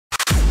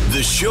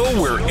The show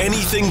where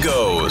anything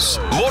goes.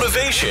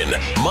 Motivation,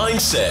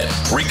 mindset,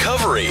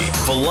 recovery,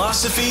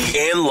 philosophy,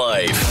 and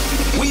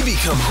life. We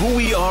become who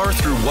we are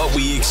through what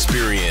we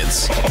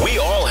experience. We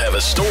all have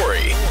a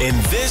story, and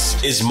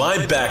this is My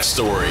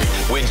Backstory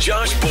with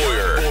Josh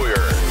Boyer.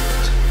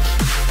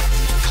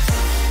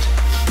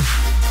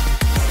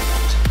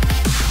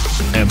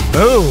 And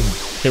boom,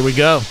 here we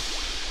go.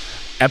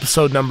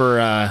 Episode number,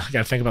 I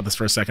gotta think about this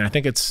for a second. I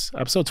think it's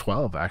episode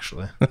 12,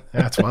 actually.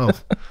 Yeah,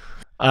 12.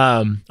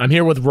 I'm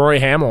here with Rory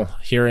Hamill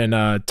here in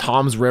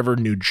Toms River,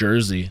 New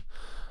Jersey.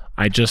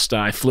 I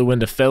flew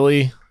into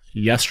Philly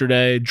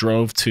yesterday,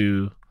 drove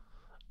to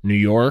New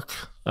York,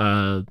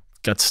 got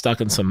stuck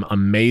in some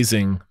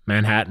amazing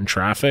Manhattan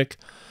traffic,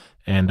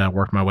 and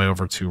worked my way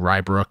over to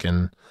Rybrook,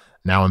 and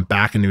now I'm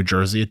back in New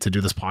Jersey to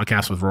do this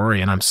podcast with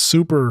Rory, and I'm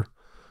super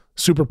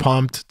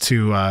pumped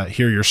to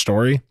hear your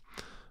story.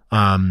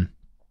 I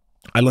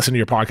listened to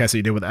your podcast that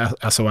you did with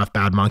SOF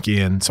Bad Monkey,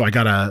 and so I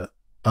got a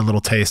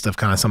little taste of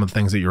kind of some of the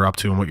things that you're up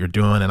to and what you're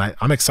doing, and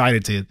I'm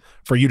excited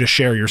for you to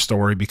share your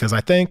story, because I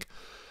think,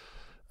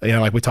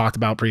 like we talked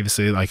about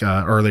previously, like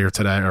earlier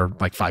today or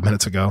like 5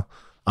 minutes ago,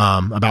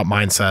 about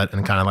mindset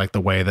and kind of like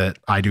the way that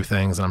I do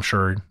things, and I'm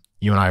sure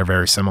you and I are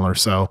very similar.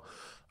 So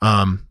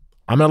I'm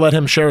gonna let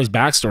him share his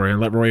backstory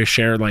and let Roy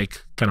share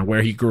like kind of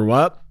where he grew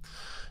up,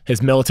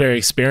 his military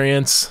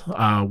experience,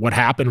 what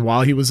happened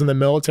while he was in the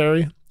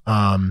military,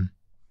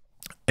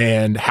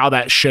 and how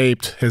that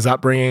shaped his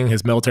upbringing,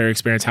 his military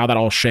experience, how that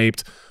all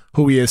shaped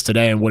who he is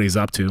today and what he's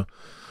up to.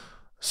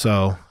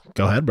 So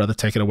go ahead, brother.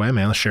 Take it away,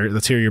 man. Let's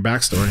hear your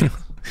backstory.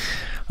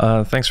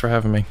 Thanks for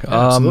having me.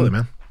 Yeah, absolutely,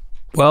 man.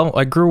 Well,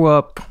 I grew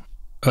up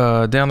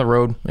down the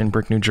road in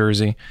Brick, New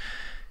Jersey.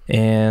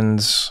 And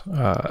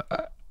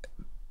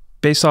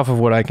based off of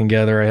what I can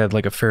gather, I had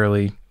like a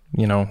fairly,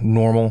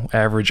 normal,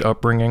 average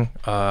upbringing.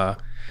 I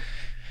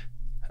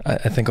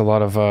think a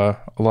lot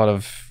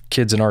of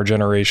kids in our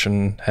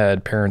generation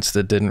had parents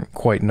that didn't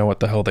quite know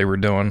what the hell they were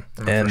doing.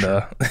 Oh, and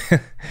sure.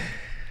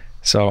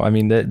 So, I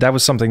mean, that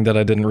was something that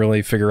I didn't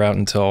really figure out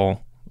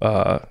until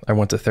I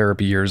went to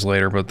therapy years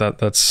later, but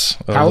that's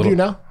how old are you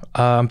now?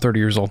 I'm 30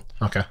 years old.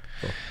 Okay,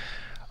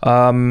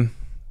 cool.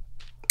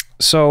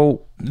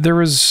 So there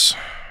was,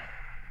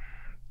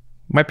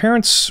 my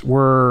parents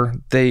were,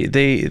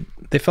 they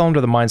fell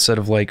into the mindset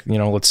of like,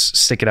 let's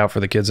stick it out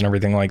for the kids and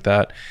everything like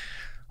that.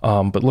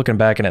 But looking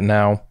back at it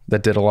now,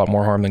 that did a lot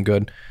more harm than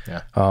good.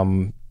 Yeah.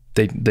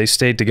 They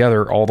stayed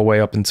together all the way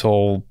up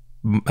until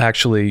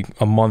actually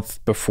a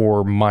month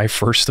before my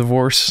first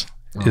divorce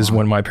is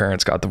when my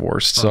parents got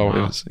divorced.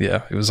 So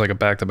it was like a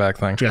back-to-back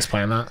thing. Did you guys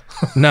plan that?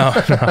 No,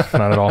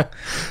 not at all.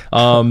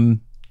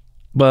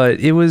 But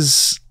it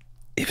was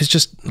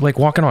just like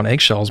walking on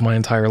eggshells my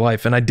entire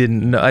life. And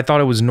I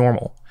thought it was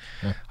normal.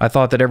 Yeah. I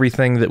thought that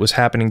everything that was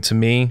happening to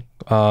me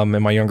and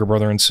my younger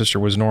brother and sister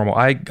was normal.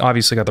 I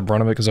obviously got the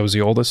brunt of it because I was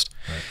the oldest.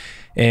 Right.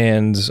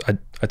 And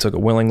I took it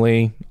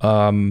willingly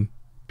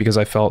because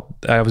I felt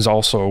I was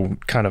also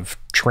kind of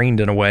trained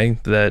in a way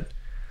that,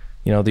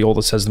 the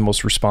oldest has the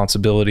most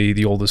responsibility.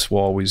 The oldest will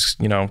always,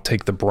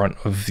 take the brunt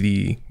of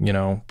the,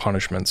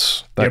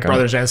 punishments. You have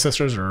brothers and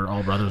sisters, or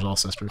all brothers, all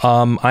sisters?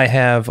 I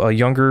have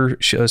a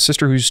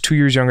sister who's 2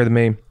 years younger than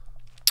me,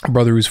 a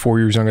brother who's 4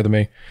 years younger than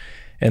me.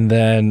 And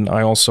then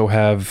I also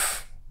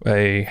have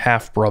a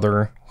half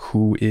brother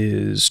who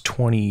is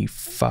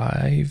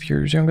 25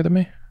 years younger than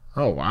me.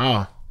 Oh,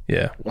 wow.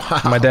 Yeah.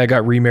 Wow. My dad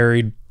got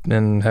remarried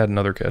and had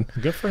another kid.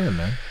 Good for him,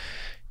 man.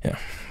 Yeah.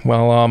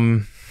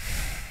 Well,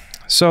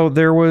 so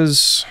there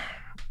was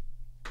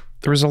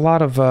a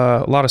lot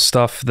of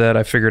stuff that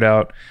I figured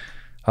out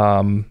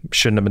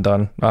shouldn't have been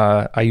done.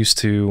 I used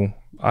to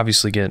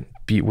obviously get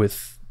beat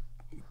with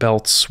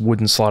belts,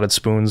 wooden slotted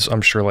spoons. I'm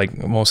sure like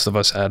most of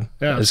us had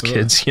as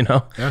kids,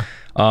 Yeah.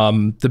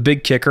 The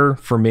big kicker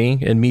for me,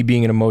 and me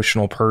being an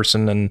emotional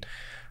person and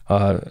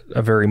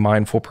a very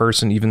mindful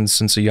person, even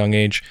since a young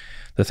age,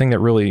 the thing that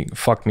really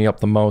fucked me up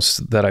the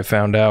most that I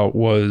found out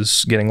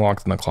was getting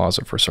locked in the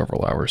closet for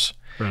several hours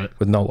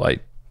with no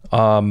light.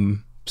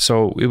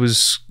 So it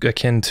was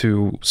akin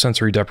to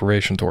sensory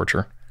deprivation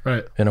torture.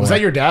 Right. Was that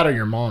your dad or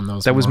your mom?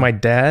 That was my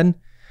dad.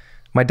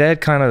 My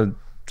dad kind of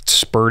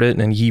spurred it,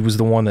 and he was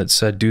the one that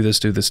said, do this,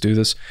 do this, do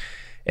this.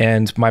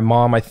 And my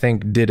mom, I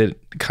think, did it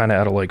kind of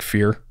out of like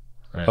fear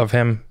of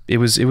him. It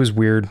was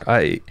weird.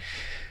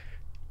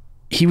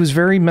 He was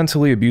very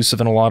mentally abusive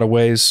in a lot of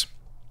ways.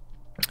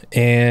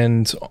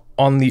 And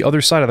on the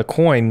other side of the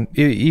coin,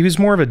 he was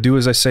more of a do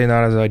as I say,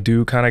 not as I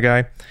do kind of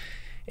guy.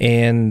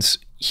 And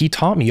he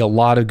taught me a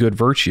lot of good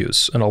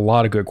virtues and a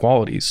lot of good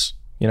qualities.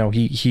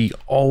 He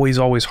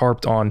always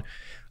harped on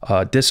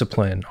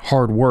discipline,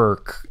 hard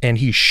work, and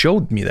he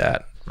showed me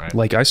that. Right.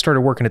 Like I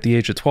started working at the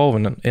age of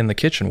 12 in the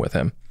kitchen with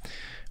him.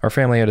 Our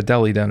family had a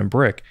deli down in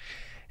Brick,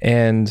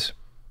 and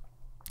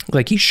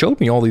like he showed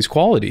me all these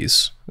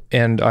qualities,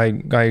 and I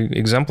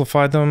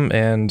exemplified them,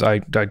 and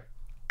I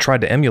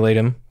tried to emulate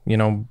him,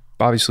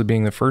 obviously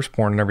being the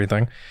firstborn and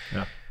everything.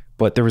 Yeah.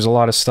 But there was a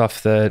lot of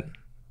stuff that,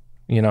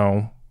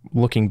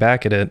 looking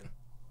back at it,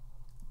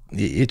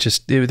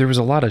 there was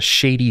a lot of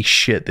shady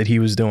shit that he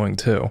was doing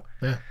too.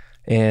 Yeah.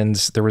 And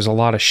there was a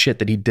lot of shit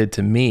that he did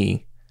to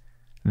me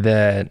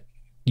that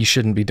you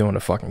shouldn't be doing to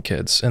fucking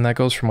kids. And that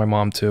goes for my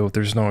mom too.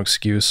 There's no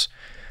excuse.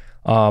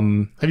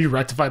 Have you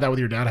rectified that with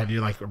your dad? Have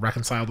you like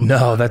reconciled with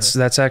No,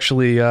 that's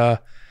actually,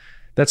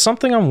 that's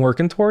something I'm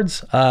working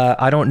towards.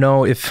 I don't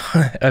know if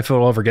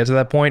it'll ever get to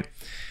that point.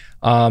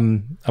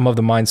 I'm of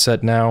the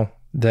mindset now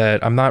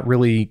that I'm not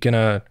really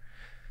gonna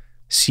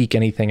seek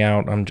anything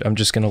out. I'm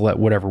just gonna let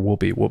whatever will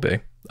be.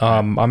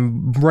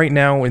 I'm right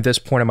now at this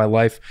point in my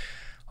life,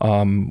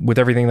 with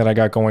everything that I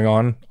got going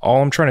on,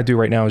 all I'm trying to do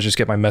right now is just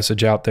get my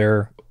message out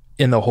there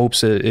in the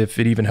hopes that if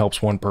it even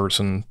helps one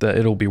person, that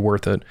it'll be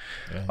worth it.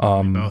 Yeah,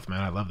 both,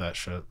 man. I love that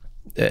shit.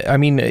 I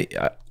mean,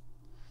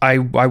 I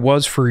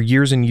was for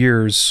years and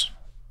years,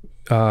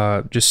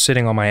 just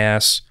sitting on my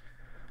ass,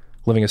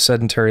 living a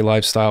sedentary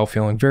lifestyle,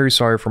 feeling very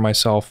sorry for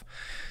myself.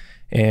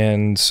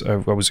 And I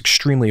was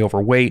extremely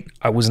overweight.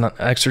 I was not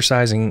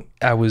exercising.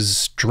 I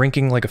was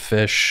drinking like a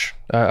fish.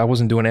 I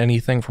wasn't doing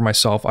anything for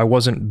myself. I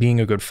wasn't being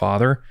a good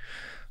father.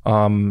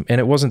 And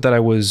it wasn't that I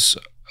was,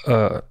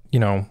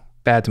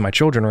 bad to my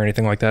children or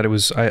anything like that. It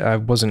was, I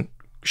wasn't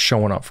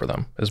showing up for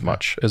them as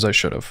much as I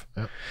should have.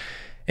 Yep.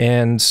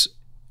 And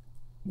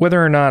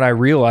whether or not I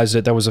realized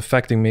it, that was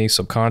affecting me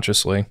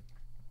subconsciously.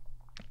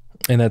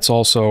 And that's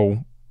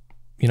also,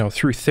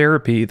 through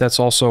therapy, that's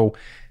also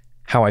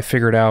how I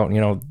figured out,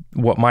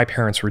 what my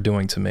parents were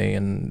doing to me,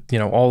 and,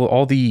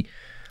 all the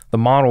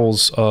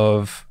models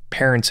of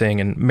parenting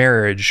and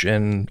marriage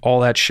and all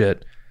that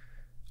shit.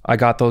 I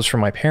got those from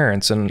my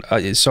parents. And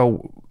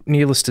so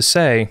needless to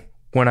say,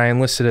 when I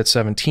enlisted at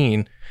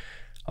 17,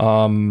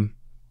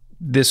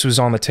 this was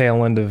on the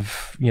tail end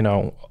of,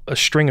 a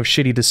string of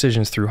shitty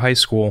decisions through high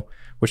school,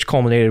 which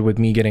culminated with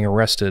me getting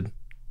arrested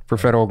for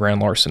federal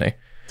grand larceny.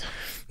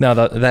 Now,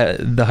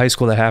 the high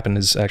school that happened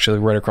is actually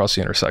right across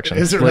the intersection.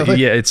 Is it really?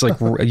 Yeah, it's like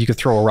you could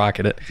throw a rock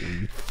at it.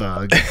 You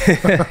thug.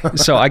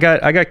 So I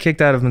got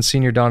kicked out of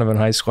Monsignor Donovan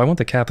High School. I went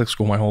to Catholic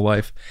school my whole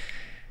life.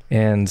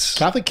 And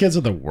Catholic kids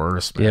are the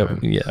worst, man.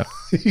 Yeah.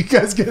 You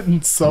guys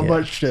getting so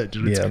much shit,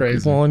 dude. It's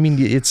crazy. Well, I mean,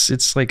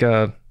 it's like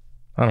I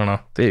don't know.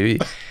 They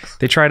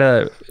try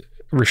to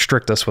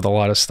restrict us with a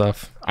lot of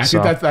stuff. I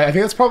think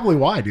that's probably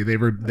why, dude.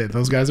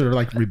 Those guys are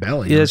like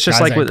rebelling. Yeah, it's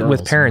just like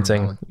with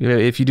parenting.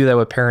 If you do that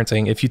with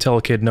parenting, if you tell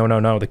a kid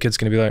no, the kid's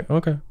gonna be like,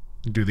 okay,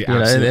 do the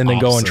absolute and then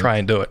opposite. go and try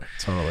and do it.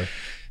 Totally.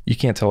 You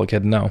can't tell a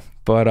kid no.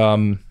 But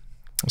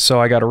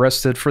so I got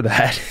arrested for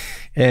that.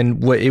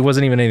 And it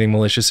wasn't even anything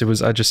malicious.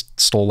 I just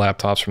stole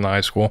laptops from the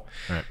high school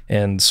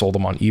and sold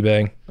them on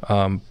eBay.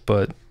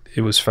 But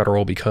it was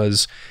federal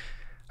because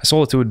I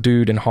sold it to a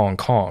dude in Hong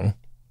Kong.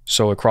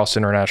 So it crossed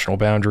international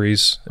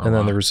boundaries. And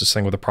then there was this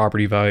thing with a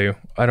property value.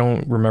 I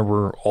don't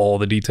remember all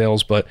the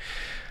details, but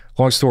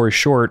long story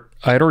short,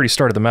 I had already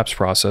started the MEPS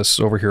process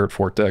over here at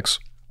Fort Dix.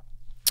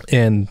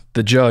 And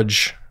the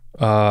judge,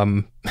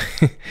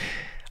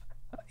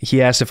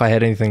 he asked if I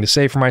had anything to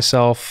say for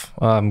myself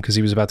because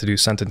he was about to do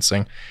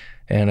sentencing.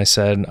 And I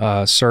said,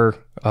 sir,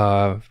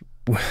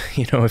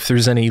 if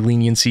there's any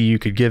leniency you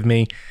could give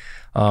me,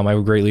 I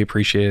would greatly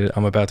appreciate it.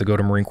 I'm about to go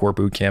to Marine Corps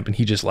boot camp. And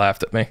he just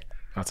laughed at me.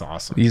 That's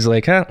awesome. He's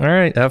like, all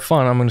right, have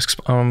fun.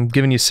 I'm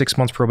giving you 6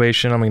 months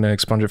probation. I'm going to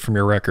expunge it from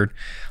your record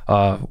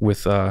with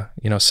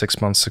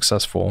 6 months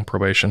successful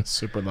probation.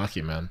 Super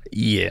lucky, man.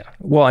 Yeah.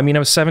 Well, I mean, I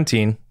was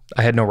 17.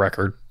 I had no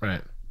record.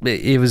 Right.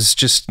 It was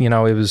just,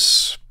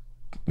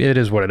 it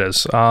is what it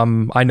is.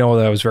 I know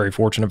that I was very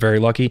fortunate, very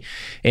lucky.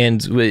 And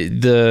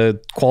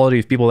the quality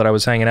of people that I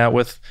was hanging out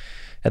with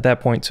at that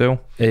point too,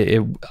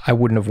 I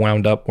wouldn't have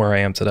wound up where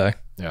I am today.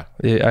 Yeah.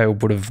 I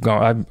would have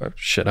gone,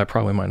 I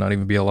probably might not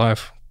even be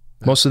alive.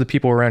 Yeah. Most of the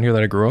people around here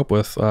that I grew up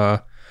with,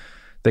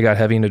 they got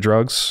heavy into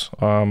drugs.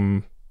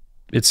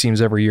 It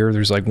seems every year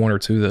there's like one or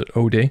two that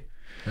OD.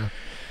 Yeah.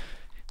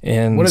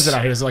 And what is it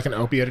out here? Is it like an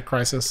opiate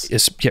crisis?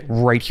 It's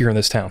right here in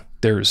this town.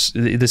 This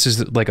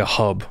is like a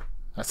hub.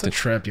 That's a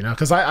trip,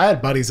 because I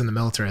had buddies in the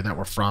military that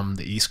were from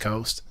the East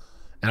Coast,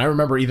 and I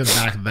remember even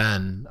back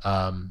then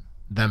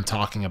them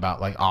talking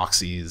about like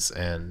oxys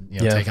and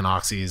taking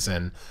oxys,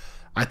 and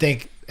I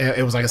think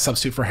it was like a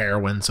substitute for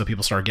heroin, so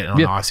people started getting on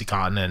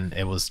OxyContin, and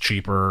it was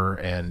cheaper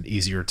and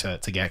easier to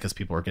get because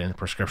people were getting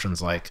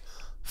prescriptions like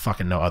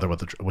fucking no other,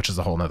 which is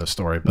a whole nother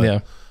story.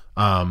 But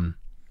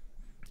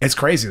it's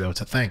crazy though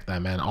to think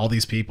that, man, all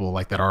these people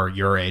like that are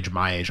your age,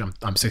 my age.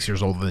 I'm 6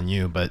 years older than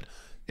you, but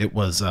it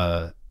was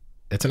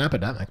it's an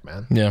epidemic,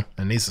 man. Yeah.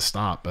 It needs to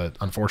stop. But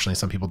unfortunately,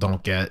 some people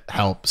don't get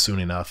help soon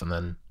enough, and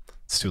then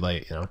it's too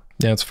late, Yeah,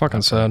 it's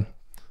fucking sad.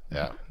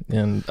 Yeah.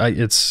 And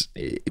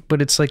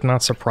but it's like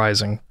not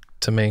surprising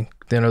to me.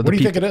 What do you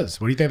think it is?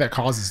 What do you think that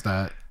causes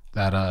that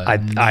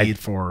need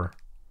for?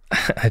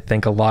 I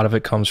think a lot of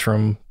it comes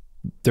from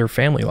their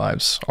family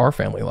lives, our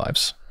family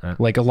lives. Right.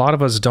 Like a lot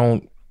of us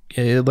don't,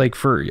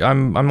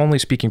 I'm only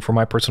speaking from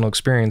my personal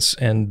experience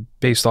and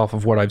based off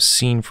of what I've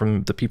seen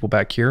from the people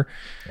back here.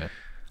 Yeah.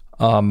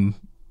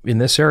 In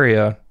this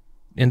area,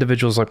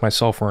 individuals like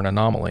myself are an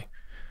anomaly.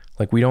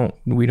 Like we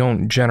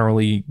don't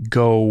generally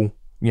go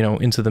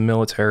into the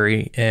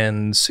military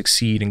and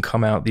succeed and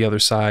come out the other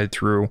side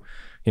through,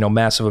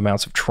 massive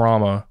amounts of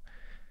trauma,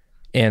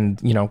 and,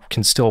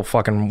 can still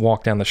fucking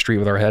walk down the street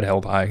with our head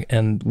held high.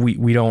 And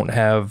we don't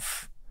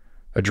have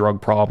a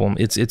drug problem.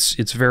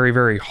 It's very,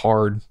 very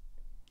hard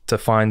to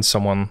find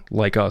someone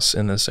like us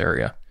in this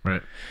area.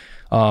 Right.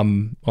 A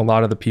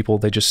lot of the people,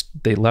 they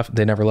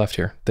never left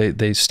here.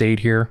 They stayed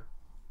here.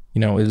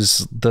 It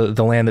was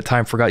the land that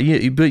time forgot.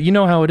 But you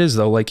know how it is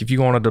though. Like if you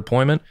go on a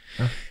deployment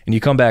and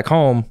you come back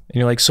home and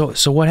you're like,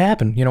 so what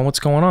happened? What's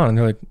going on? And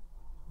they're like,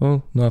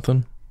 well,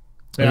 nothing.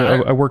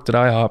 Yeah, I worked at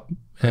IHOP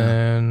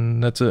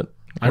and that's it.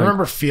 I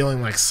remember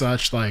feeling like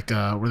such like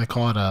what do they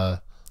call it?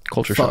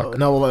 Culture shock.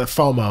 No,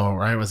 FOMO,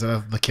 right? Was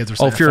it the kids were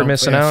saying? Oh, fear of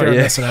missing out. Fear of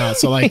missing out.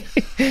 So like,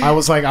 I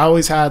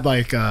always had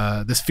like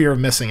this fear of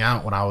missing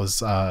out when I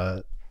was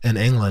in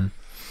England,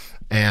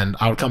 and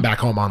I would come back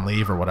home on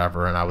leave or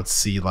whatever, and I would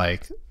see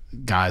like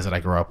guys that I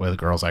grew up with,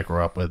 girls I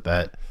grew up with,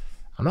 that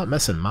I'm not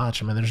missing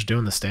much. I mean, they're just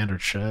doing the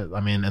standard shit.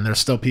 I mean, and there's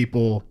still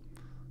people,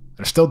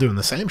 they're still doing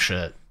the same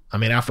shit. I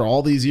mean, after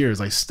all these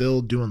years, like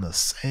still doing the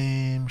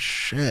same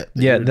shit.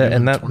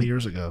 That 20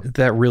 years ago.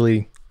 That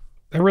really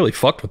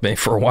fucked with me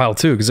for a while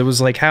too, because it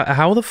was like,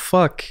 how the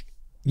fuck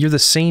you're the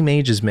same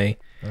age as me,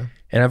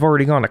 and I've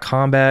already gone to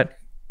combat,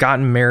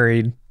 gotten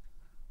married,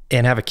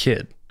 and have a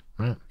kid,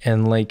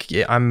 and like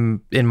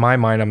I'm in my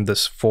mind I'm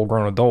this full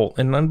grown adult,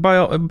 and by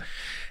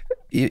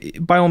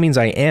all means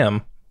I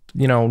am,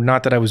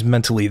 not that I was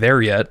mentally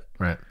there yet,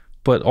 right?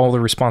 But all the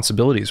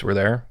responsibilities were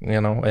there,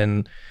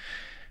 and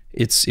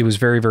it was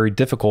very, very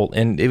difficult,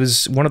 and it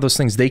was one of those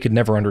things they could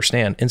never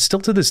understand, and still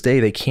to this day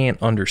they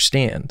can't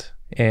understand.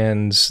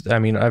 And I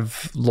mean,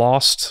 I've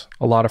lost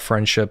a lot of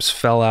friendships,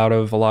 fell out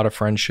of a lot of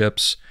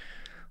friendships,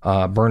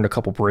 burned a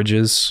couple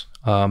bridges,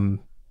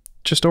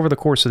 just over the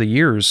course of the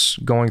years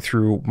going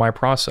through my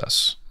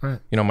process,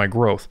 my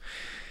growth.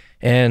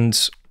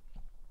 And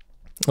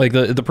like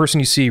the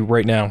person you see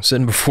right now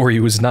sitting before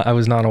you I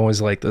was not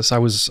always like this. I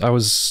was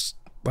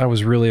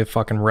really a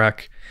fucking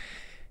wreck,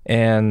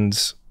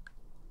 and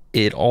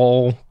it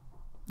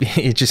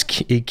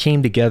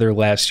came together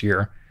last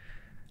year.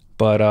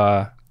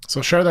 But,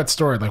 so share that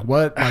story. Like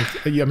what,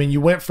 like, I mean, you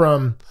went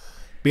from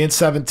being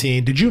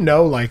 17. Did you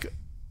know, like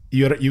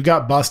you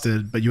got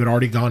busted, but you had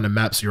already gone to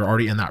MEP, so you're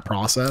already in that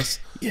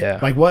process? Yeah.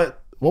 Like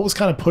what was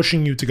kind of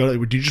pushing you to go?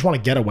 Did you just want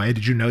to get away?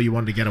 Did you know you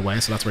wanted to get away?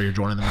 So that's why you're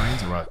joining the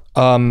Marines or what?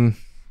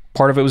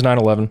 Part of it was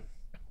 9/11.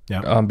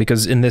 Yeah.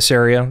 Because in this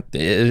area,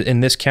 in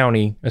this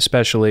county,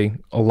 especially,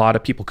 a lot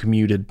of people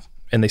commuted,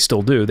 and they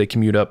still do. They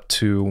commute up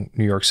to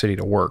New York City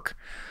to work.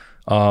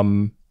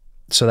 So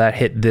that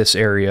hit this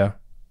area,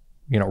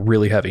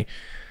 really heavy.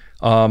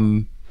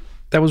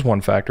 That was one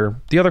factor.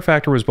 The other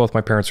factor was both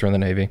my parents are in the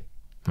Navy.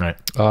 Right.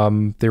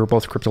 They were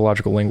both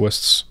cryptological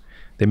linguists.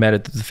 They met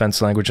at the Defense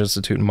Language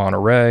Institute in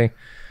Monterey.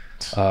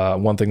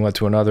 One thing led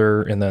to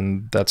another, and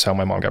then that's how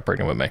my mom got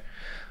pregnant with me.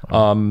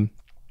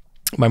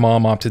 My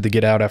mom opted to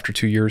get out after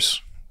 2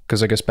 years,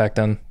 because I guess back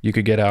then you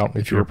could get out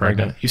if you were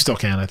pregnant. You still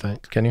can, I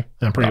think. Can you?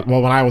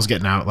 Well, when I was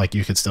getting out, like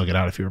you could still get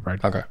out if you were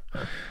pregnant. Okay.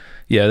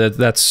 Yeah,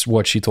 that's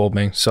what she told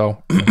me.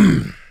 So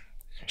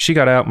she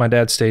got out. My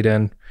dad stayed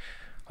in.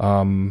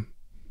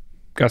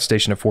 Got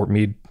stationed at Fort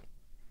Meade,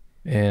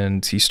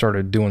 and he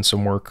started doing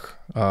some work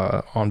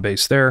on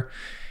base there.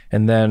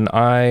 And then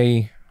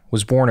I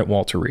was born at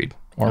Walter Reed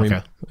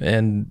Army,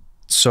 and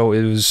so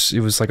it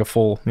was like a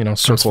full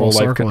circle of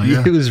life.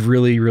 Yeah. It was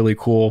really, really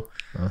cool.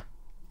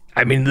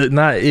 I mean,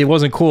 it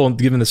wasn't cool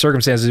given the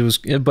circumstances.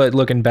 But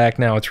looking back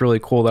now, it's really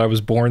cool that I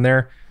was born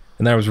there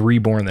and that I was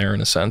reborn there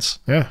in a sense.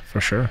 Yeah, for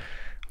sure.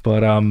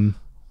 But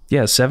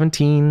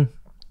 17,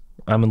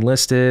 I'm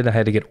enlisted. I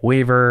had to get a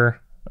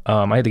waiver.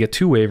 I had to get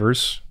 2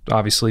 waivers,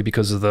 obviously,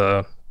 because of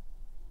the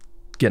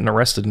getting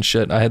arrested and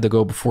shit. I had to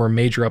go before a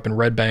major up in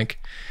Red Bank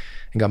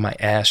and got my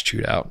ass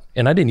chewed out.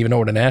 And I didn't even know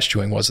what an ass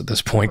chewing was at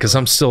this point, because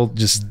I'm still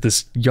just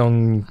this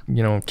young,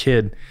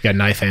 kid. You got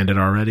knife-handed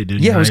already,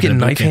 dude. Yeah, I was getting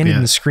knife-handed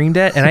and screamed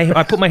at. And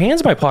I put my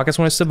hands in my pockets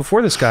when I stood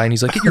before this guy, and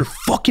he's like, "Get your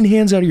fucking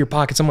hands out of your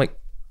pockets." I'm like,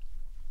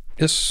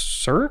 "Yes,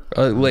 sir."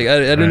 I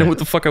didn't know what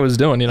the fuck I was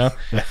doing, Yeah.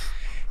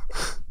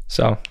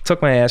 So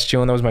took my ass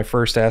chewing. That was my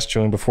first ass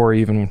chewing before I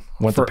even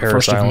went to Paris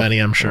First Island. of many,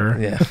 I'm sure.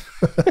 Yeah.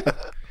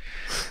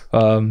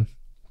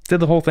 Did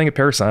the whole thing at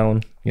Paris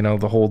Island,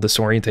 the whole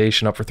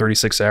disorientation up for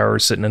 36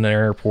 hours, sitting in an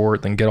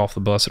airport, then get off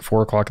the bus at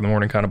 4 o'clock in the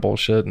morning kind of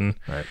bullshit. And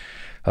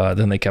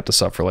then they kept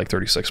us up for like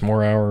 36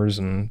 more hours.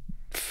 And,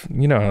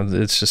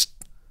 it's just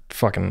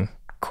fucking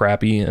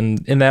crappy.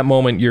 And in that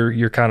moment,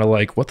 you're kind of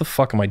like, what the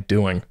fuck am I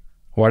doing?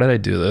 Why did I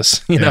do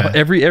this?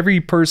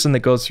 Every person that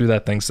goes through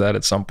that thinks that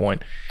at some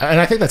point.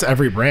 And I think that's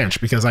every branch,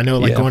 because I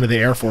know going to the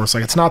Air Force,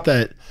 like it's not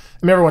that,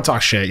 I mean, everyone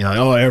talks shit,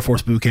 Air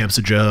Force boot camp's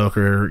a joke,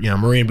 or,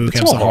 Marine boot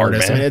camp's the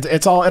hardest. I mean,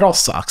 it all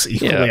sucks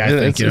equally, I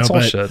think, it's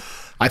all shit.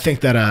 I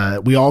think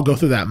that we all go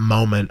through that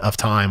moment of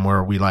time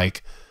where we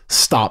like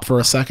stop for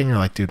a second. You're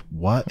like, dude,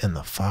 what in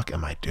the fuck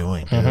am I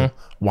doing?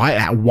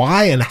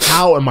 Why and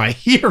how am I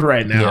here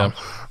right now? Yeah.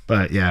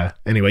 But yeah,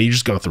 anyway, you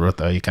just go through it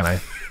though. You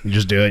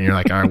just do it and you're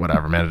like, all right,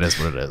 whatever, man, it is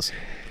what it is.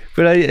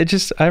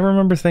 But I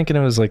remember thinking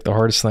it was like the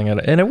hardest thing, and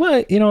it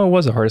was, it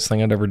was the hardest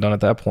thing I'd ever done at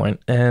that point.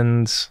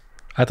 And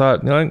I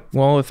thought,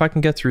 well, if I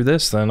can get through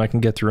this, then I can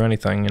get through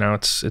anything.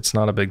 It's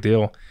not a big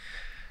deal.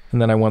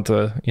 And then I went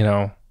to,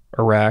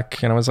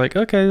 Iraq, and I was like,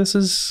 okay, this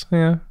is,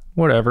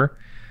 whatever.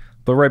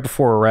 But right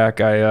before Iraq,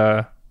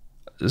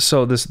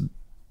 so this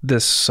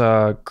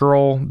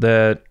girl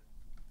that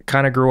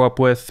kind of grew up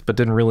with, but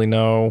didn't really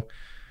know,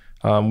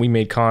 we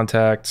made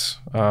contact.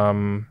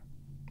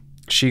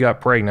 She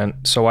got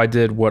pregnant, so I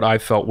did what I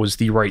felt was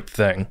the right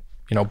thing,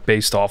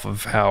 based off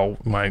of how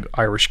my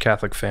Irish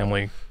Catholic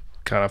family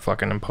kind of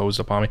fucking imposed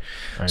upon me.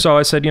 Right. So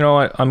I said,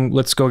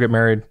 let's go get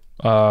married.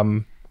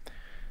 And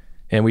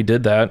we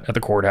did that at the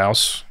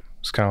courthouse.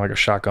 It's kind of like a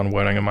shotgun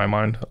wedding in my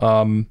mind.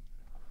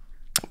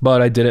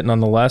 But I did it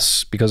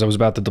nonetheless because I was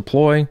about to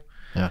deploy.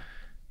 Yeah.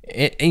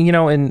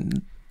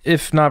 And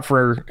if not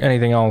for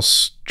anything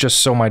else, just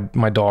so my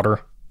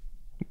daughter,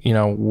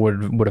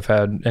 would have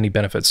had any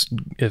benefits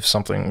if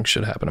something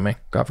should happen to me.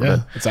 God forbid.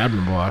 Yeah, it's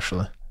admirable,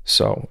 actually.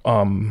 So,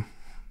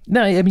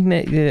 no, I mean,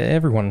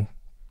 everyone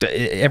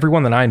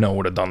that I know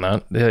would have done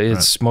that.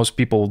 It's right. Most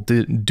people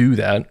do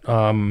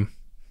that.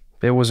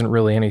 It wasn't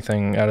really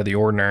anything out of the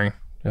ordinary.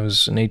 I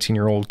was an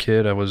 18-year-old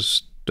kid.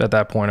 At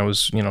that point, I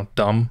was,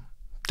 dumb.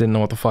 Didn't know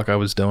what the fuck I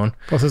was doing.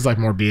 Plus, it's like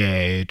more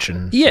BAH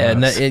and yeah,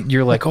 and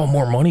you're like, oh,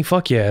 more money?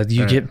 Fuck yeah!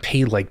 You get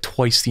paid like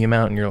twice the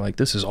amount, and you're like,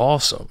 this is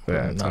awesome.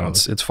 Yeah, no,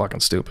 it's fucking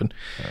stupid.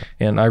 Yeah.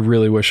 And I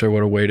really wish I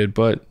would have waited.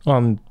 But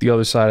on the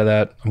other side of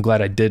that, I'm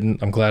glad I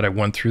didn't. I'm glad I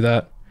went through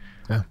that.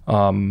 Yeah.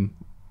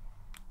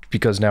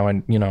 Because now I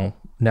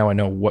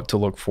know what to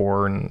look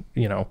for and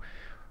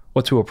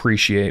what to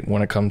appreciate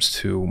when it comes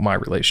to my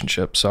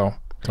relationship. So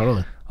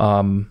totally.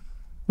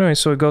 Anyway,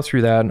 so I go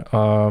through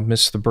that.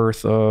 Missed the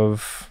birth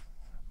of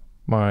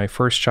my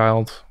first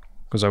child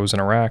because I was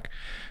in Iraq.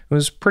 It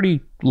was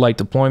pretty light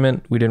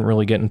deployment. We didn't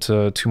really get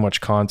into too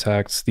much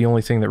contact. The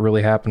only thing that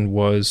really happened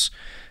was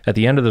at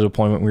the end of the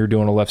deployment, we were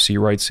doing a left seat,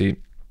 right seat.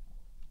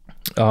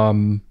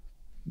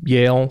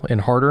 Yale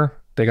and Harder,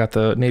 they got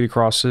the Navy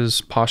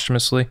Crosses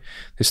posthumously.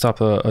 They stopped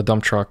a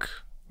dump truck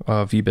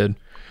VBID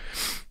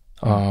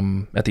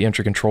at the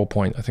entry control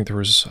point. I think there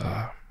was,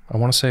 I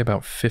want to say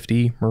about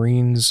 50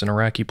 Marines and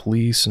Iraqi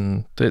police,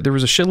 and there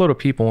was a shitload of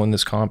people in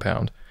this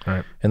compound.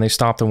 Right. And they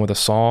stopped them with a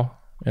saw,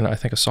 and I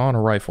think a saw and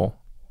a rifle,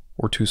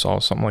 or two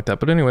saws, something like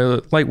that. But anyway,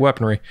 light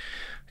weaponry.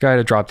 Guy had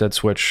a drop dead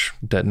switch,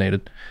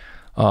 detonated,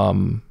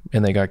 and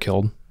they got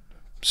killed.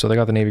 So they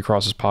got the Navy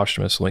Crosses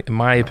posthumously. In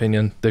my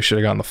opinion, they should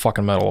have gotten the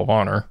fucking Medal of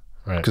Honor.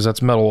 Right. Because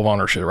that's Medal of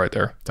Honor shit right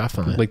there.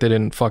 Definitely. Like, they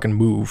didn't fucking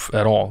move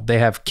at all. They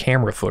have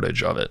camera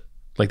footage of it.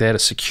 Like, they had a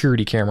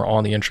security camera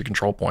on the entry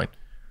control point.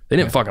 They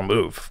didn't fucking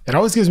move. It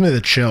always gives me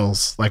the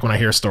chills, like, when I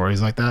hear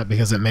stories like that,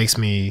 because it makes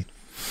me,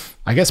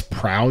 I guess,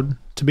 proud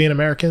to be an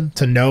American,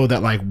 to know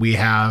that, like, we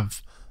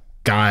have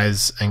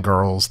guys and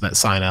girls that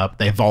sign up,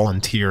 they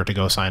volunteer to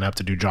go sign up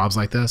to do jobs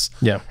like this.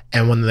 Yeah.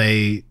 And when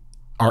they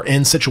are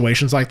in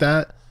situations like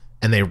that,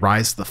 and they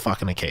rise to the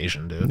fucking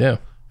occasion, dude. Yeah.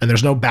 And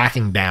there's no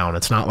backing down.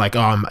 It's not like,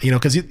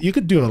 because you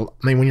could do,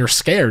 when you're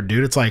scared,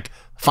 dude, it's like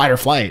fight or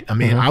flight. I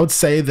mean, I would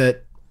say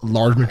that a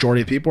large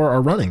majority of people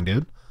are running,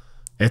 dude.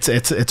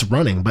 It's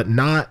running, but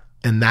not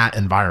in that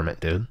environment,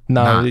 dude.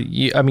 No,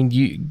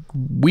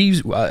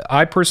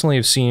 I personally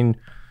have seen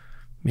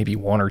maybe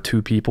one or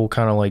two people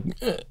kind of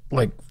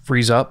like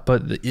freeze up,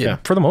 but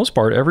for the most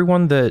part,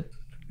 everyone that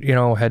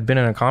had been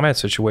in a combat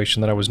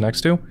situation that I was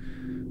next to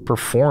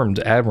performed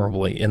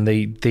admirably, and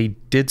they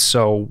did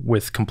so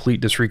with complete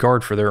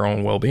disregard for their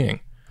own well-being.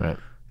 Right.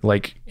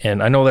 Like,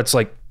 and I know that's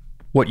like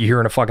what you hear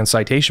in a fucking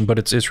citation, but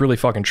it's really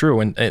fucking true.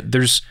 And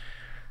there's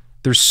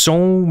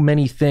so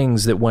many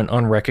things that went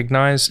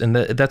unrecognized, and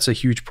that's a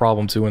huge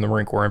problem too in the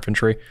Marine Corps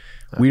infantry.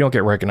 We don't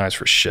get recognized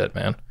for shit,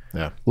 man.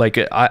 Yeah. Like,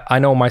 I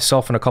know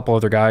myself and a couple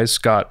other guys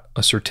got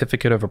a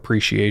certificate of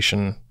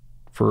appreciation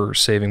for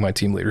saving my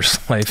team leader's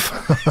life.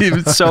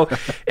 So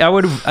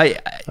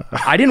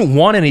I didn't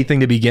want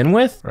anything to begin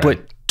with, right.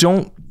 But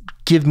don't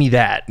give me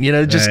that. Don't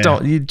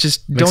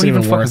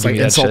even fucking give like me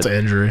insult that shit. To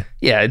injury.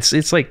 Yeah,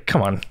 it's like,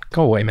 come on,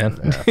 go away,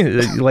 man.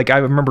 Yeah. Like, I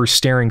remember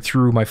staring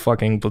through my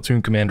fucking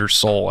platoon commander's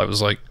soul. I was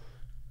like,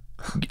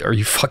 are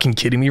you fucking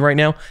kidding me right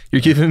now?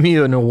 You're giving me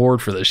an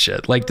award for this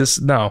shit. Like,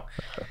 this, no.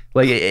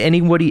 Like,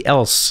 anybody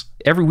else,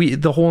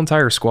 the whole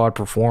entire squad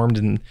performed,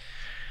 and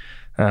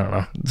I don't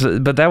know.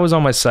 But that was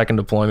on my second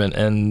deployment,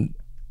 and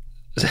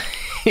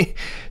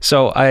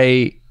so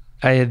I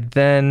had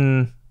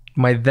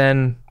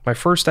my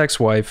first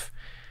ex-wife,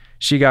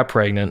 she got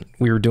pregnant.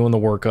 We were doing the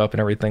workup and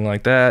everything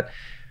like that.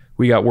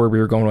 We got word we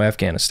were going to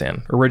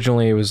Afghanistan.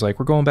 Originally, it was like,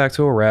 we're going back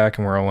to Iraq,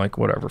 and we're all like,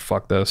 whatever,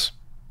 fuck this.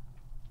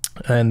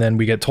 And then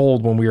we get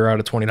told when we were out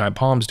at 29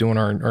 Palms doing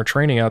our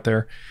training out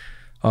there,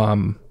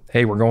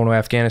 hey, we're going to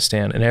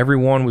Afghanistan. And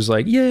everyone was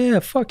like, yeah,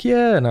 fuck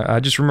yeah. And I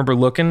just remember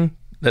looking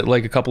at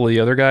like a couple of the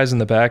other guys in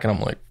the back, and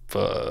I'm like,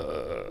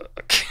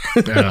 fuck.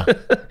 Yeah.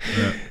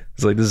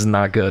 It's like, this is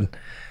not good.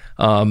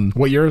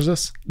 What year is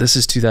this? This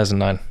is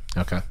 2009.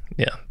 Okay.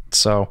 Yeah.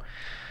 So.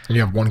 And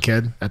you have one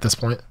kid at this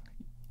point?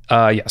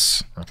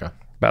 Yes. Okay.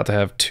 About to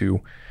have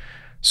two.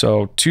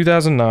 So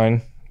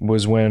 2009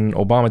 was when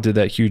Obama did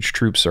that huge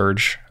troop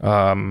surge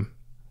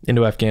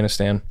into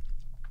Afghanistan.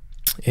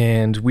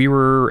 And we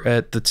were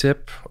at the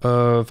tip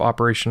of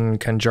Operation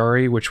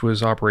Kanjari, which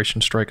was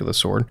Operation Strike of the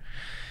Sword.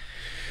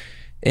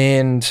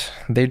 And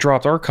they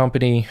dropped our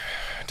company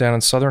down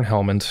in southern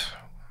Helmand.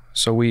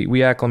 So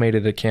we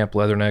acclimated at Camp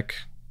Leatherneck,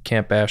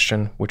 Camp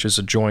Bastion, which is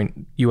a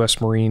joint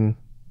U.S. Marine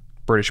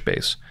British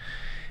base.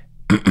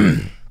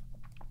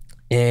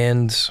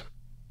 And,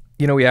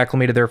 you know, we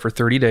acclimated there for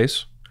 30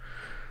 days.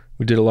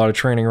 We did a lot of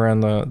training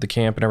around the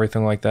camp and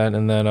everything like that.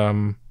 And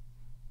then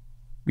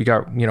we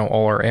got, you know,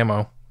 all our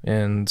ammo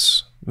and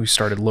we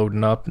started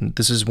loading up. And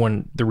this is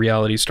when the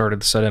reality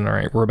started to set in. All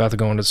right, we're about to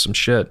go into some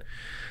shit.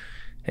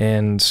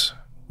 And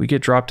we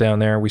get dropped down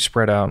there. We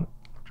spread out.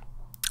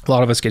 A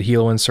lot of us get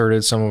helo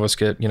inserted. Some of us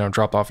get, you know,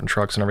 dropped off in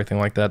trucks and everything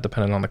like that,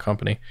 depending on the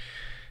company.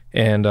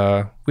 And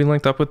we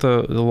linked up with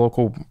the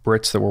local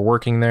Brits that were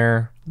working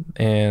there.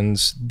 And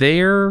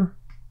their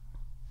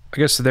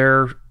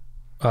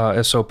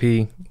SOP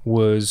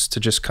was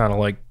to just kind of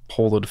like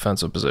hold a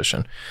defensive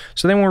position.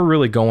 So they weren't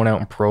really going out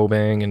and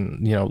probing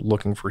and, you know,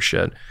 looking for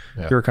shit.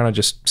 Yeah. They were kind of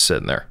just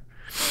sitting there.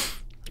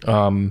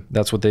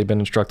 That's what they've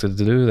been instructed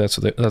to do. That's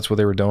what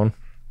they were doing.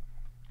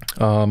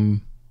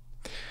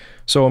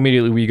 So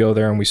immediately we go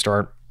there and we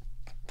start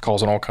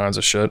causing all kinds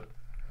of shit.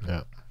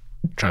 Yeah.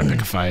 Trying to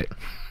pick a fight.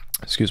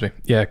 Excuse me.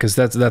 Yeah, because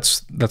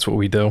that's what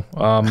we do.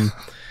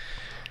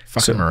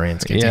 Fucking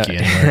Marines can't take you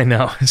anywhere. I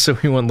know. So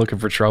we went looking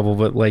for trouble,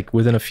 but like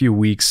within a few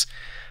weeks,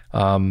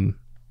 in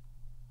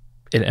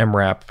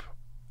MRAP,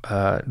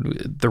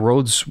 the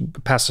roads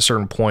past a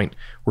certain point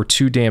were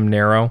too damn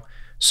narrow,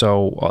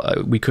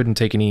 so we couldn't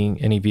take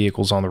any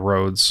vehicles on the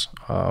roads.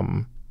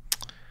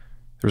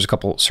 There was a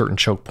couple certain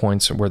choke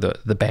points where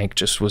the bank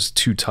just was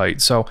too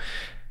tight. So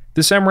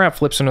this MRAP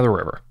flips into the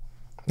river,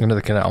 into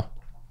the canal.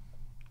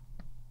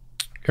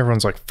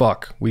 Everyone's like,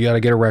 fuck, we got to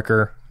get a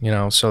wrecker, you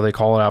know, so they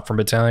call it out from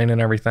battalion and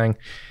everything.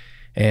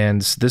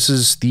 And this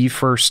is the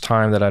first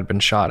time that I'd been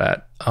shot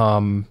at.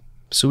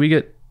 So we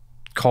get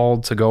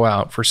called to go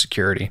out for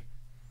security.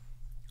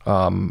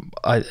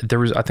 I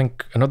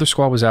think another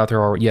squad was out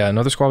there already. Yeah,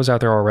 another squad was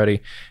out there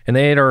already, and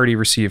they had already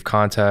received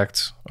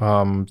contact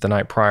the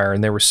night prior,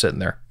 and they were sitting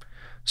there.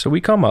 So we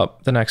come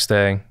up the next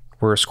day,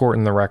 we're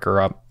escorting the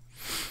wrecker up.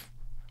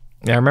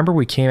 And I remember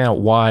we came out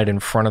wide in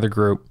front of the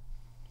group,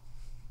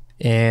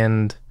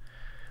 and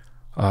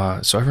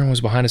so everyone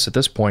was behind us at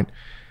this point.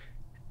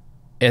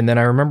 And then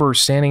I remember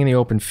standing in the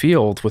open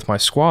field with my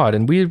squad,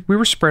 and we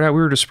were spread out,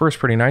 we were dispersed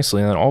pretty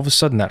nicely. And then all of a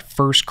sudden that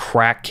first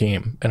crack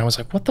came, and I was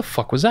like, what the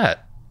fuck was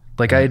that?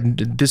 Like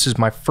this is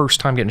my first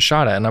time getting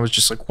shot at. And I was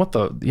just like, what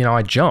the, you know,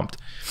 I jumped.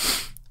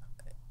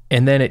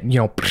 And then it, you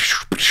know,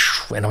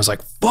 and I was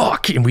like,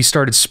 fuck. And we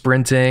started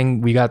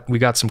sprinting. We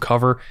got some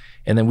cover,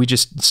 and then we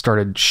just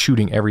started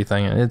shooting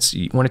everything. And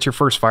when it's your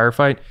first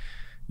firefight,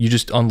 you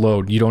just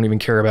unload. You don't even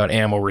care about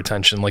ammo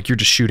retention. Like you're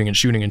just shooting and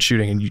shooting and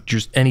shooting, and you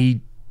just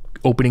any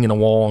opening in the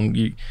wall, and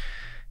you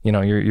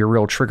know, you're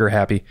real trigger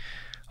happy.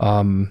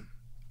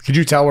 Could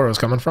you tell where it was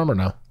coming from or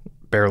no?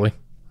 Barely.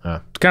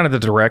 It's kind of the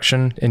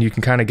direction, and you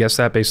can kind of guess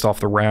that based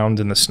off the round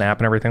and the snap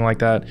and everything like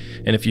that.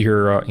 And if you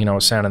hear you know,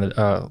 a sound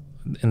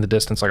in the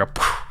distance, like a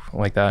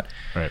like that,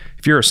 right?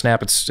 If you hear a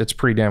snap, it's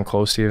pretty damn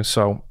close to you.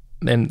 So,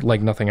 and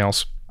like nothing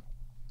else.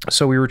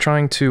 So we were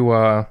trying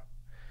to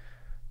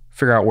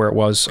figure out where it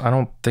was. I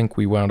don't think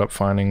we wound up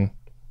finding.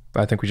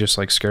 I think we just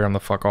like scared him the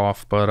fuck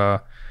off.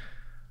 But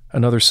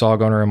another saw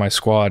gunner in my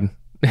squad,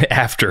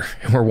 after,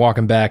 and we're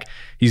walking back,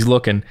 he's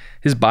looking.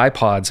 His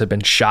bipods had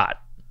been shot.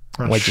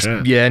 Oh, like shit.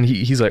 Just, yeah, and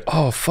he's like,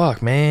 oh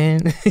fuck,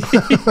 man.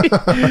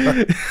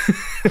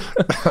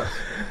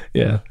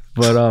 Yeah.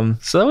 But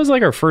so that was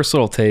like our first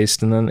little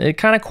taste, and then it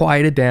kind of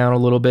quieted down a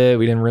little bit.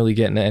 We didn't really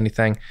get into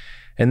anything.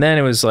 And then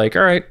it was like,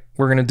 all right,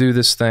 we're gonna do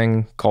this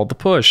thing called the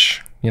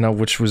push, you know,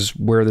 which was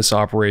where this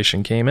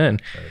operation came in.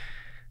 Right.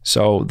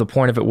 So the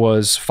point of it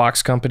was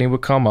Fox Company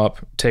would come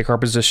up, take our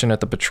position at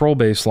the patrol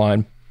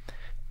baseline.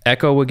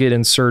 Echo would get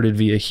inserted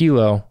via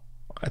helo.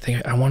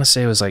 I want to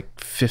say it was like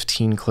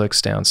 15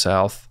 clicks down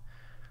south.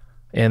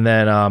 And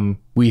then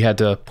we had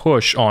to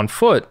push on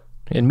foot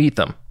and meet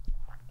them.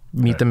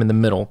 Meet them in the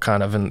middle,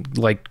 kind of, and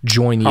like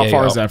join the AO. How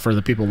far is that for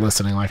the people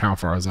listening? Like, how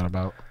far is that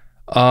about?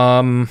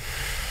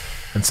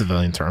 In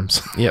civilian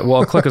terms. Yeah,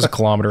 well, a click is a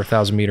kilometer,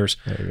 1,000 meters.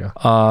 There you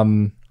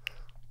go.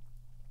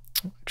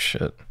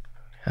 Shit.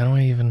 How do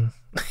I even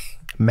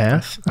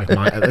math? Like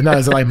no,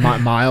 is it like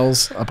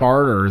miles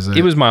apart, or is it?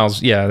 It was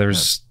miles. Yeah,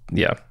 there's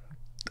yeah.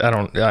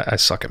 I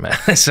suck at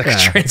math. I suck at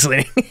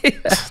translating.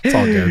 It's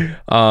all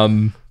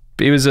good.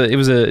 It was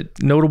a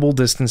notable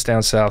distance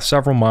down south,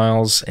 several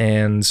miles,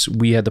 and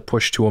we had to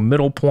push to a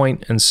middle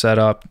point and set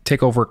up,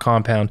 take over a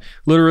compound.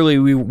 Literally,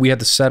 we had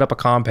to set up a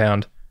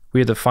compound. We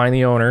had to find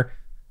the owner,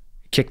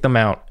 kick them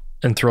out,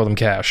 and throw them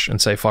cash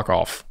and say fuck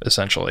off,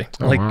 essentially.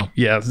 Oh, like, wow.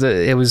 Yeah,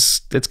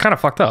 it's kind of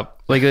fucked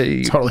up. Like,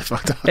 totally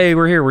fucked up. Hey,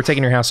 we're here. We're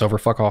taking your house over.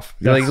 Fuck off.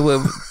 Yeah. Like,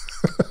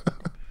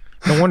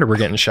 no wonder we're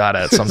getting shot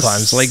at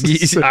sometimes. Like,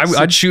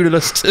 I'd shoot at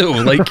us too.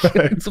 Like,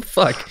 what the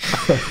fuck?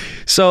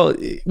 So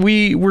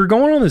we're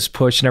going on this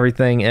push and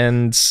everything,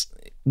 and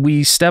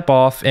we step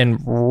off,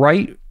 and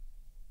right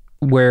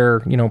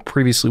where, you know,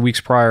 previously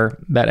weeks prior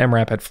that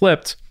MRAP had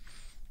flipped,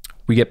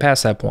 we get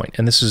past that point,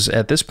 and this is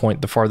at this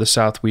point the farthest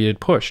south we had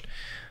pushed.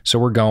 So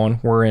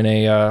we're in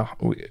a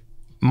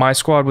my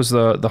squad was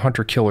the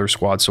hunter killer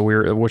squad, so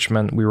which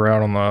meant we were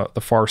out on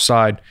the far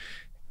side.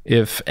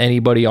 If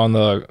anybody on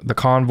the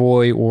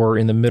convoy or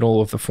in the middle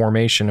of the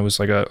formation, it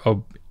was like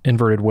a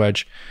inverted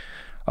wedge.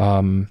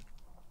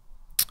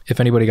 If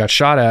anybody got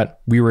shot at,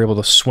 we were able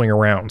to swing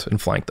around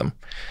and flank them.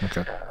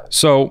 Okay.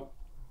 So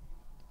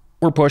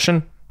we're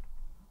pushing,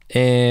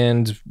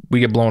 and we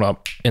get blown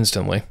up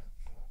instantly.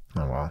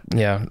 Oh, wow.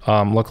 Yeah.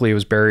 Luckily, it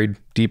was buried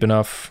deep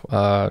enough.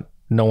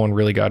 No one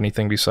really got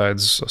anything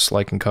besides a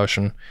slight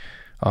concussion.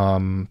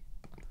 TBI?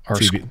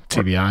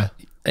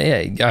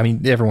 Yeah, I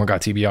mean, everyone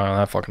got TBI on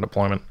that fucking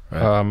deployment.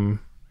 Right.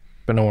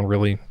 But no one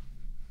really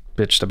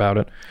bitched about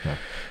it. Yeah.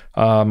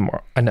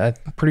 And I'm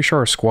pretty sure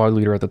our squad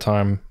leader at the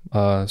time,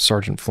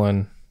 Sergeant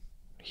Flynn,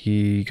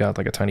 he got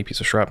like a tiny piece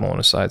of shrapnel in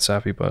his side,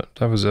 sappy, but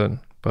that was it.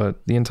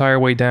 But the entire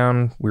way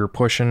down, we were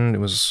pushing. It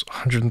was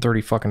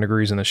 130 fucking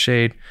degrees in the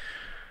shade.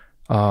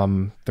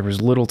 There was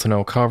little to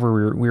no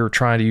cover. We were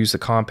trying to use the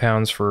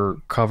compounds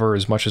for cover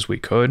as much as we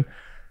could,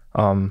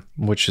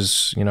 which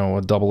is, you know,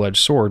 a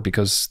double-edged sword,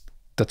 because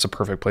that's a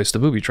perfect place to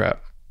booby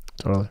trap.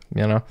 Totally.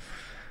 You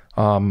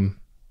know?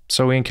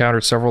 So we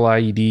encountered several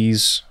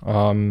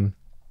IEDs.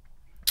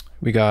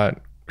 We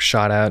got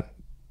shot at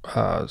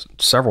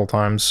several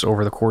times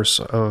over the course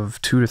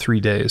of 2 to 3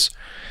 days.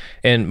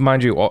 And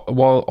mind you, all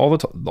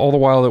the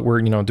while that we're,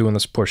 you know, doing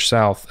this push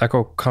south,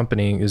 Echo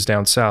Company is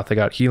down south. They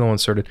got helo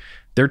inserted.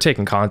 They're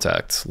taking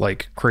contact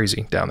like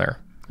crazy down there.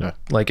 Yeah.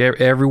 Like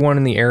everyone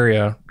in the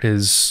area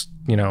is,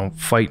 you know,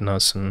 fighting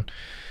us. And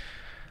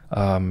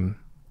I'm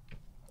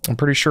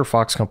pretty sure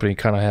Fox Company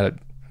kind of had it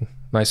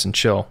nice and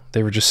chill.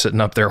 They were just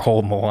sitting up there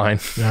holding the line.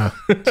 Yeah.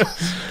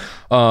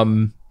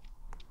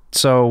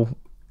 So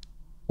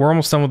we're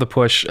almost done with the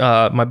push.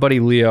 My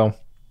buddy Leo,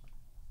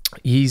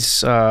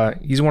 he's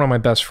one of my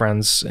best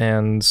friends,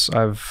 and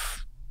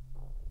I've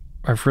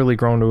really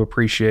grown to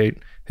appreciate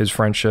his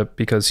friendship,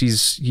 because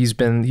he's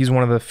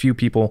one of the few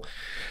people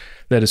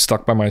that is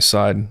stuck by my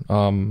side,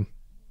 you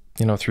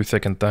know, through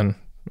thick and thin.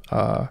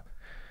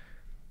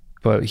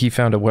 But he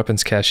found a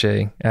weapons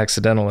cache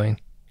accidentally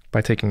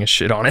by taking a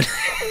shit on it.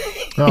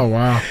 Oh,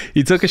 wow.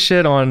 He took a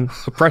shit on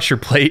a pressure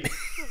plate.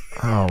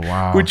 Oh,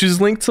 wow. Which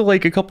is linked to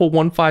like a couple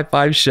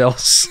 155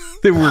 shells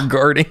that we're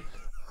guarding.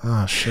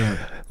 Oh, shit.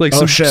 Like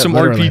some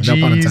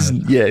RPGs.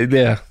 No,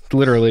 yeah,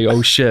 literally.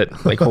 Oh,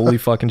 shit. Like, holy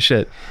fucking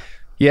shit.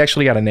 He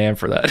actually got a NAM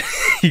for that.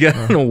 He got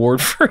an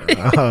award for it.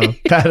 Oh,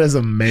 that is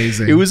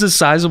amazing. It was a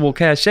sizable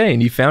cache, and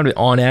he found it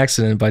on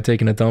accident by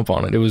taking a dump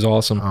on it. It was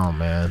awesome. Oh,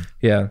 man.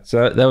 Yeah.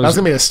 So that was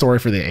going to be a story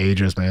for the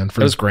ages, man,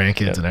 for his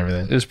grandkids and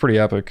everything. It was pretty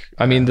epic.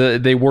 I mean,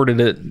 they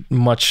worded it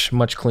much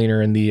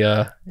cleaner in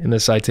the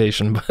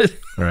citation, but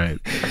right.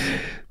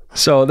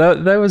 So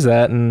that was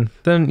that. And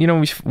then, you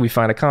know, we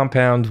find a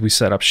compound, we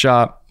set up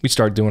shop, we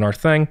start doing our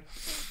thing.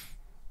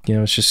 You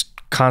know, it's just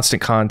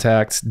constant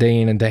contact day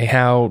in and day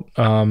out.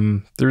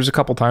 There's a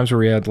couple times where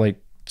we had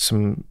like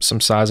some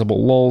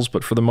sizable lulls,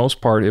 but for the most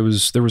part, there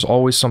was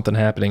always something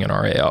happening in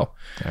our AO.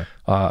 Okay.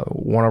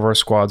 One of our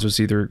squads was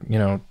either, you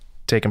know,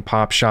 taking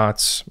pop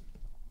shots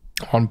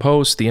on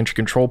post. The entry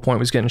control point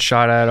was getting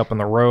shot at up on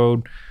the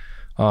road.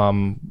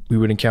 We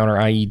would encounter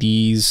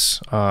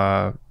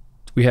IEDs.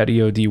 We had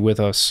EOD with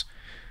us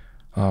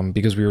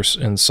because we were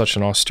in such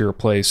an austere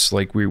place.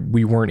 Like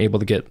we weren't able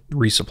to get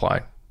resupply.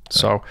 Okay.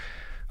 So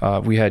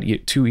we had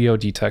 2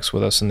 EOD techs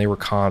with us, and they were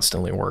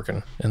constantly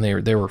working, and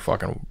they were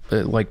fucking,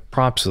 like,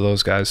 props to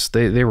those guys.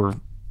 They were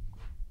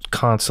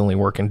constantly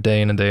working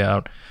day in and day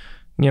out,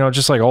 you know,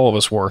 just like all of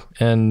us were.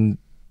 And,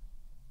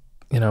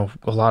 you know,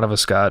 a lot of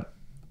us got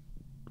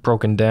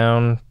broken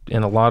down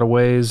in a lot of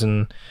ways.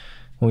 And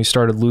when we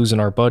started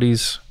losing our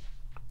buddies,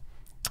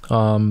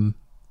 you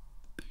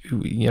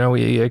know,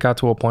 it got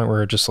to a point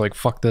where it just like,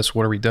 fuck this,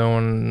 what are we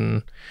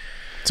doing?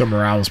 So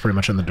morale was pretty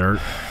much in the dirt.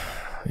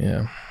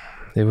 Yeah.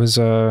 It was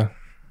it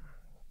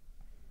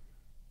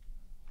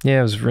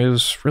was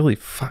really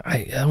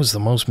that was the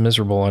most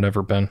miserable I'd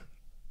ever been.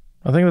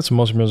 I think that's the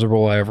most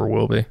miserable I ever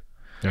will be.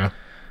 Yeah.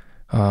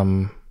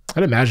 I'd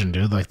imagine,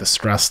 dude, like the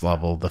stress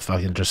level, the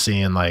fucking just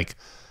seeing, like,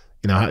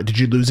 you know, did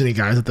you lose any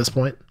guys at this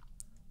point?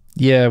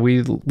 Yeah,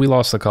 we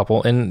lost a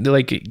couple, and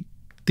like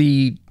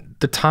the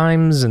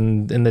times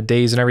and the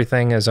days and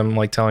everything, as I'm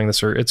like telling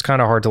this, it's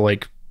kind of hard to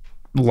like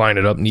line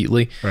it up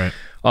neatly. Right.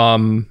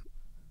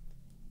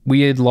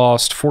 We had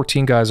lost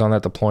 14 guys on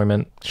that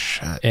deployment.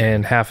 Shit.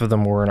 And half of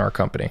them were in our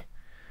company.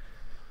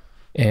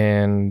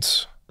 And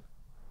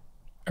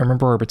I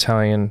remember our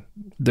battalion,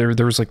 there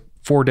was like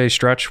 4-day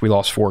stretch. We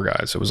lost 4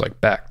 guys. It was like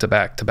back to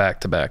back to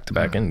back to back to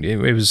back. And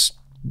it was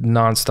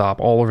nonstop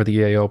all over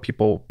the AO,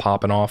 people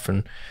popping off,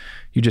 and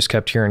you just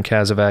kept hearing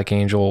Kazovac,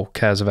 Angel,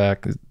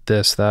 Kazovac,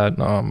 this, that,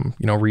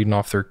 you know, reading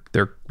off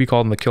their, we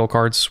call them the kill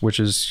cards, which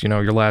is, you know,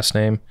 your last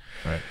name.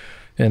 Right.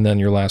 And then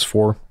your last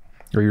 4.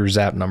 Or your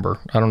zap number.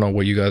 I don't know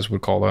what you guys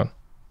would call that.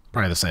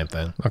 Probably the same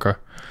thing. Okay.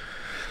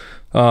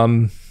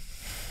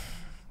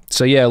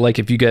 So yeah, like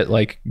if you get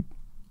like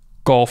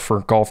golf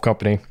or golf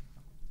company,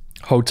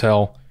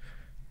 hotel,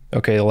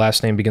 okay, the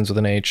last name begins with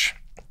an H.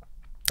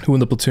 Who in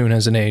the platoon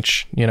has an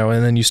H, you know,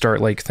 and then you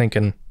start like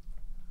thinking,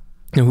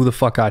 you know, who the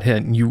fuck got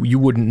hit? And you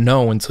wouldn't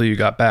know until you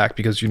got back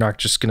because you're not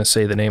just gonna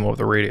say the name over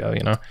the radio,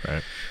 you know.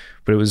 Right.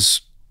 But it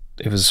was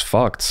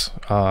fucked.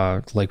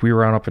 Like we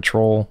were on a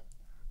patrol,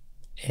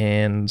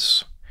 and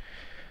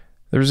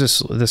there's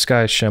this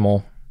guy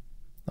Hamill.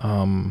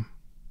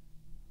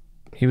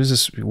 He was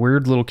this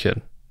weird little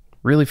kid,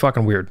 really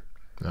fucking weird.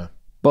 Yeah.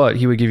 But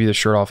he would give you the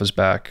shirt off his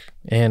back.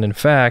 And in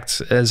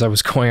fact, as I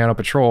was going on a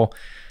patrol,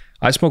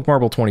 I smoked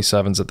Marlboro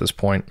 27s at this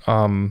point.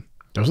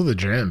 Those were the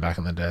jam back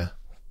in the day.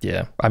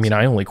 Yeah. I mean,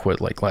 I only quit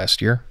like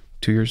last year,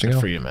 2 years ago.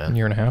 Good for you, man. A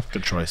year and a half.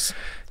 Good choice.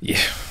 Yeah.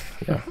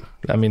 Yeah.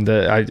 I mean,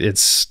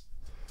 it's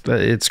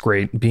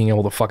great being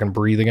able to fucking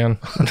breathe again.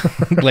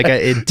 Like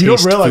it you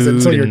don't realize it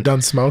until you're and,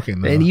 done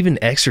smoking, though. And even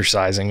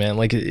exercising, man,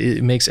 like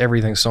it makes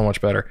everything so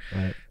much better.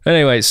 Right.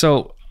 Anyway,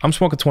 so I'm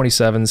smoking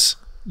 27s.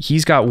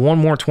 He's got one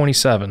more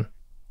 27,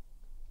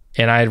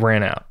 and I had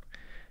ran out.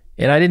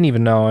 And I didn't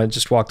even know. I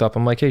just walked up.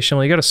 I'm like, hey,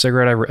 Hamill, you got a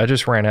cigarette? I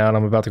just ran out.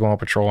 I'm about to go on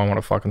patrol. I want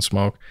to fucking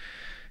smoke.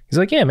 He's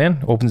like, yeah,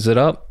 man. Opens it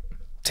up,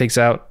 takes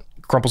out,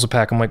 crumples a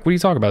pack. I'm like, what are you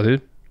talking about,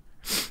 dude?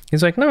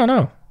 He's like,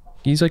 no.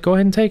 He's like, go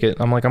ahead and take it.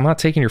 I'm like, I'm not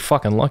taking your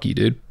fucking Lucky,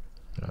 dude.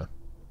 Yeah.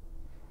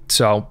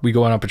 So we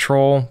go out on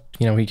patrol.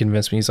 You know, he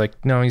convinced me. He's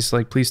like, no. He's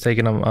like, please take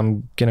it.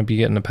 I'm going to be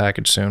getting a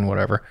package soon,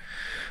 whatever.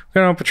 We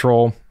got on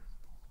patrol.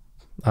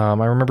 I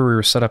remember we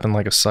were set up in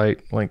like a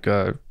site, like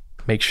a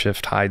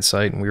makeshift hide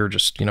site, and we were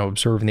just, you know,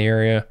 observing the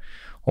area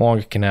along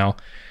a canal.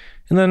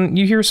 And then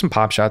you hear some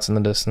pop shots in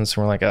the distance,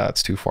 and we're like,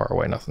 it's too far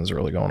away. Nothing's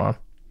really going on.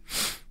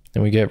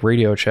 And we get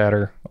radio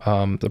chatter.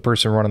 The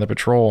person running the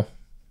patrol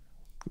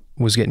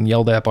was getting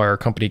yelled at by our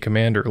company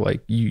commander,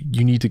 like,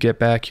 you need to get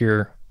back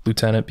here,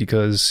 Lieutenant,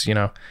 because, you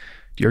know,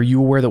 are you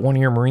aware that one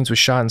of your Marines was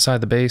shot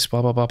inside the base,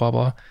 blah, blah, blah, blah,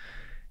 blah.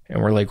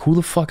 And we're like, who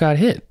the fuck got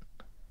hit?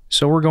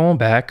 So we're going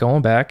back.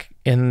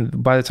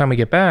 And by the time we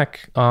get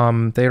back, they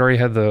had already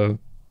had the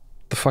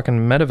fucking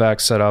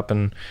medevac set up,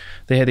 and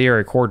they had the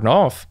area cordoned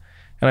off.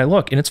 And I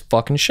look, and it's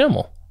fucking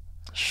Hamill.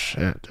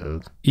 Shit,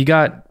 dude. He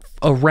got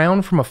a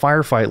round from a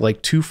firefight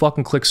like 2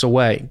 fucking clicks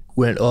away,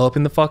 went up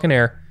in the fucking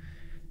air,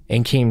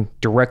 and came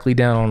directly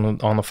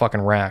down on the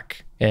fucking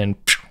rack and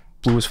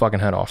blew his fucking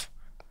head off.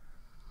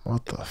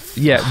 What the fuck?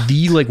 Yeah,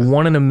 the like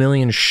 1 in a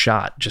million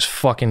shot, just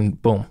fucking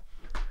boom.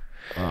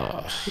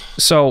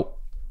 So,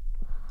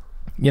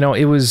 you know,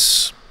 it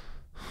was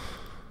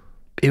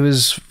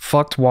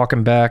fucked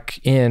walking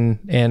back in,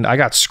 and I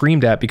got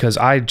screamed at because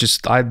I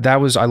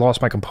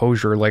lost my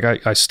composure. Like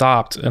I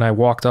stopped and I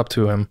walked up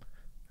to him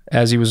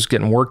as he was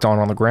getting worked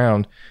on the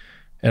ground,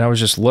 and I was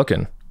just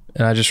looking,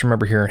 and I just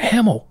remember hearing,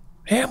 Hamill,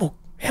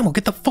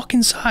 get the fuck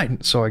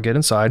inside. So I get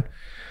inside,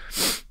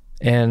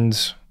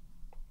 and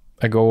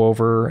I go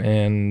over,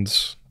 and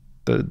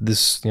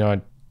this, you know,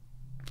 I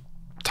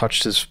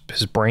touched his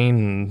brain,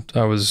 and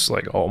I was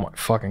like, oh my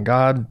fucking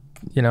God,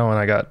 you know, and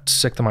I got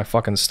sick to my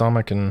fucking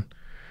stomach. And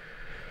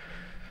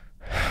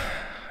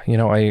you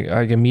know,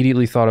 I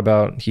immediately thought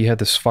about, he had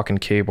this fucking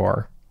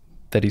K-bar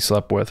that he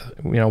slept with.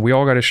 You know, we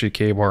all got issued a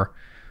K-bar,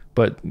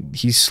 but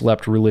he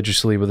slept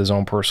religiously with his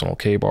own personal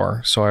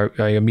K-bar. So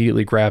I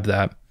immediately grabbed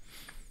that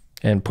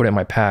and put it in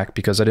my pack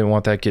because I didn't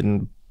want that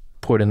getting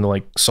put into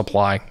like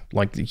supply.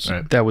 Like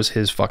right. That was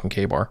his fucking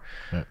K-bar.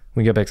 Right. When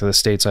we got back to the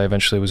States, I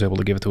eventually was able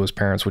to give it to his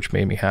parents, which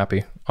made me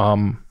happy.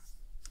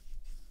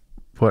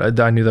 But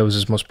I knew that was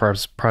his most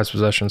prized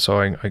possession, so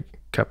I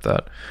kept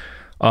that.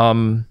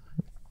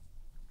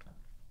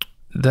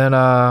 Then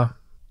the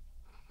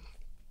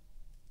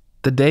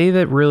day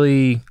that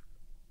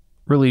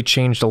really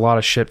changed a lot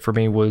of shit for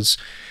me was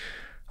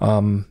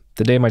the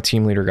day my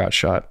team leader got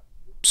shot.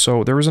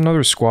 So there was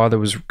another squad that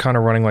was kind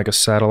of running like a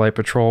satellite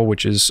patrol,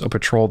 which is a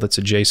patrol that's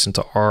adjacent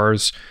to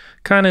ours,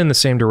 kind of in the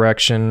same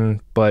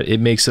direction, but it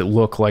makes it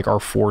look like our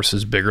force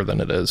is bigger than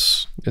it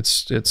is.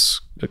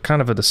 It's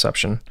kind of a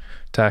deception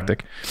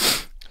tactic.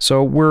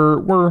 So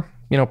we're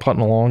you know,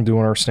 putting along,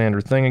 doing our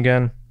standard thing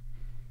again,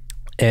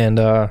 and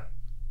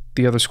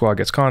the other squad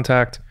gets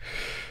contact.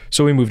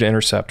 So we move to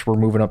intercept. We're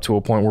moving up to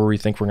a point where we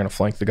think we're going to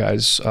flank the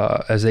guys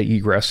as they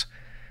egress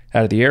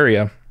out of the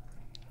area.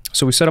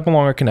 So we set up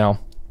along a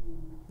canal,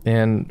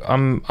 and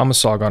I'm a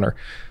saw gunner.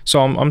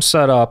 So I'm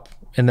set up,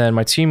 and then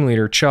my team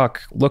leader,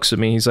 Chuck, looks at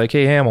me. He's like,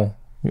 hey, Hamill,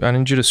 I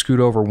need you to scoot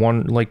over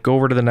go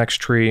over to the next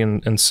tree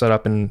and set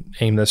up and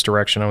aim this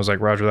direction. I was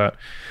like, roger that.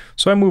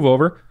 So I move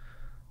over.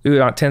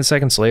 About 10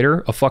 seconds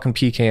later, a fucking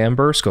PKM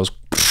burst goes,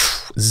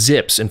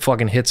 zips, and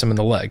fucking hits him in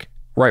the leg.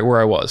 Right where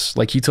I was.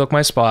 Like, he took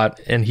my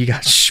spot, and he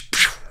got...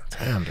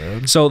 Damn,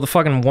 dude. So the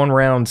fucking one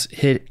round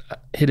hit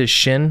his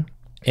shin,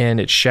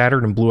 and it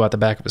shattered and blew out the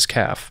back of his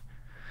calf.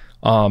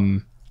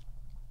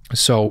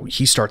 So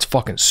he starts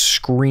fucking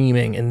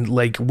screaming, and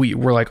like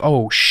we're like,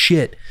 oh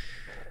shit.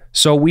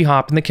 So we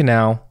hop in the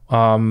canal.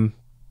 A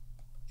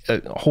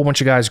whole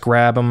bunch of guys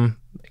grab him,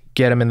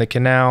 get him in the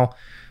canal.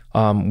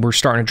 we're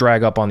starting to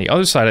drag up on the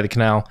other side of the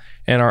canal,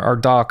 and our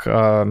doc,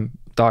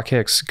 Doc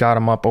Hicks, got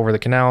him up over the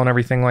canal and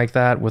everything like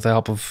that with the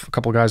help of a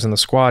couple of guys in the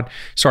squad,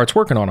 starts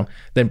working on him.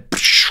 Then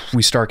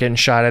we start getting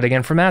shot at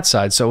again from that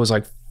side. So it was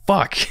like,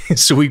 fuck.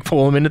 So we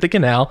pull him into the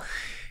canal.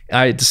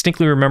 I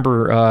distinctly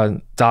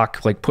remember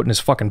Doc like putting his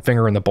fucking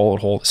finger in the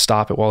bullet hole to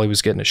stop it while he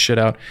was getting his shit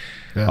out.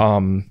 Yeah.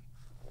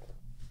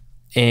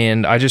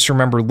 And I just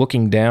remember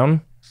looking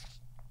down,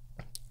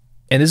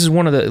 and this is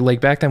one of the,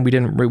 like, back then we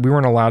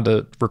weren't allowed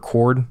to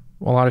record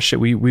a lot of shit.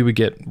 We would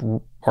get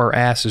our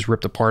asses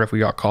ripped apart if we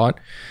got caught.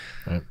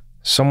 Right.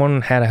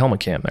 Someone had a helmet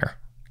cam there,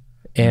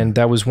 and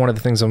that was one of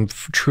the things I'm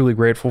truly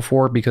grateful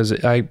for, because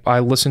I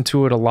listened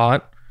to it a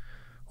lot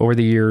over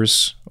the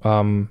years,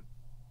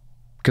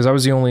 because I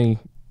was the only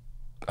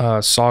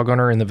saw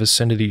gunner in the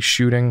vicinity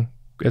shooting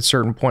at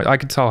certain point. I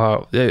could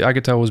tell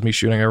it was me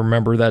shooting. I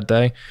remember that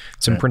day.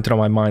 It's imprinted on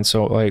my mind.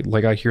 So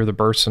like I hear the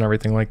bursts and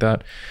everything like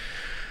that.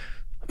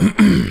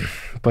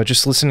 But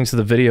just listening to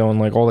the video and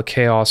like all the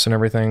chaos and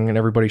everything and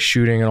everybody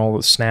shooting and all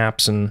the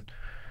snaps and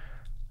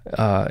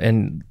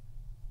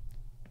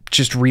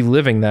just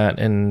reliving that.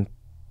 And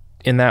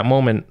in that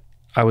moment,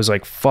 I was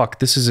like, fuck,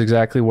 this is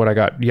exactly what I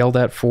got yelled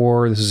at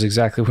for. This is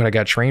exactly what I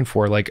got trained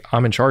for. Like,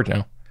 I'm in charge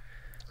now.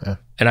 Yeah.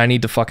 And I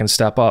need to fucking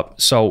step up.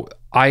 So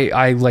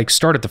I like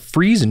started to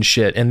freeze and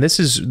shit. And this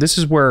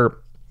is where,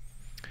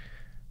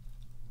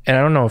 and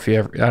I don't know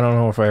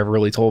if I ever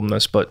really told him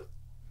this, but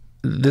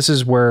this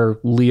is where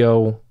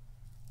Leo,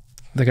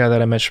 the guy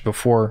that I mentioned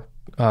before,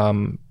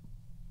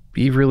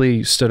 he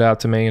really stood out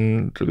to me,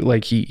 and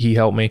like he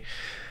helped me.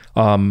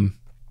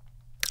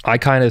 I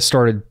kind of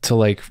started to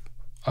like,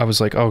 I was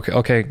like,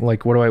 okay,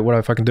 like what do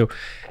I fucking do?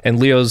 And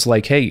Leo's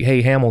like,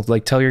 hey Hamill,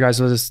 like tell your guys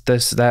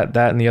this, that,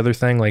 and the other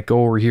thing, like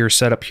go over here,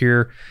 set up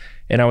here.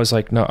 And I was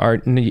like,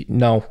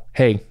 no,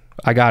 hey,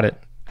 I got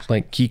it.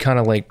 Like he kind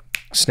of like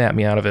snapped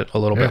me out of it a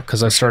little bit,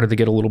 because I started to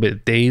get a little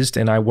bit dazed,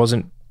 and I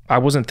wasn't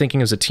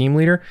thinking as a team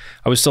leader.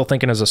 I was still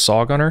thinking as a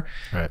saw gunner.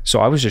 Right.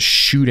 So I was just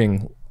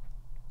shooting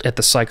at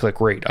the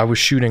cyclic rate. I was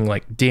shooting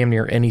like damn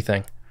near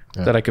anything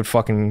that I could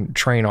fucking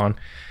train on.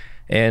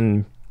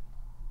 And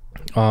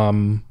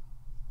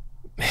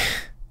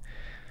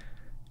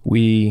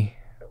we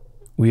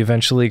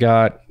eventually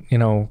got,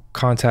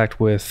 contact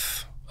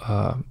with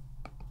our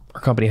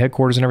company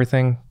headquarters and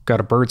everything. Got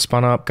a bird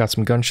spun up, got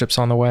some gunships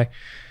on the way.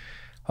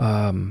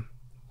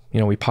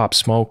 We popped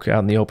smoke out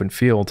in the open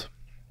field.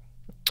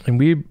 And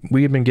we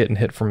had been getting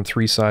hit from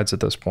 3 sides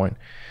at this point.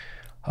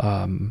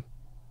 And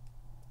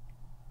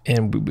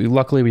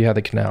luckily we had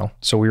the canal,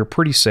 so we were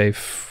pretty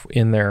safe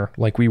in there.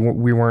 Like we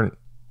weren't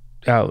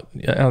out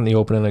in the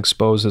open and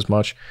exposed as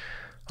much.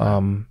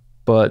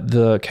 But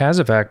the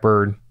Kazovac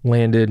bird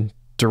landed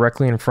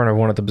directly in front of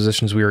one of the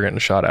positions we were getting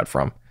shot at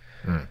from,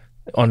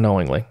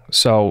 unknowingly.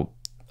 So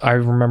I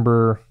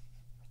remember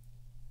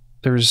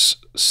there's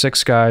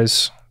 6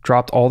 guys,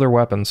 dropped all their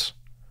weapons,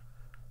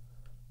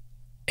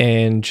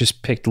 and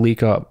just picked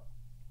Leak up,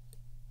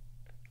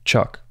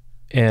 Chuck,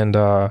 and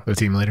the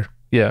team leader.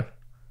 Yeah.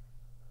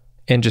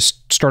 And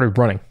just started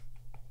running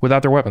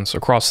without their weapons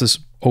across this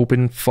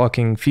open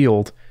fucking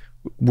field,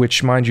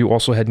 which, mind you,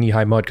 also had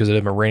knee-high mud because it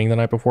had been raining the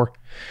night before.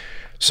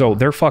 So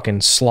they're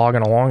fucking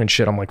slogging along and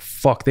shit. I'm like,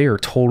 fuck, they are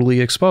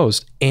totally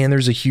exposed. And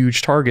there's a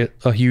huge target,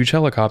 a huge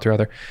helicopter out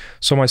there.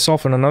 So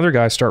myself and another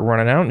guy start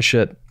running out and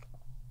shit.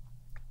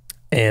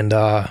 And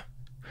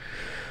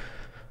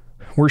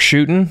we're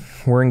shooting,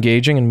 we're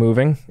engaging and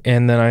moving.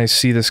 And then I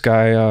see this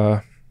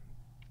guy,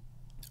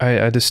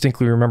 I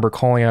distinctly remember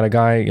calling out a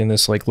guy in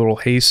this like little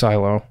hay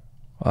silo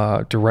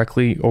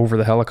directly over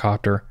the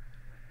helicopter.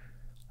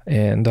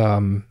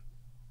 And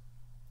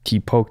he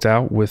poked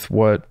out with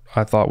what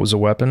I thought was a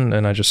weapon,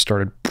 and I just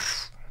started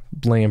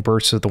laying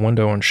bursts at the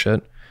window and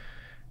shit.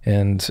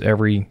 And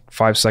every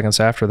 5 seconds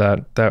after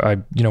that I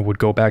would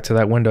go back to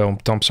that window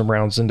and dump some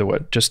rounds into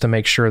it, just to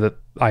make sure that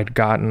I'd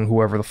gotten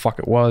whoever the fuck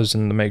it was,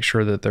 and to make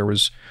sure that there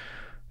was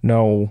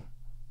no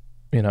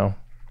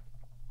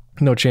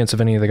chance of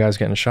any of the guys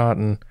getting shot.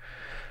 And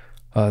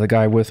the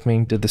guy with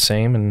me did the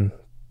same, and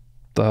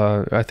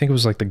I think it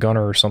was like the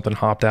gunner or something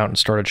hopped out and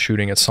started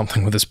shooting at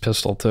something with his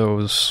pistol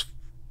too.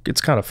 It's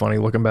kind of funny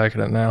looking back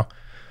at it now.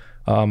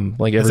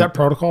 Is that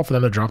protocol for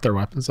them to drop their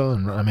weapons though?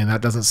 And I mean,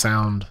 that doesn't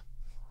sound.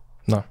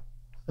 No.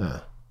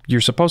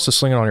 You're supposed to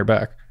sling it on your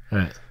back.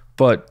 Right.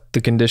 But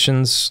the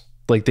conditions,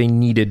 like they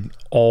needed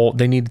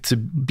to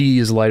be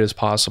as light as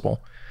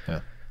possible. Yeah.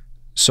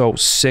 So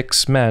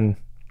 6 men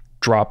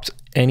dropped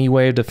any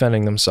way of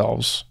defending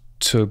themselves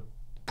to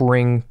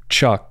bring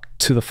Chuck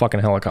to the fucking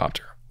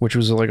helicopter, which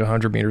was like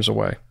 100 meters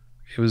away.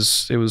 It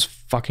was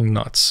fucking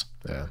nuts.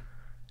 Yeah.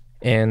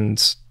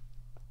 And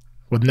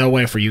with no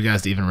way for you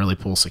guys to even really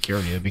pull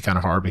security, it'd be kind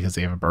of hard because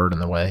they have a bird in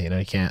the way.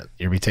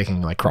 You'll be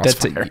taking like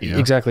crossfire.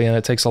 Exactly, and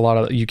it takes a lot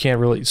of. You can't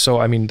really.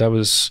 So I mean, we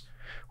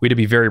had to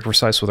be very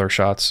precise with our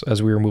shots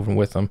as we were moving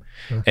with them,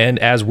 and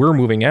as we're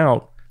moving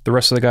out, the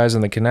rest of the guys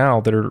in the canal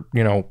that are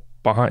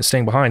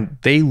staying behind,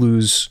 they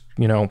lose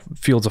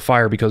fields of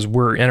fire because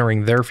we're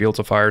entering their fields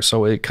of fire.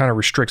 So it kind of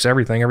restricts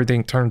everything.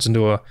 Everything turns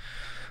into a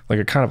like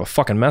a kind of a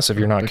fucking mess if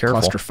you're not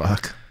careful.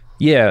 Clusterfuck.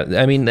 Yeah,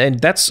 I mean, and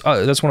that's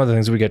one of the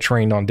things we get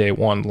trained on day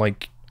one.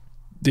 Like,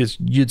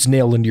 it's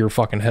nailed into your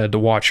fucking head to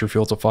watch your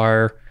fields of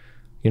fire,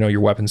 you know,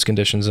 your weapons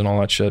conditions and all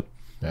that shit.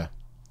 Yeah.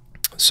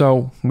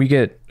 So we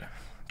get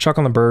Chuck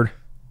on the bird.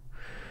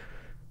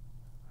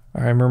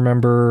 I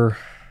remember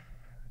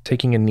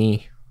taking a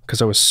knee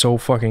because I was so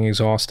fucking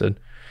exhausted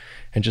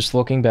and just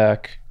looking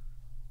back,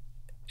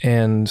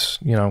 and,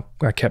 you know,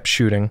 I kept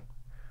shooting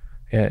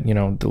at, you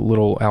know, the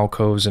little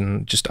alcoves,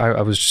 and just,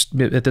 I was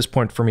just, at this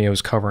point for me, I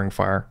was covering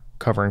fire.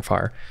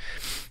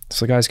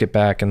 So the guys get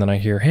back, and then I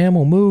hear,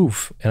 Hamill,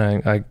 move.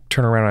 And I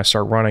turn around and I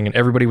start running, and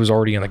everybody was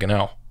already in the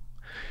canal.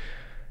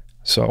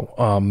 So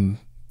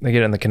I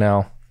get in the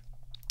canal.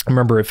 I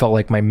remember it felt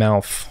like my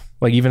mouth,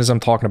 like even as I'm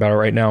talking about it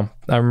right now,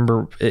 I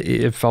remember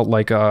it felt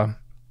like I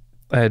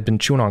had been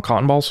chewing on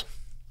cotton balls.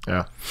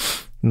 Yeah.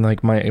 And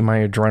like my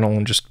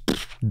adrenaline just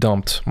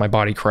dumped. My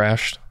body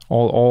crashed.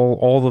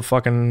 All the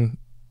fucking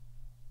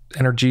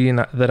energy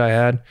that I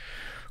had,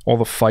 all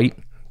the fight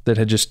that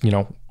had just, you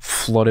know,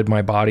 flooded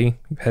my body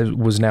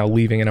was now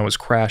leaving, and I was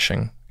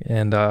crashing.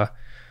 And I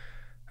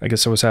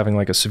guess I was having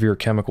like a severe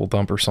chemical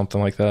dump or something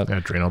like that.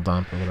 Adrenal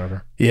dump or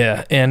whatever.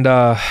 Yeah. And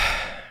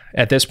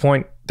at this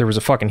point, there was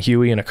a fucking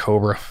Huey and a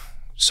Cobra.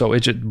 So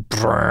it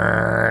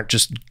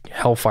just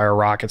hellfire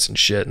rockets and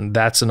shit. And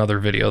that's another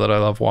video that I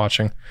love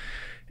watching.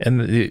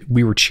 And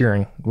we were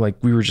cheering. Like,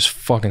 we were just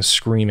fucking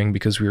screaming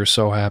because we were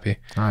so happy.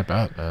 I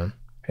bet, man.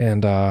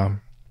 And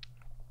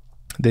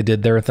they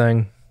did their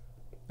thing.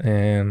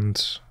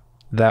 And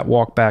that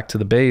walk back to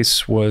the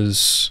base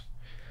was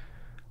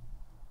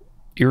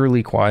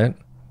eerily quiet.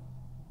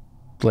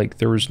 Like,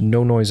 there was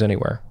no noise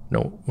anywhere.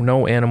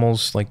 No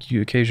animals. Like,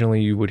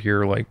 occasionally you would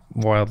hear like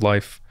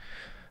wildlife.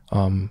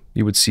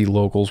 You would see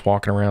locals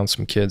walking around,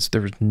 some kids.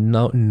 There was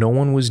no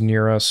one was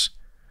near us.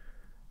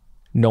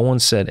 No one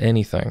said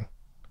anything.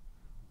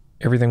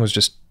 Everything was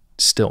just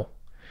still.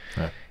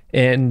 Right.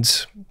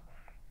 And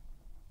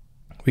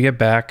we get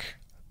back.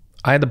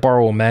 I had to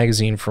borrow a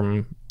magazine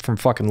from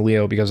fucking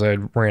Leo because I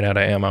had ran out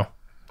of ammo.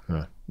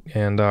 Right.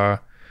 And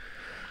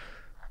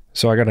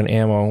so I got an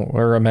ammo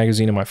or a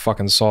magazine in my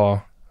fucking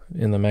saw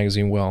in the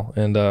magazine well.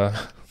 And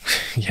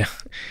yeah.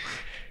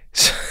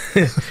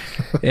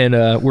 And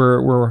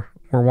we're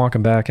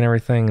walking back and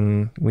everything,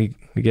 and we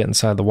get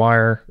inside the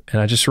wire,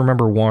 and I just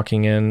remember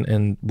walking in,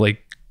 and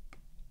like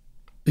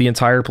the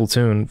entire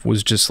platoon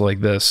was just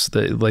like this.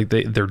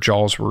 Their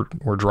jaws were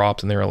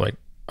dropped, and they were like,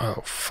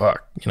 oh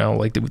fuck, you know,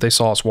 like they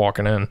saw us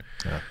walking in.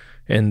 Yeah.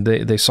 And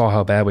they saw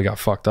how bad we got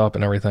fucked up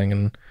and everything,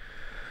 and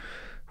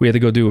we had to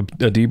go do a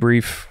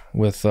debrief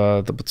with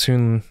the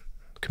platoon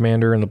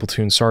commander and the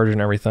platoon sergeant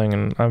and everything.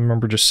 And I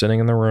remember just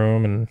sitting in the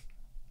room and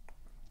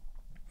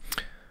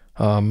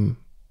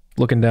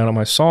looking down at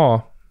my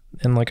saw,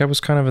 and like I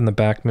was kind of in the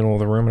back middle of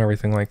the room and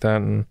everything like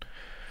that, and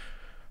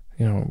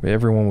you know,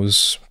 everyone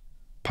was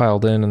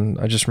piled in, and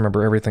I just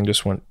remember everything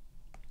just went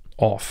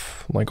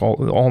off, like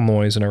all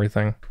noise and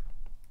everything.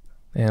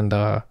 And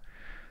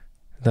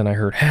then I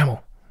heard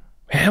Hamill.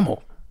 I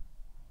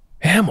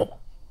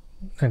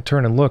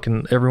turn and look,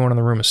 and everyone in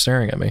the room is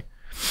staring at me.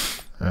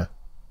 Yeah.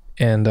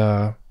 And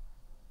I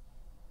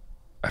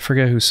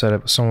forget who said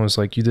it, but someone was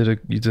like, you did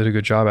a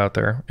good job out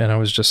there. And I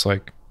was just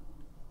like,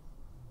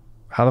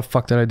 how the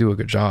fuck did I do a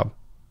good job?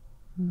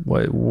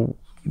 What,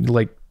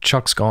 like,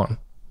 Chuck's gone.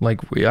 Like,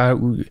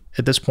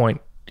 at this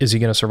point, is he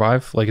gonna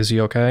survive? Like, is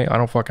he okay? I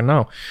don't fucking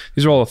know.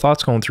 These are all the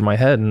thoughts going through my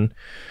head. And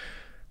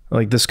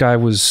like, this guy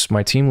was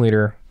my team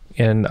leader,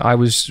 and I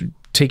was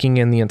taking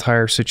in the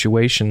entire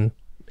situation,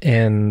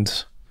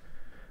 and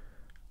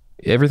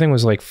everything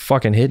was like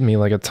fucking hitting me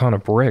like a ton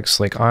of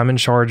bricks. Like, I'm in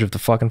charge of the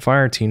fucking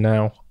fire team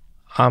now.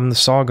 I'm the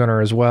saw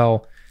gunner as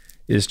well.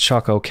 Is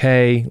Chuck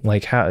okay?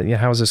 Like, how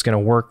is this going to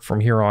work from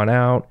here on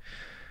out?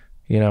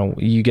 You know,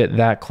 you get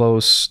that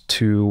close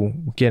to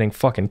getting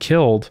fucking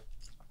killed,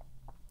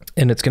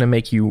 and it's going to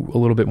make you a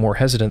little bit more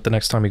hesitant the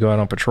next time you go out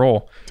on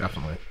patrol.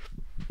 Definitely.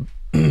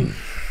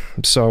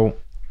 So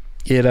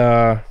it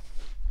I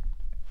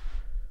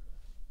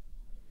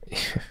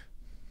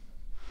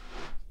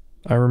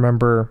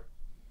remember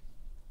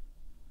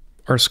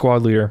our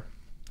squad leader,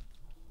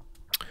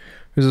 he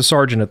was a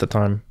sergeant at the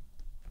time,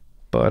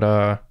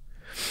 but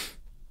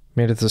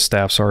made it to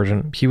staff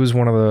sergeant. He was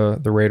one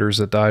of the raiders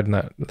that died in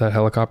that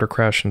helicopter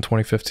crash in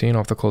 2015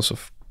 off the coast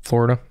of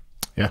Florida.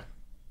 Yeah,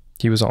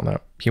 he was on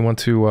that. He went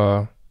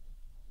to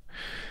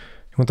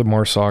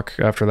MARSOC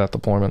after that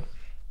deployment.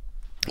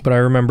 But I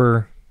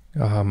remember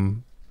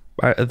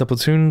the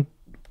platoon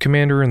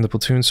commander and the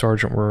platoon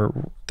sergeant I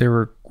think we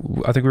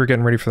were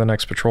getting ready for the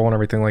next patrol and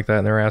everything like that,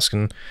 and they were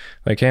asking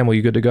like, Hamill,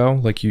 you good to go?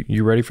 Like,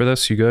 you ready for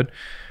this? You good?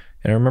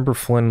 And I remember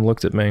Flynn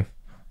looked at me,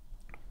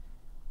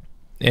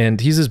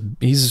 and he's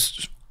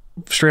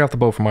straight off the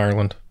boat from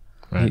Ireland.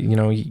 Right. You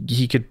know,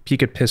 he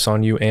could piss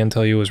on you and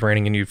tell you it was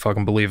raining, and you'd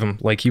fucking believe him.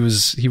 Like, he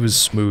was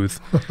smooth.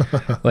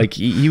 Like,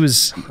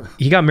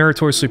 he got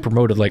meritoriously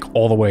promoted like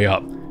all the way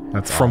up.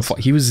 That's awesome.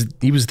 He was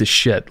the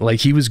shit. Like,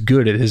 he was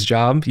good at his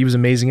job. He was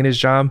amazing at his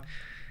job,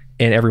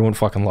 and everyone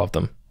fucking loved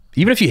him.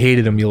 Even if you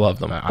hated him, you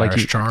loved him. Like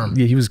Irish charm.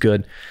 Yeah, he was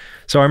good.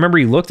 So I remember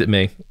he looked at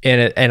me,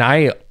 and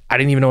I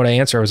didn't even know what to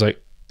answer. I was like,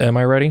 "Am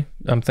I ready?"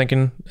 I'm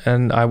thinking,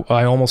 and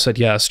I almost said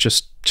yes,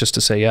 just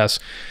to say yes.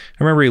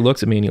 I remember he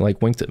looked at me and he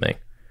like winked at me,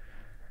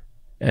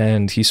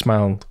 and he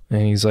smiled,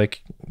 and he's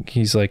like,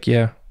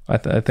 "Yeah, I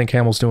think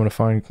Hamill's doing a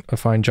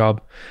fine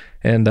job,"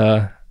 and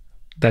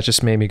that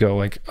just made me go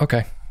like,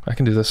 "Okay, I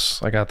can do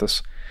this. I got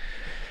this."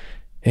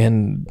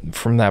 And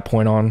from that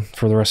point on,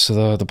 for the rest of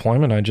the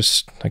deployment, I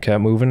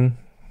kept moving.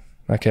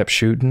 I kept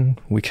shooting.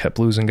 We kept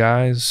losing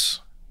guys.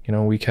 You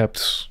know, we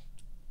kept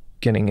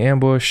getting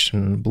ambushed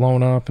and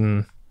blown up.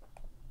 And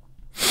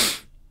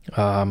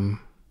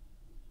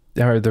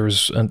there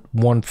was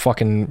one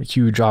fucking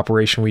huge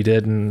operation we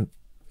did, and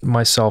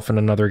myself and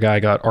another guy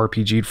got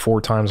RPG'd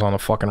 4 times on a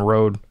fucking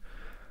road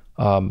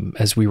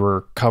as we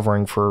were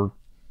covering for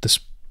this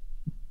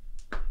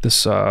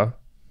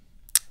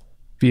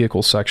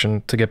vehicle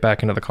section to get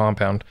back into the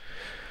compound.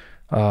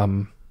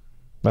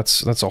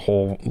 That's a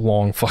whole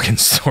long fucking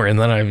story, and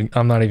then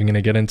I'm not even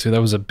gonna get into.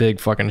 That was a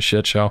big fucking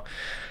shit show.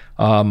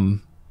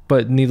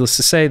 But needless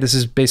to say, this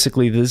is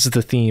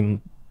the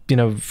theme, you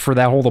know, for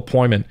that whole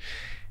deployment.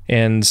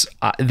 And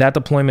that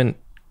deployment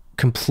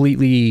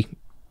completely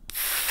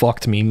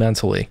fucked me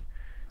mentally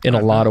in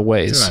a lot of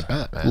ways. Dude,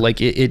 I bet,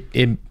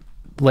 man.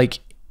 Like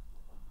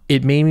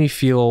it made me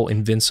feel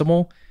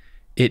invincible.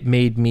 It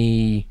made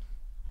me,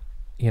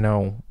 you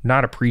know,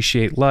 not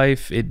appreciate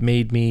life. It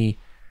made me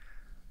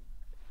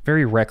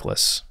very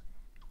reckless.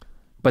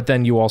 But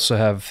then you also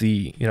have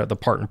the, you know, the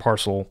part and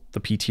parcel,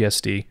 the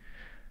PTSD,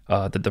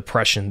 the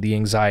depression, the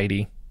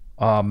anxiety.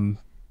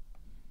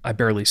 I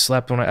barely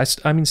slept when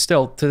I mean,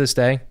 still to this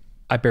day,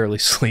 I barely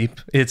sleep.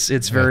 It's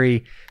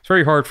very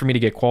hard for me to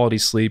get quality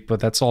sleep, but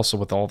that's also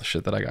with all the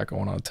shit that I got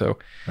going on too.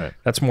 Right.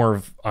 That's more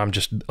of, I'm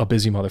just a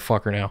busy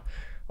motherfucker now.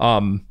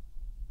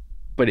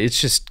 But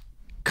it's just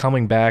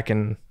coming back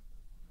and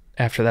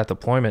after that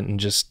deployment and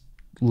just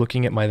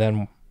looking at my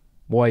then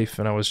wife,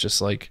 and I was just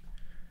like,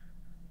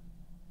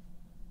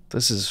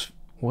 this is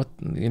what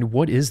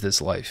is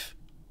this life?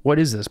 What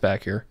is this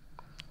back here?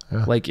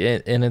 Yeah. Like,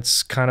 and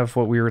it's kind of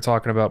what we were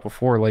talking about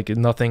before. Like,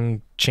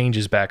 nothing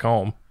changes back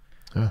home.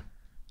 Yeah.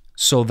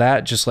 So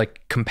that just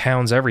like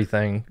compounds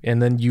everything.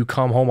 And then you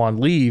come home on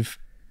leave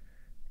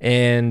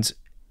and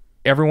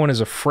everyone is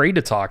afraid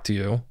to talk to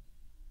you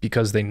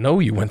because they know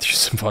you went through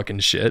some fucking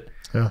shit.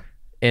 Yeah.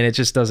 And it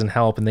just doesn't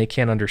help, and they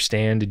can't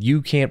understand, and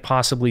you can't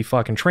possibly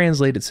fucking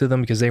translate it to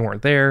them because they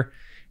weren't there.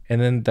 And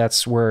then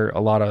that's where a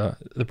lot of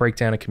the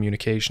breakdown of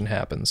communication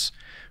happens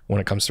when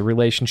it comes to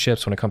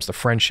relationships, when it comes to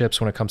friendships,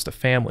 when it comes to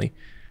family.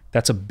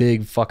 That's a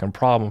big fucking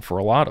problem for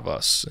a lot of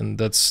us. And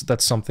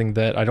that's something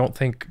that I don't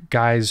think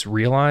guys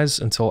realize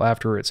until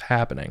after it's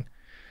happening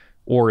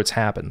or it's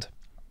happened.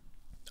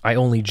 I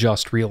only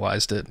just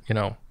realized it, you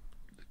know,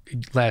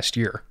 last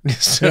year.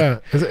 Yeah.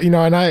 You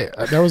know, and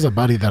there was a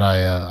buddy that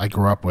I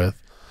grew up with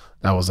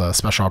that was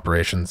special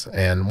operations.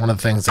 And one of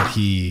the things that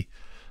he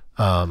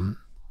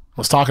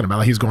was talking about,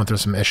 like, he was going through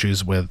some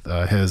issues with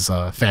his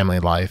family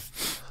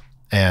life.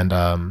 And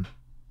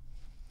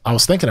I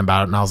was thinking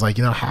about it, and I was like,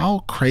 you know, how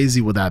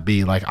crazy would that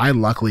be? Like, I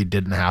luckily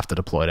didn't have to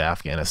deploy to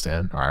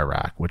Afghanistan or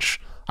Iraq, which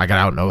I got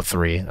out in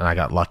 2003, and I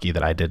got lucky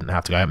that I didn't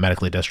have to. I got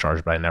medically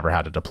discharged, but I never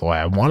had to deploy.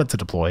 I wanted to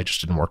deploy, it just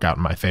didn't work out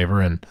in my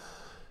favor, and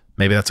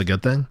maybe that's a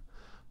good thing.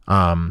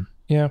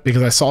 Yeah,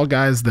 because I saw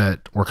guys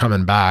that were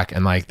coming back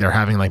and like they're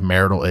having like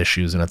marital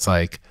issues, and it's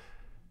like,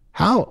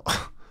 how,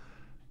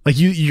 like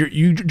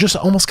you just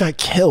almost got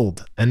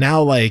killed, and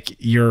now like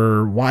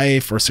your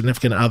wife or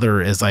significant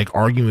other is like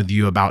arguing with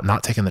you about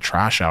not taking the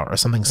trash out or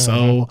something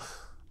so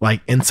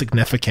like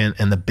insignificant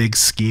in the big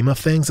scheme of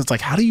things. It's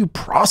like, how do you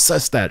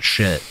process that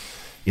shit,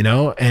 you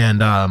know?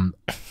 And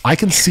I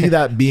can see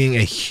that being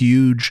a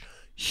huge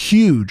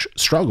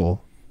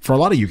struggle for a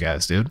lot of you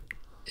guys, dude.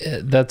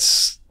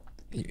 That's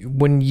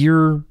when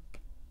you're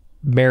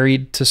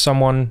married to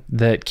someone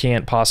that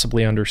can't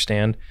possibly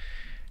understand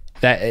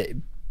that.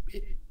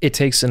 It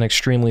takes an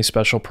extremely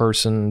special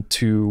person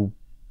to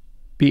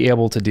be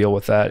able to deal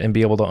with that and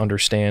be able to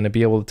understand and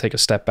be able to take a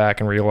step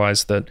back and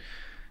realize that,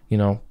 you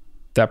know,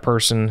 that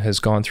person has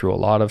gone through a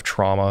lot of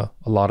trauma,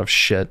 a lot of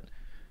shit.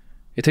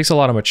 It takes a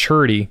lot of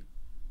maturity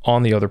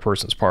on the other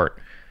person's part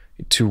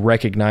to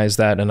recognize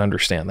that and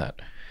understand that.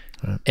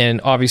 Right.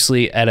 And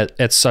obviously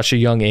at such a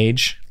young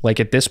age, like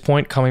at this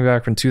point, coming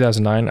back from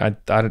 2009,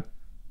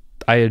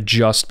 I had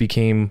just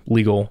became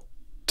legal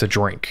to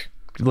drink.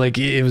 Like,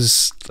 it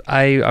was,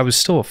 I was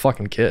still a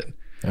fucking kid.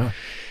 Yeah.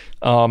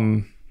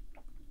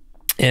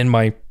 And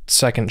my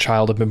second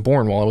child had been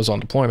born while I was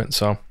on deployment.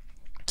 So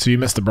you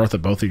missed the birth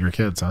of both of your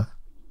kids, huh?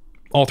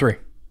 All 3.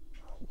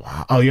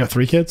 Wow. Oh, you have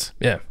 3 kids?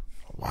 Yeah.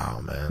 Wow,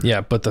 man.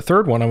 Yeah, but the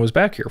third one I was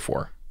back here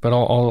for, but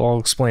I'll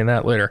explain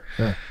that later.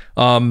 Yeah.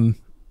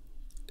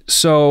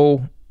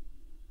 So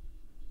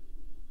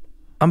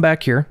I'm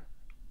back here,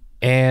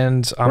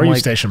 and I'm Where are you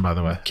stationed, by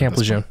the way? Camp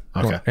Lejeune,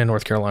 okay, in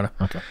North Carolina.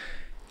 Okay.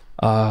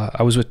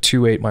 I was with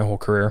 2-8 my whole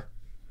career,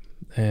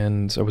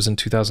 and I was in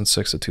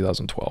 2006 to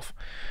 2012.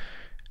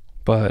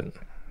 But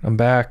I'm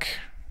back,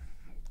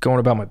 going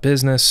about my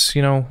business.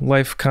 You know,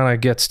 life kind of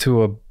gets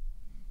to a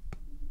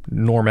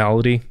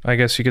normality, I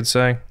guess you could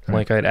say. Right.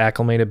 Like I'd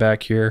acclimated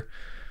back here.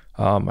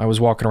 I was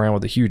walking around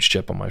with a huge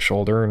chip on my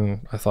shoulder,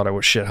 and I thought I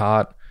was shit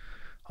hot.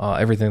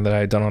 Everything that I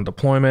had done on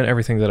deployment,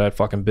 everything that I'd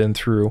fucking been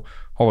through,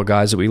 all the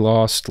guys that we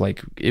lost,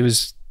 like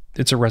it's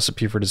a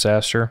recipe for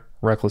disaster,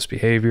 reckless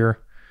behavior.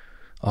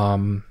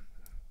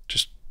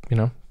 Just, you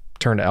know,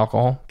 turned to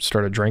alcohol,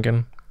 started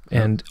drinking,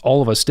 and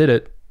all of us did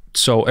it.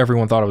 So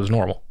everyone thought it was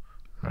normal.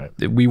 Right.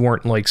 We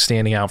weren't like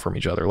standing out from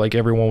each other. Like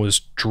everyone was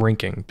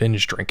drinking,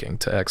 binge drinking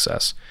to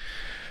excess.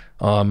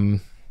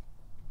 And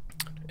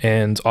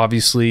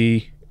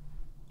obviously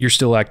you're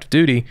still active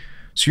duty.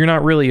 So you're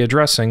not really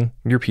addressing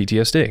your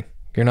PTSD.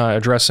 You're not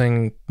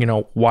addressing, you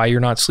know, why you're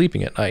not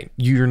sleeping at night.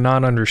 You're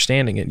not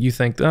understanding it. You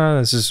think,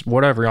 this is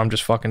whatever. I'm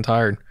just fucking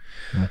tired.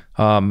 Yeah.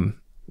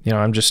 You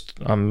know,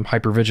 I'm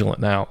hyper vigilant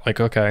now. Like,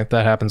 okay,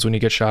 that happens when you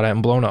get shot at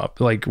and blown up,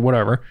 like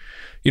whatever.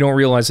 You don't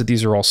realize that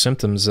these are all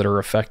symptoms that are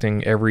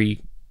affecting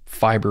every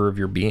fiber of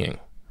your being.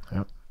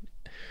 Yep.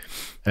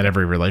 And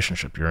every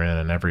relationship you're in,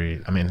 and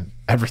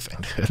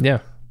everything. Yeah.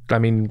 I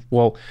mean,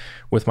 well,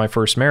 with my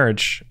first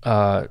marriage,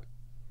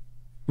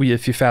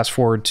 if you fast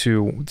forward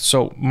to,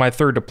 so my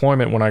third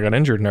deployment when I got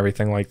injured and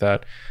everything like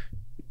that,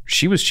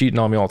 she was cheating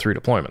on me all 3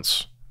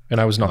 deployments, and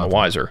I was none the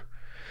wiser.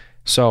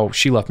 So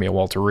she left me at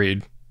Walter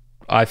Reed.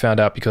 I found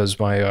out because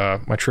my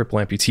triple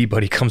amputee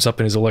buddy comes up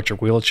in his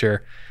electric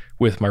wheelchair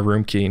with my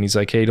room key, and he's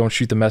like, "Hey, don't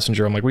shoot the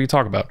messenger." I'm like, "What are you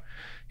talking about?"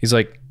 He's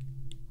like,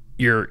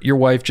 your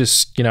wife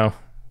just, you know,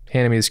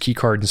 handed me this key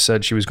card and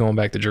said she was going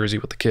back to Jersey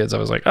with the kids. I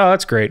was like, "Oh,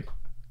 that's great.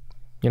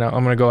 You know,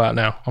 I'm going to go out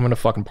now. I'm going to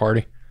fucking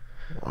party."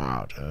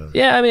 Wow, dude.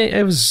 Yeah, I mean,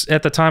 it was,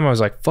 at the time I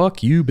was like,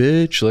 "Fuck you,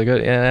 bitch." Like,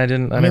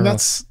 I mean,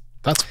 that's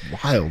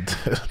wild.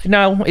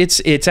 No,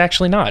 it's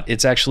actually not.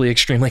 It's actually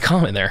extremely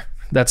common there.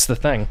 That's the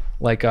thing.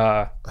 Like,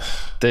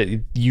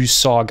 that you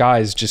saw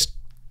guys just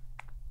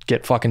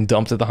get fucking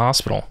dumped at the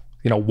hospital.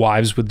 You know,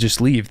 wives would just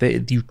leave.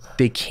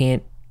 They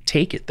can't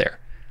take it there.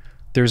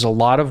 There's a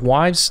lot of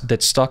wives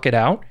that stuck it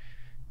out,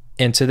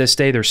 and to this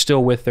day they're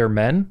still with their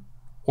men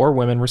or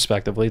women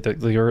respectively.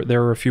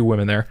 There are a few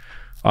women there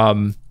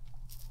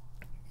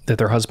that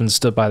their husbands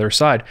stood by their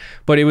side.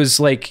 But it was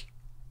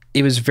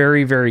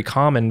very, very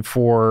common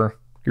for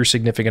your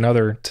significant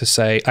other to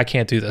say, "I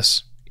can't do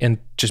this," and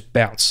just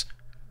bounce.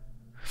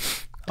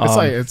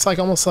 It's like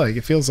almost like,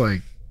 it feels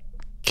like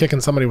kicking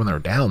somebody when they're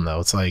down, though.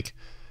 It's like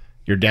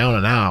you're down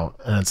and out,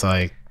 and it's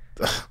like,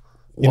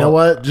 you know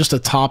what? Just to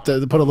top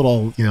that, put a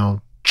little, you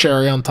know,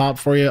 cherry on top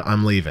for you.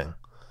 I'm leaving.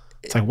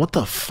 It's like, what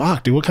the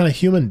fuck, dude? What kind of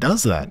human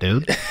does that,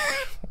 dude?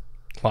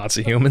 Lots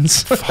of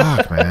humans.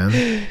 Fuck,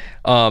 man.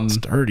 It's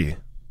dirty.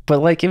 But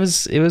like, it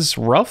was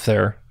rough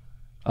there.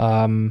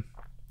 But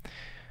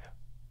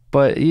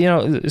you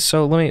know,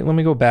 so let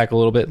me go back a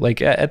little bit.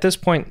 Like at this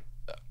point,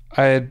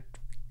 I had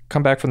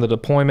come back from the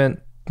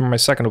deployment, from my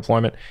second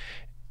deployment,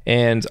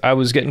 and I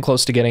was getting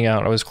close to getting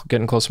out. I was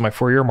getting close to my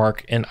 4-year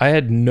mark, and I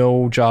had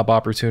no job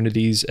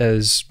opportunities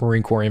as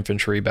Marine Corps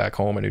infantry back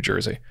home in New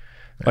Jersey.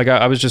 Like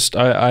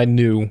I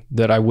knew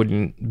that I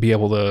wouldn't be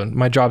able to,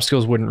 my job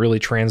skills wouldn't really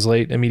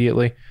translate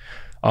immediately.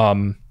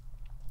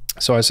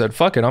 So I said,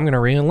 fuck it, I'm going to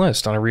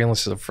re-enlist. And I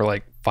re-enlisted for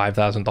like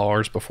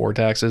 $5,000 before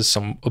taxes,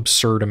 some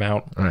absurd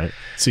amount. All right.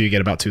 So you get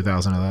about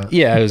 2,000 of that?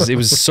 Yeah, it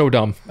was so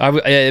dumb.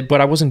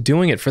 But I wasn't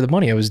doing it for the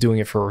money. I was doing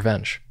it for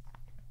revenge.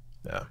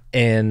 Yeah.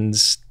 And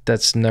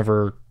that's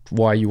never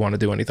why you want to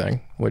do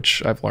anything,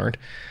 which I've learned.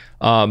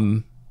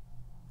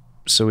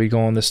 So we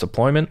go on this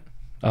deployment.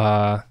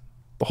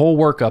 The whole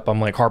workup, I'm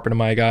like harping to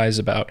my guys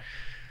about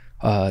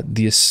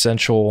the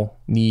essential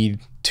need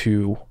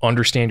to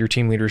understand your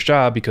team leader's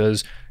job,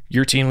 because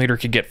your team leader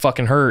could get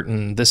fucking hurt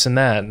and this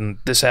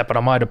happened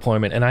on my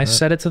deployment. And I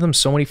said it to them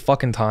so many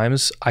fucking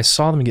times. I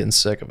saw them getting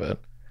sick of it.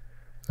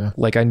 Yeah.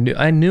 Like I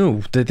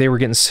knew that they were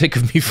getting sick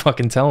of me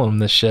fucking telling them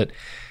this shit.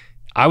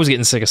 I was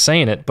getting sick of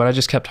saying it, but I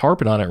just kept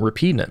harping on it,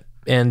 repeating it.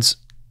 And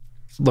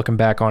looking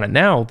back on it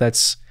now,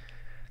 that's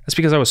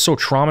because I was so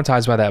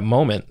traumatized by that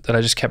moment that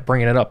I just kept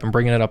bringing it up and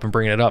bringing it up and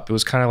bringing it up. It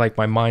was kind of like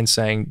my mind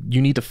saying,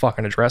 you need to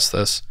fucking address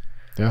this.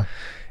 Yeah.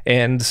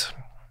 And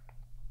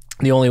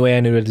the only way I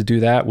knew to do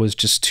that was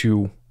just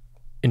to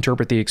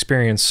interpret the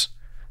experience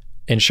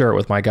and share it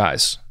with my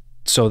guys,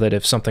 so that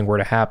if something were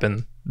to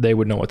happen, they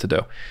would know what to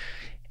do.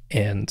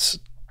 And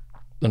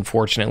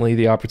unfortunately,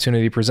 the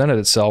opportunity presented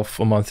itself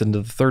a month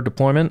into the third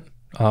deployment.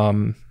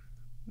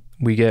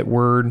 We get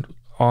word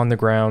on the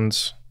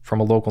ground from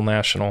a local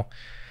national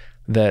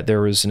that there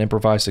was an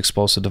improvised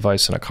explosive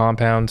device in a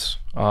compound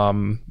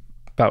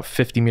about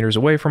 50 meters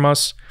away from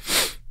us.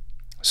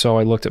 So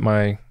I looked at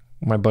my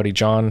buddy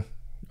John.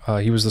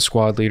 He was the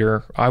squad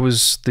leader. I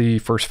was the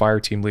first fire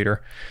team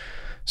leader.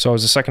 So I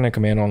was the second in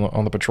command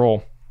on the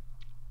patrol.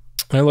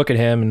 And I look at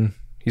him and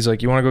he's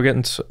like, "You want to go get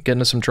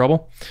into some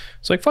trouble?"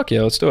 It's like, "Fuck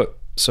yeah, let's do it."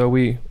 So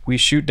we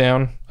shoot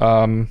down.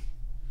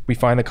 We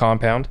find the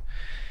compound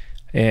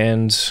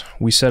and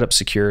we set up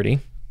security.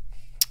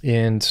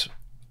 And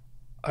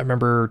I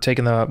remember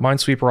taking the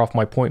minesweeper off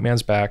my point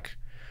man's back,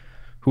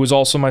 who was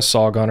also my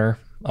saw gunner.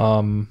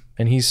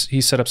 And he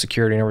set up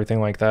security and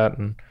everything like that.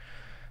 And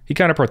he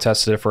kind of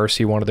protested at first.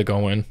 He wanted to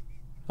go in.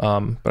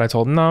 But I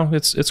told him, no,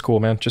 it's cool,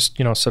 man. Just,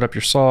 set up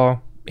your saw,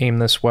 aim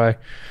this way.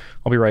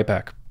 I'll be right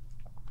back.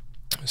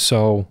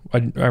 So I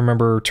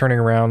remember turning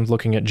around,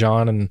 looking at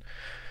John, and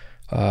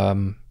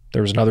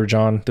there was another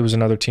John. There was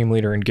another team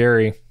leader in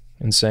Gary,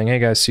 and saying, hey,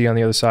 guys, see you on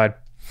the other side.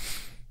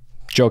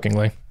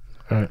 Jokingly.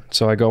 All right.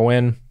 So I go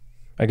in.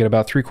 I get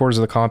about 3/4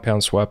 of the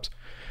compound swept.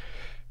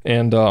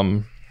 And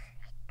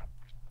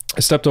I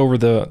stepped over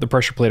the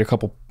pressure plate a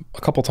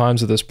couple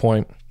times at this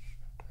point,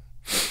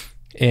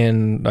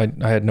 and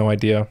I had no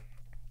idea.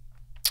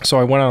 So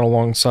I went out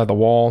alongside the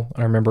wall.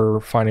 I remember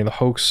finding the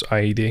hoax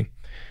IED,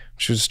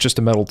 which was just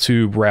a metal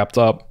tube wrapped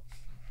up.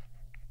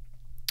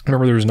 I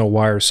remember there was no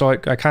wires, so I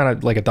kind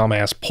of, like a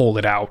dumbass, pulled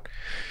it out,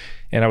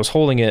 and I was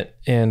holding it,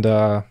 and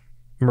I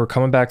remember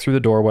coming back through the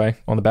doorway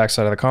on the back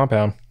side of the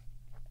compound,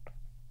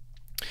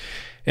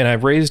 and I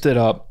raised it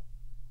up,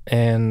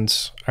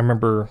 and I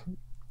remember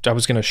I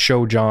was going to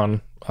show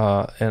John,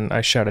 and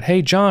I shouted,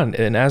 hey, John,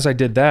 and as I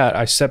did that,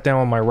 I stepped down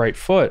on my right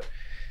foot,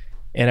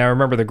 and I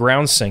remember the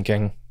ground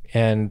sinking,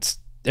 and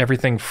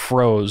everything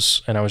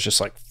froze, and I was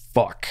just like,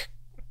 fuck.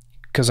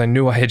 Because I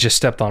knew I had just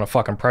stepped on a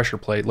fucking pressure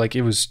plate. Like,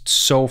 it was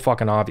so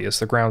fucking obvious.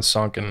 The ground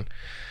sunk, and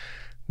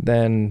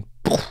then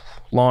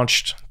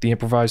launched. The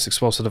improvised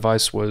explosive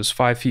device was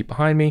 5 feet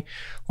behind me,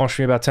 launched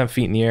me about 10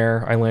 feet in the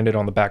air. I landed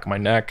on the back of my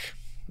neck.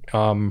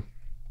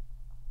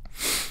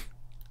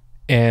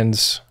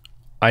 And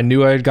I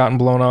knew I had gotten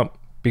blown up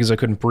because I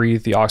couldn't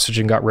breathe. The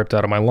oxygen got ripped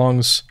out of my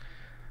lungs.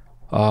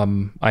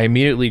 I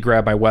immediately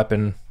grabbed my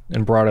weapon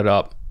and brought it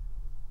up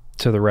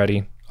to the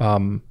ready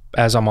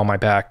as I'm on my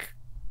back,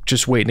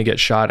 just waiting to get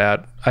shot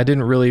at. I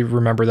didn't really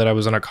remember that I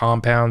was in a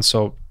compound,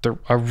 so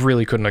I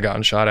really couldn't have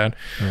gotten shot at.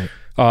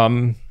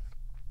 Right.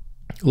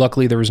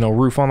 Luckily, there was no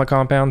roof on the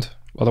compound.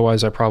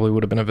 Otherwise, I probably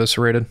would have been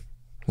eviscerated,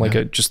 like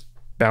it just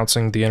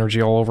bouncing the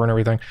energy all over and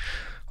everything.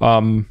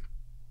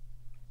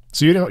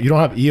 So you don't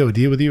have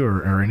EOD with you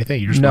or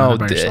anything? You just no,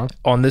 by yourself?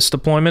 On this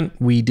deployment,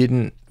 we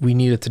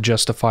needed to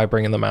justify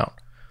bringing them out.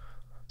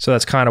 So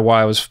that's kind of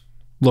why I was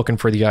looking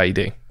for the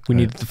IED. We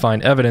needed to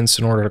find evidence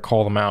in order to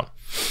call them out.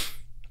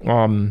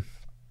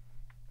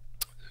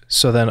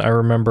 So then I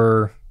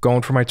remember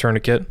going for my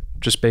tourniquet,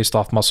 just based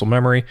off muscle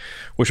memory,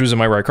 which was in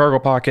my right cargo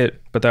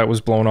pocket, but that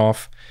was blown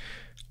off.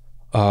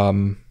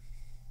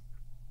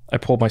 I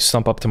pulled my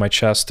stump up to my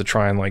chest to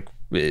try and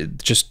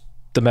just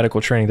the medical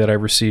training that I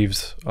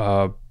received,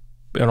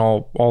 and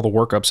all the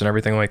workups and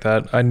everything like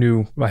that. I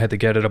knew I had to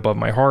get it above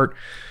my heart,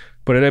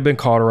 but it had been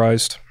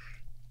cauterized,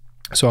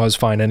 so I was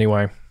fine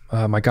anyway.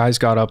 My guys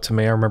got up to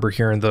me. I remember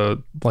hearing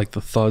the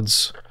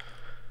thuds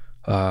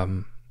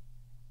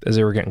as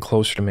they were getting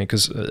closer to me,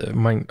 because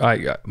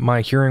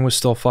my hearing was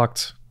still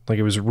fucked. Like,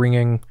 it was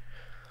ringing.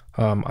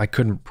 I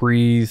couldn't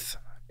breathe.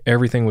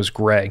 Everything was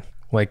gray.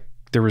 Like,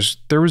 there was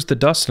the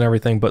dust and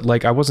everything, but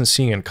like, I wasn't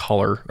seeing in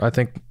color. I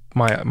think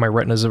my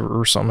retinas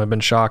or something had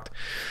been shocked.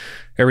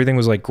 Everything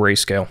was like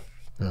grayscale.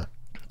 Yeah.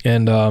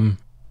 And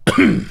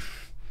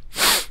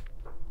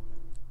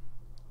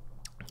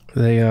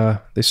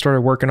they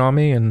started working on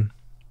me, and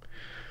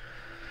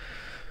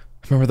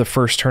I remember the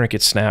first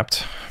tourniquet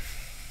snapped,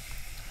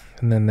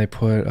 and then they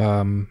put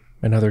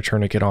another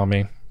tourniquet on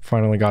me.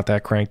 Finally got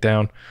that cranked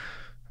down.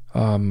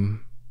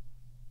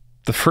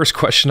 The first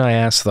question I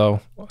asked,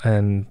 though,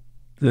 and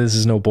this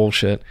is no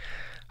bullshit,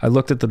 I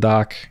looked at the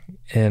doc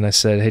and I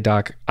said, hey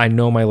doc, I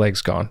know my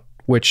leg's gone.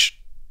 Which,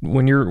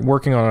 when you're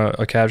working on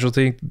a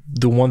casualty,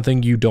 the one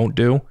thing you don't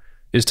do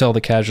is tell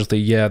the casualty,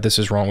 yeah, this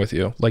is wrong with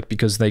you, like,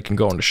 because they can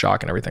go into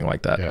shock and everything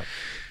like that. Yeah.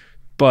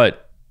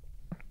 But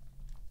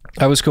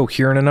I was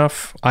coherent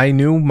enough. I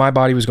knew my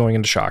body was going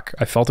into shock.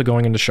 I felt it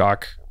going into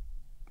shock.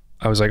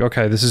 I was like,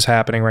 okay, this is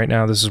happening right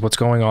now. This is what's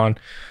going on.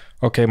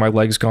 Okay, my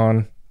leg's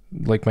gone.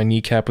 Like, my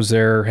kneecap was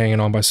there hanging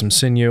on by some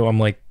sinew. I'm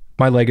like,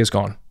 my leg is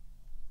gone.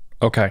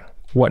 Okay,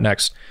 what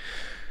next?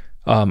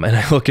 And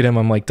I look at him,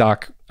 I'm like,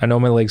 doc, I know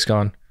my leg's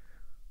gone,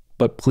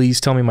 but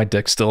please tell me my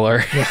dick's still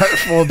there. Yeah,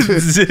 well,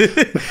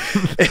 dude,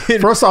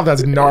 first off,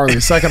 that's gnarly.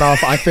 Second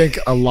off, I think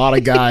a lot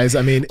of guys,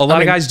 a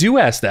lot of guys do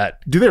ask that.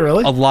 Do they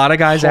really? A lot of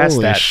guys ask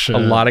that. Shit. A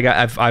lot of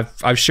guys,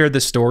 I've shared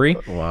this story.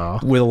 Wow.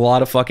 With a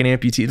lot of fucking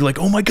amputees. They're like,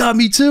 oh my God,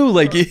 me too.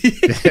 Like,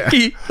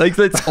 like,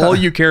 that's all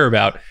you care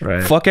about.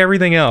 Right. Fuck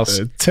everything else.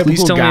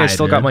 Please tell me I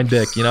still got my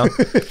dick, you know?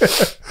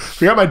 If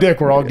you got my dick,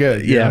 we're all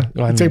good. Yeah.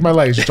 Take my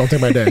legs, just don't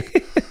take my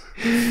dick.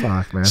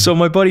 Fuck, man. So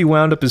my buddy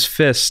wound up his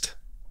fist,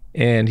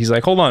 and he's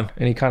like, hold on.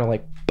 And he kind of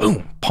like,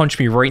 boom, punched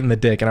me right in the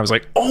dick. And I was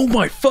like, oh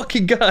my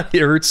fucking God, it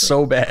hurts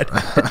so bad.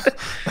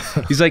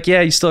 He's like, yeah,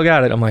 you still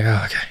got it. I'm like,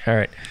 oh, okay, all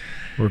right.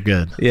 We're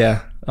good.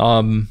 Yeah.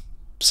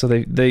 So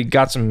they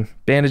got some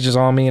bandages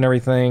on me and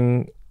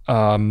everything.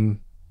 The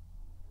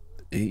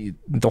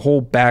whole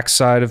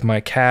backside of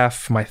my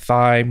calf, my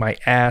thigh, my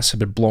ass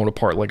had been blown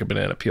apart like a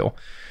banana peel.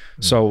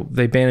 So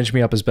they bandaged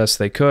me up as best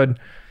they could.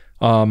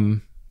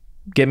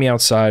 Get me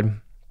outside,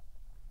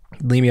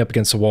 lean me up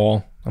against the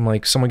wall. I'm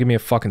like, someone give me a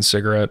fucking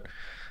cigarette. I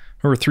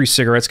remember 3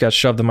 cigarettes got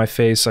shoved in my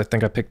face. I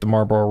think I picked the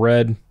Marlboro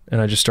Red, and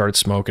I just started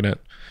smoking it.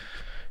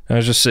 And I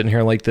was just sitting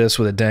here like this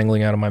with it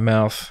dangling out of my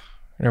mouth.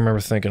 And I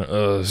remember thinking,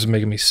 oh, this is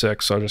making me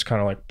sick. So I just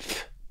kind of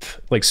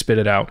like spit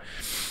it out.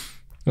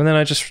 And then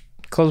I just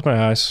closed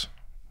my eyes.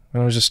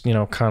 And I was just, you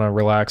know, kind of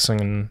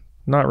relaxing and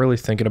not really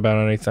thinking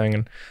about anything.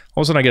 And all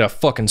of a sudden I get a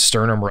fucking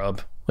sternum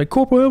rub. Like,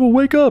 Corporal Hamill,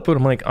 wake up. And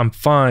I'm like, I'm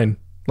fine.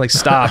 Like,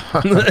 stop.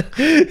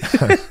 Hey,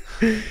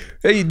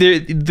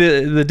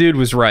 the dude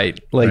was right.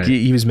 Like, right.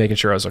 He was making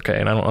sure I was okay.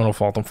 And I don't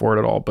fault him for it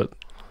at all. But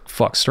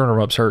fuck, sternum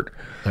rubs hurt.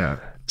 Yeah.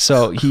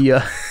 So he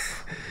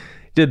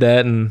did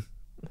that. And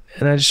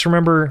I just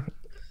remember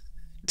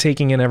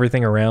taking in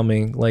everything around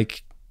me.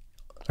 Like,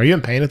 are you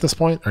in pain at this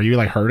point? Are you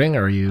like hurting?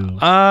 Or are you?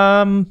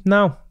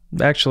 No.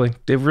 Actually,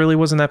 it really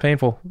wasn't that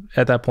painful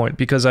at that point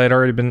because I had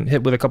already been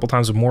hit with a couple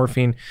times with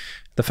morphine,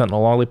 the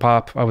fentanyl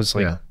lollipop. I was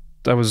like,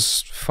 I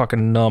was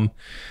fucking numb.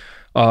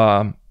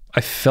 I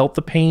felt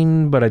the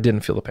pain, but I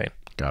didn't feel the pain.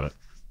 Got it.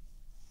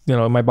 You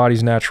know, my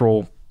body's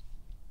natural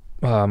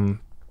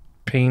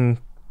pain,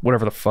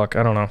 whatever the fuck,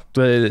 I don't know.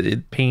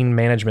 The pain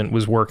management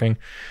was working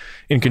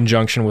in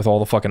conjunction with all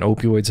the fucking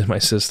opioids in my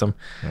system.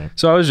 Right.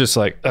 So I was just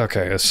like,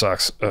 okay, this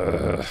sucks.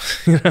 But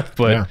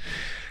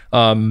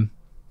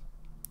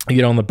I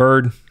get on the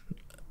bird,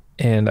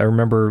 and I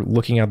remember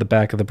looking out the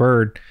back of the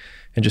bird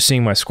and just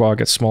seeing my squad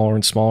get smaller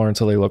and smaller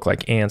until they looked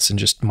like ants, and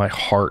just my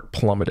heart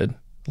plummeted.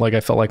 Like,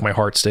 I felt like my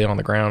heart stayed on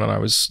the ground, and I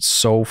was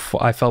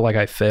I felt like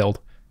I failed.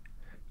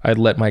 I'd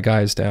let my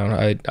guys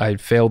down. I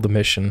failed the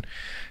mission.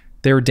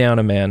 They were down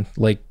a man.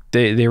 Like,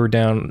 they were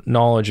down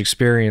knowledge,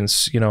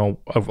 experience, you know,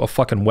 a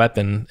fucking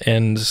weapon,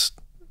 and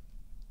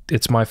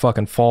it's my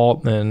fucking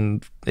fault,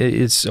 and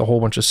it's a whole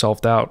bunch of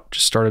self-doubt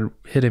just started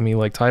hitting me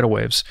like tidal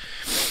waves.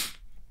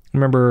 I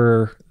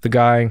remember the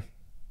guy,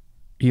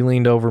 he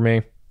leaned over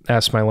me,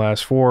 asked my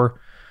last four,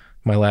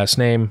 my last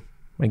name.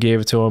 I gave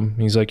it to him.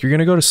 He's like, you're going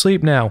to go to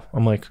sleep now.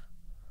 I'm like,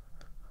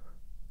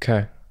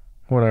 okay,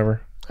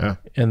 whatever. Yeah.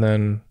 And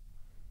then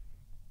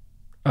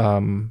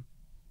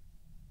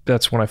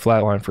that's when I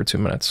flatlined for 2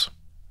 minutes.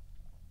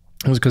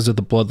 It was because of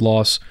the blood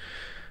loss,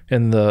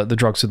 and the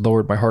drugs had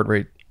lowered my heart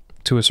rate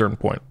to a certain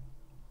point.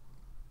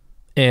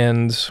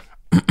 And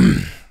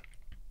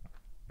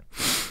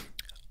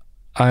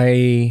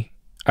I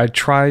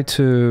try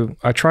to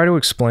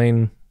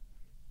explain.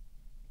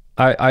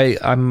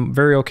 I'm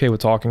very okay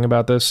with talking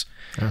about this.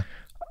 Yeah.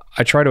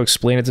 I try to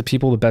explain it to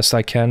people the best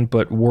I can,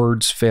 but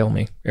words fail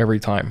me every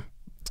time.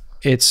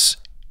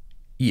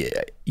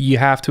 You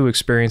have to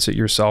experience it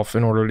yourself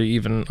in order to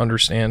even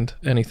understand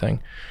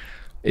anything.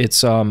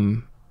 It's I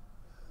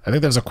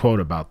think there's a quote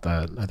about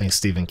that. I think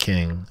Stephen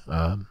King,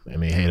 I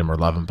mean, hate him or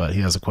love him, but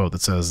he has a quote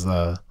that says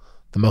the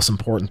most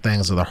important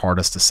things are the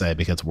hardest to say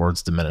because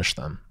words diminish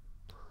them.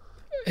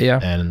 Yeah.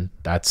 And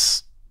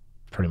that's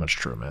pretty much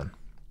true, man.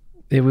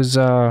 It was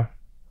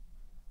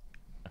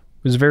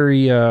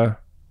very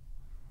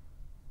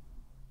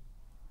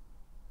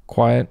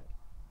quiet.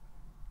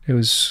 It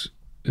was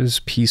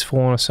peaceful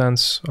in a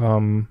sense.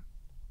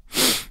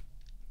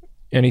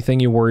 Anything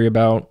you worry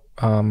about,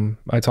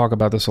 I talk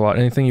about this a lot.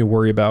 Anything you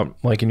worry about,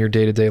 like in your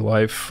day-to-day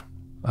life,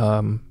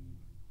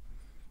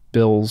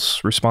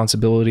 bills,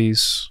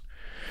 responsibilities,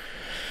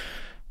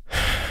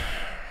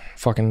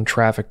 fucking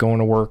traffic, going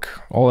to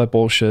work, all that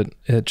bullshit,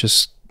 it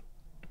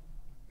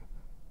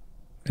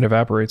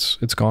evaporates.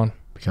 It's gone.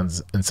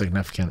 Becomes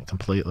insignificant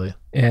completely.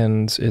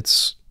 And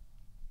it's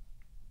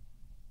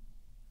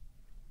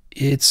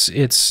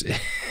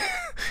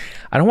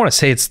I don't want to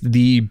say it's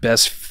the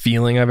best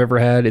feeling I've ever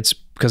had. It's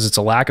because it's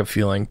a lack of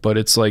feeling, but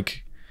it's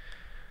like,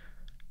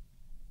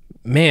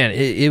 man,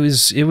 it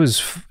was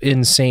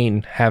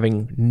insane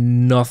having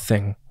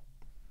nothing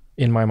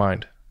in my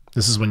mind.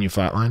 This is when you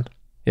flatlined?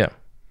 Yeah.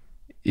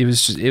 It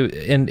was just,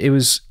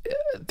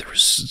 there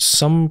was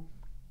some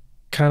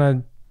kind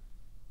of,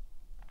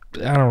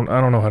 I don't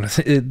know how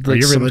to. Are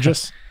you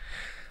religious?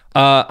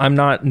 I'm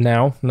not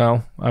now.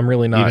 No, I'm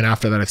really not. Even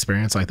after that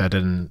experience, like that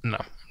didn't. No.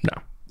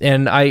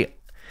 And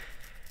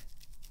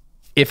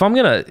if I'm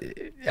gonna,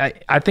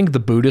 I think the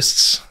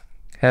Buddhists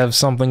have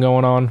something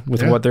going on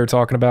with what they're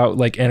talking about,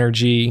 like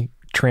energy,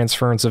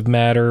 transference of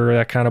matter,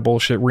 that kind of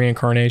bullshit,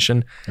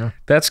 reincarnation. Yeah.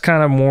 That's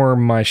kind of more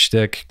my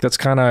shtick. That's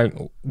kind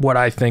of what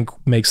I think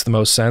makes the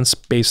most sense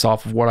based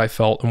off of what I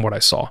felt and what I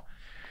saw.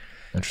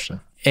 Interesting.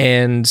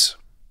 And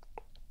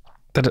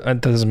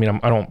that doesn't mean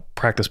I don't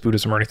practice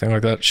Buddhism or anything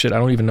like that. Shit, I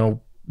don't even know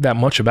that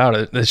much about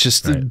it. It's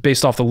just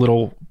based off the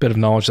little bit of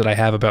knowledge that I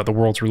have about the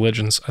world's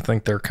religions. I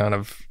think they're kind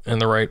of in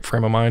the right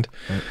frame of mind.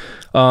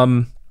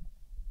 Right.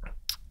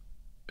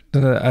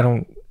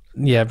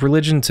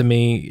 Religion to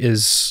me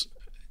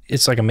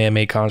it's like a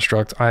man-made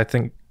construct. I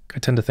tend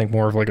to think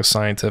more of like a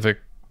scientific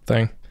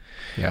thing.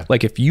 Yeah.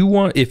 Like if you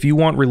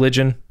want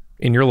religion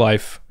in your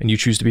life and you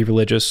choose to be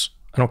religious,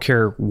 I don't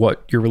care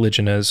what your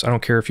religion is. I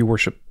don't care if you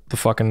worship the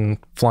fucking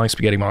flying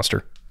spaghetti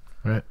monster.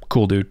 Right.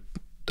 Cool, dude.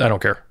 I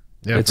don't care.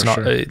 Yeah, it's not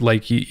sure.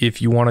 Like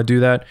if you want to do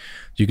that,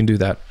 you can do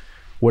that.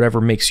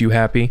 Whatever makes you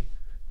happy,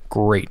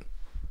 great.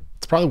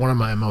 It's probably one of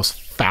my most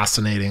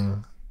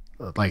fascinating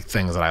like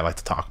things that I like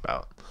to talk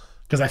about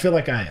because I feel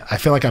like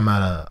I'm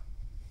at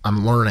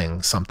I'm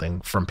learning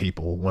something from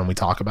people when we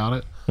talk about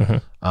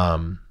it,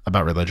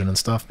 about religion and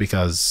stuff,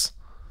 because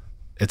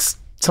it's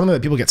something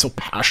that people get so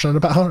passionate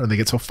about, or they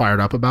get so fired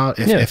up about.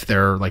 If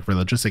they're like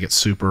religious, they get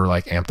super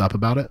like amped up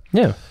about it.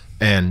 Yeah.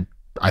 And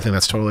I think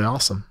that's totally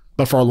awesome.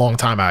 But for a long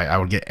time, I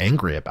would get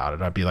angry about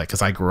it. I'd be like,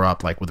 because I grew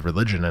up like with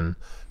religion, and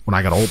when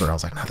I got older, I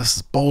was like, no, this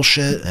is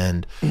bullshit,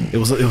 and it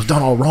was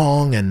done all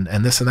wrong, and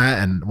this and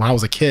that. And when I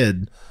was a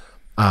kid,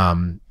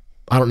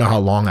 I don't know how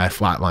long I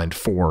flatlined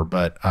for,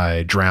 but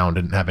I drowned,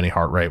 didn't have any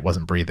heart rate,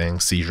 wasn't breathing,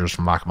 seizures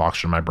from lack of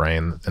oxygen in my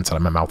brain, inside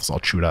of my mouth was all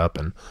chewed up.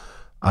 And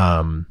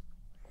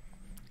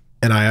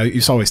I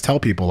used to always tell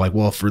people like,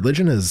 well, if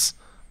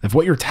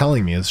what you're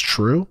telling me is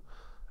true,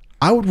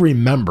 I would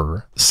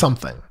remember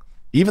something.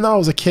 Even though I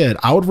was a kid,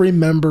 I would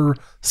remember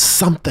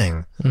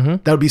something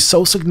that would be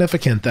so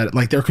significant that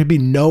like there could be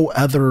no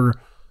other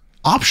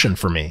option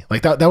for me.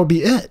 Like that would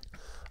be it.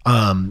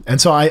 And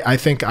so I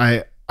think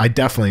I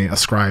definitely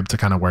ascribe to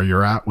kind of where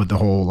you're at with the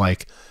whole,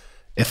 like,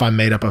 if I'm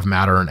made up of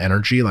matter and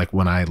energy, like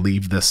when I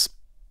leave this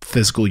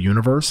physical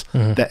universe,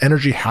 that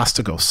energy has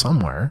to go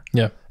somewhere.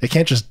 Yeah. It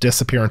can't just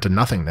disappear into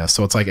nothingness.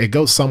 So it's like, it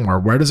goes somewhere.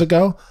 Where does it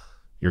go?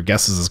 Your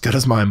guess is as good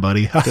as mine,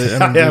 buddy. I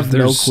have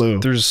no clue.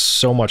 There's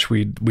so much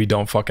we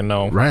don't fucking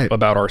know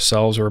about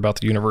ourselves or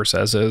about the universe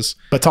as is.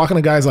 But talking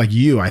to guys like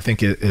you, I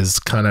think it is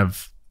kind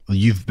of,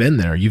 you've been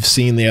there, you've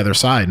seen the other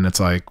side, and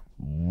it's like,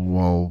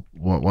 well,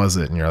 what was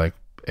it? And you're like,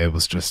 it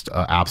was just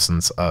an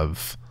absence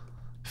of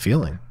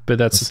feeling. But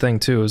that's the thing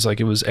too, is like,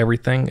 it was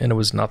everything and it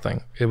was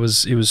nothing.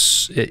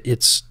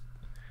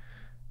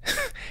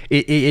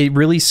 It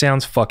really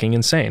sounds fucking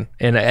insane.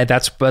 And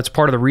that's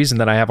part of the reason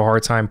that I have a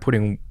hard time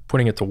putting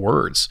it to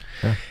words.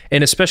 Yeah.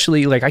 And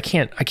especially like, I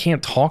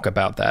can't talk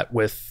about that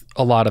with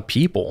a lot of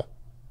people.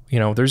 You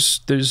know,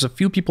 there's a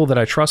few people that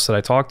I trust that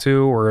I talk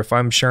to, or if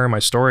I'm sharing my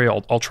story,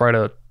 I'll try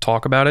to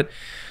talk about it.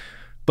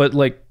 But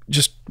like,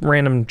 just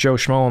random Joe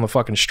Schmo on the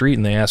fucking street,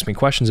 and they ask me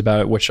questions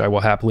about it, which I will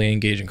happily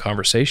engage in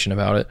conversation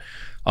about it.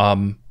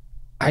 I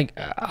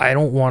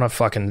don't want to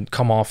fucking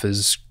come off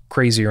as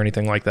crazy or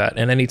anything like that.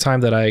 And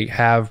anytime that I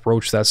have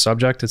broached that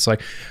subject, it's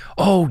like,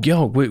 oh,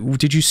 yo,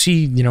 did you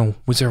see, you know,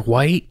 was there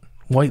white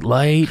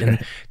light?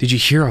 And did you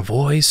hear a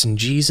voice and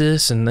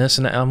Jesus and this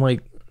and that? I'm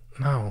like,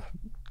 no,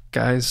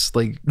 guys,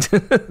 like,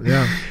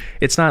 yeah,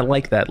 it's not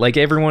like that. Like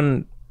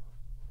everyone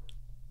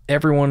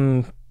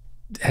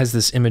has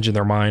this image in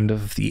their mind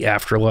of the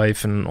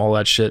afterlife and all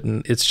that shit,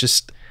 and it's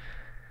just,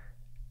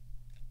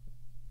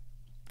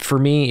 for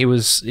me, it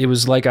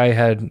was like I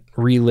had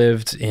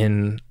relived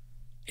in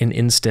an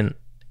instant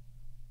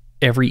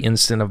every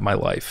instant of my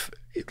life.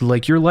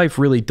 Like your life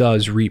really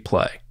does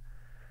replay.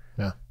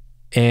 Yeah.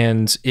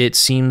 And it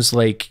seems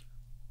like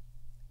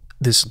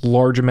this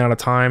large amount of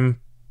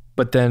time,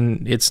 but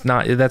then it's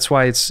not. That's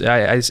why I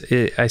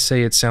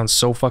say it sounds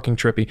so fucking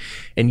trippy.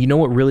 And you know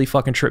what really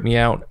fucking tripped me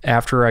out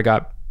after I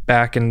got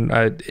back in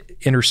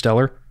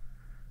Interstellar?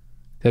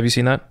 Have you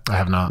seen that? I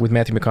have not. With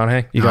Matthew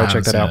McConaughey, you gotta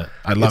check that out.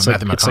 I love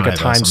Matthew McConaughey. It's like a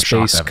time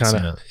space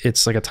kind of.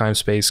 It's like a time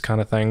space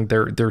kind of thing.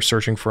 They're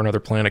searching for another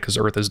planet because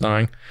Earth is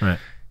dying, right?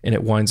 And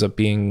it winds up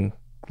being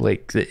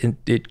like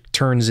it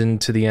turns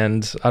into the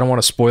end. I don't want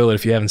to spoil it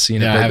if you haven't seen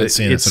it. Yeah, I haven't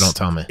seen it, so don't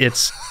tell me.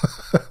 It's,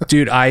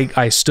 dude.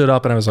 I stood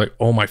up and I was like,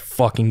 oh my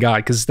fucking god,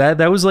 because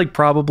that was like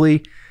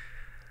probably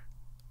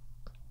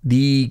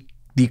the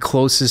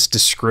closest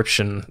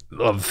description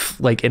of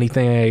like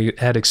anything I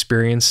had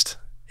experienced,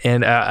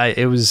 and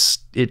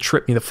it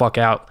tripped me the fuck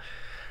out.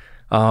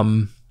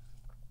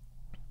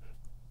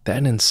 That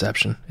and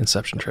Inception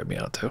tripped me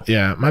out too.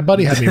 Yeah, my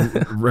buddy had me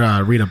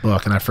read a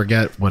book, and I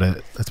forget what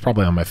it's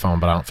probably on my phone,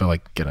 but I don't feel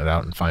like getting it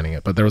out and finding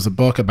it. But there was a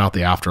book about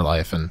the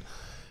afterlife, and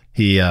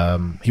he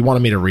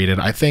wanted me to read it.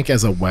 I think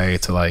as a way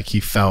to, like, he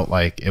felt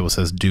like it was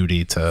his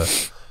duty to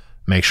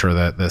make sure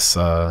that this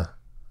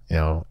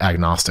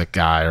agnostic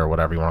guy, or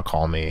whatever you want to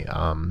call me,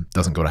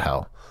 doesn't go to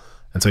hell.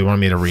 And so he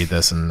wanted me to read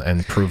this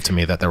and prove to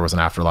me that there was an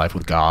afterlife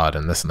with God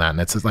and this and that. And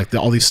it's like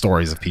all these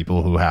stories of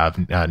people who have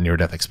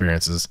near-death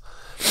experiences.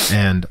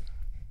 And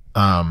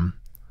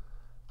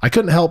I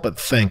couldn't help but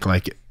think,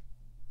 like,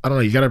 I don't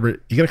know, you gotta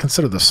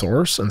consider the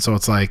source. And so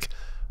it's like,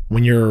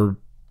 when you're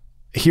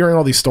hearing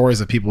all these stories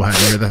of people who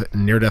have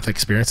near-death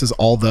experiences,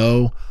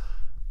 although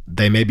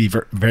they may be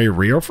very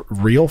real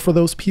for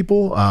those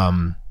people,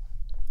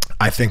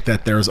 I think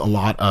that there's a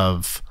lot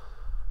of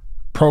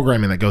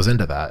programming that goes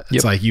into that.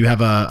 It's like you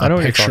have a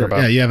picture.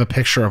 Yeah, you have a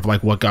picture of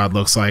like what God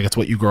looks like. It's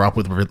what you grow up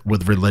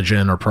with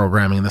religion or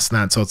programming and this and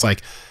that. So it's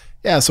like,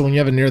 yeah. So when you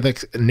have a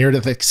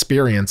near-death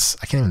experience,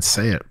 I can't even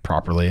say it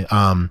properly.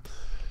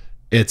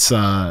 It's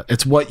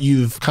what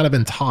you've kind of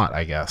been taught,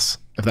 I guess,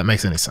 if that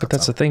makes any sense. But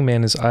that's the thing,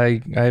 man. Is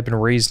I have been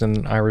raised in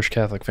an Irish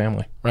Catholic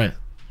family, right,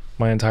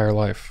 my entire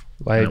life.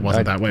 It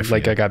wasn't that way for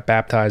you. I got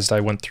baptized. I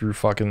went through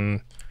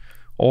fucking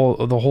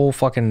the whole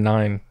fucking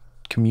 9,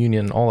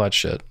 communion, all that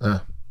shit.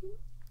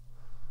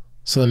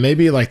 So then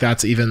maybe like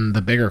that's even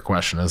the bigger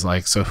question, is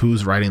like, so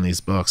who's writing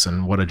these books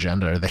and what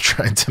agenda are they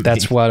trying to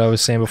That's what I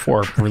was saying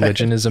before.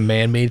 Religion is a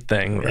man-made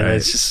thing. Right. And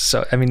it's just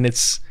so, I mean,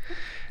 it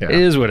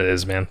is what it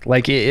is, man.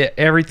 Like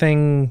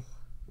everything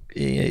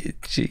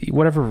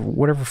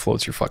whatever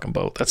floats your fucking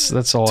boat. That's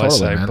all Totally, I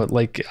say. man. But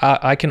like,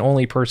 I can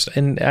only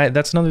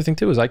that's another thing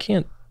too, is I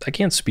can't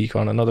speak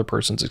on another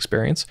person's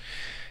experience.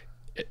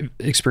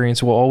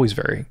 Experience will always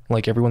vary.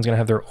 Like, everyone's gonna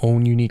have their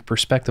own unique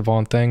perspective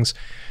on things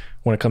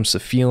when it comes to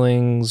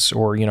feelings,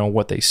 or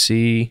what they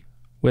see.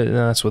 And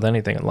that's with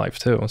anything in life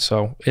too.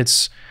 So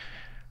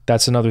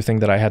that's another thing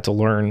that I had to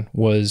learn,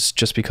 was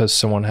just because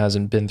someone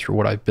hasn't been through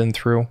what I've been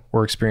through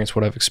or experienced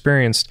what I've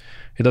experienced,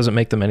 it doesn't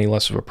make them any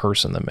less of a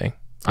person than me.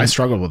 I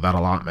struggled with that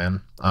a lot,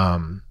 man.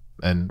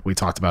 And we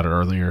talked about it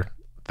earlier,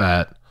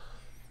 that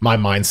my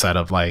mindset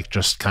of like,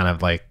 just kind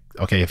of like,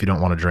 okay, if you don't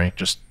want to drink,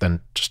 just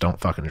don't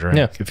fucking drink.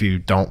 Yeah. If you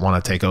don't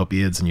want to take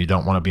opiates and you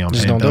don't want to be on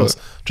pain pills,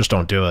 just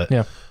don't do it.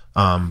 Yeah.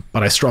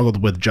 But I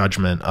struggled with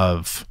judgment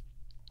of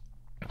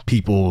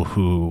people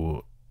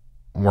who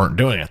weren't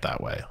doing it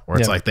that way, where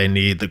it's like they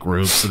need the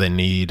group, so they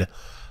need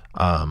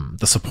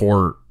the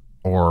support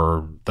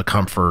or the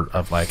comfort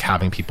of like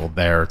having people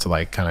there to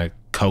like kind of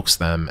coax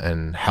them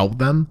and help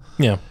them.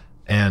 Yeah.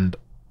 And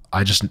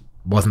I just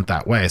wasn't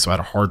that way, so I had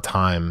a hard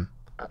time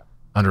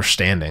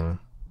understanding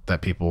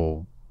that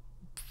people,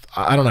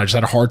 I don't know, I just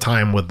had a hard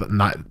time with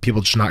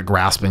people just not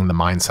grasping the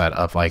mindset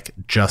of like,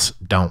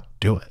 just don't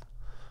do it.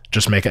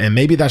 Just make it. And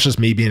maybe that's just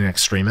me being an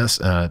extremist,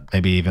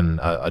 maybe even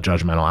a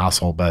judgmental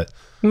asshole, but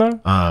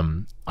no,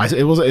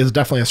 it was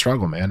definitely a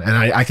struggle, man. And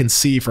I can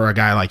see for a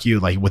guy like you,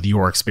 like with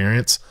your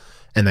experience,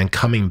 and then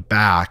coming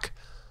back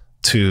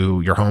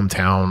to your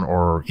hometown,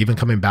 or even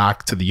coming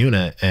back to the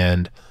unit,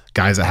 and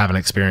guys that haven't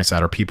experienced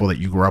that, or people that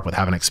you grew up with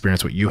haven't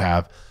experienced what you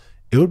have,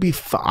 it would be,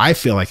 I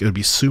feel like it would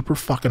be super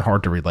fucking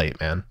hard to relate,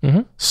 man.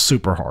 Mm-hmm.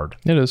 Super hard.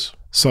 It is.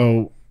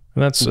 So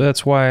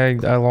that's why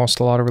I lost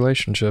a lot of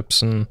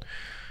relationships and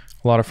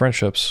a lot of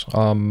friendships.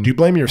 Do you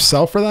blame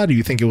yourself for that? Do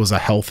you think it was a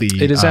healthy?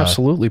 It is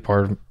absolutely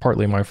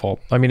partly my fault.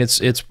 I mean,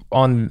 it's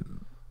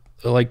on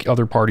like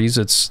other parties.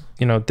 It's,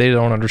 they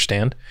don't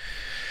understand.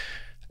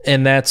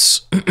 And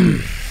that's,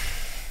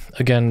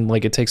 again,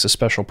 like, it takes a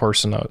special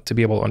person to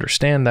be able to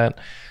understand that.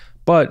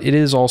 But it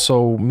is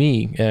also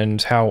me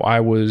and how I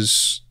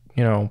was,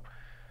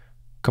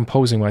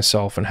 composing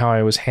myself and how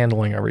I was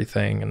handling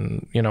everything,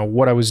 and,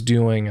 what I was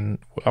doing, and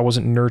I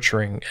wasn't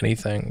nurturing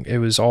anything. I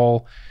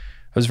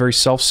was very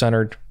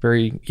self-centered,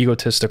 very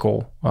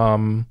egotistical.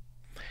 I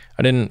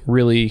didn't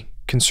really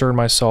concern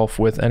myself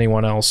with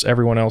anyone else.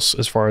 Everyone else,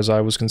 as far as I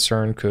was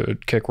concerned,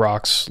 could kick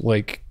rocks.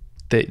 Like,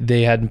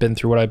 they hadn't been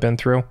through what I've been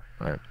through.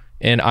 Right.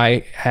 And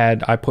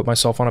I put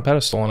myself on a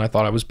pedestal, and I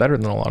thought I was better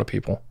than a lot of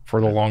people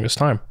for the longest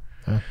time.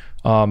 Yeah.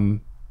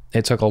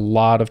 It took a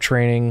lot of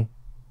training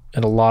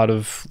and a lot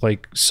of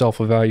like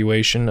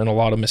self-evaluation and a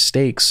lot of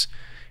mistakes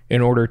in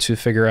order to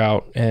figure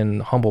out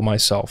and humble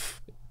myself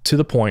to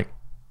the point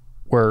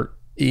where,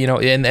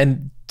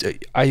 and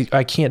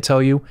I can't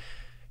tell you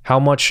how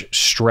much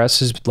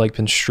stress has like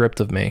been stripped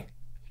of me,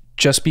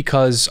 just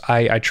because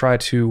I try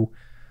to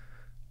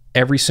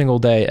every single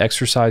day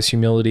exercise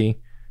humility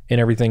in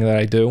everything that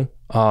I do.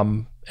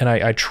 And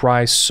I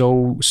try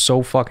so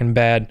fucking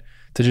bad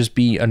to just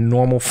be a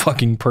normal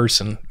fucking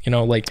person.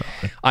 Like,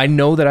 I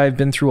know that I've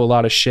been through a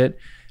lot of shit.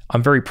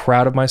 I'm very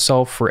proud of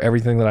myself for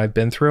everything that I've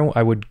been through.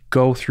 I would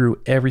go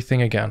through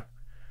everything again.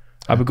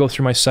 I would go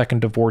through my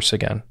second divorce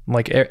again.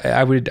 Like,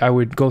 I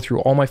would go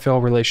through all my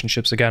failed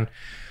relationships again,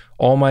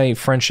 all my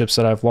friendships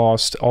that I've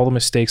lost, all the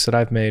mistakes that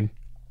I've made,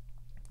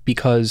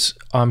 because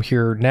I'm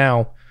here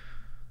now,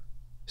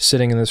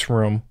 sitting in this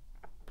room,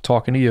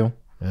 talking to you.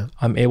 Yeah.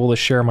 I'm able to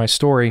share my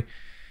story,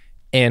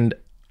 and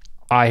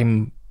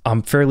I'm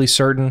fairly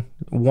certain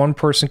one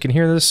person can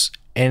hear this,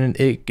 and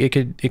it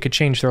could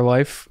change their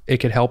life. It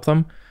could help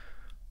them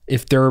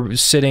if they're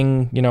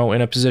sitting, in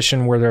a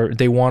position where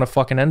they want to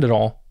fucking end it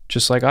all,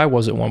 just like I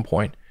was at one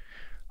point.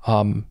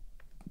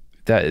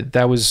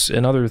 That was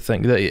another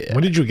thing.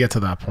 When did you get to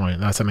that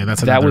point?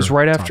 That was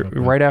right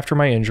after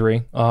my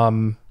injury.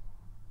 I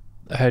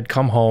had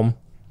come home,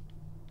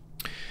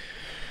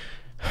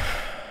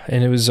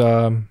 and it was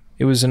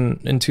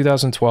in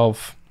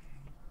 2012.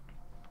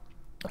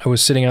 I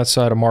was sitting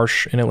outside a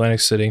marsh in Atlantic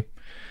City.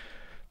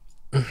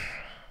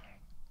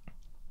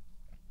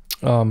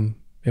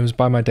 It was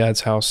by my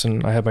dad's house,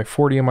 and I had my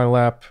 40 in my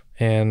lap,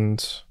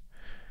 and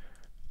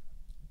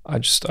I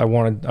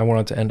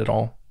wanted to end it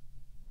all.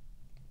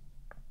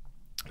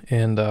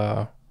 And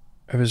I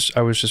was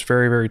just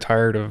very, very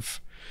tired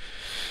of,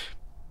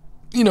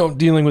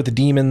 dealing with the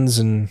demons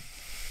and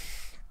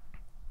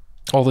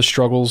all the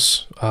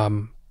struggles.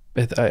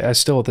 I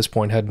still at this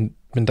point hadn't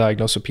been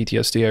diagnosed with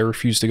PTSD. I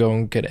refused to go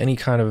and get any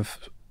kind of,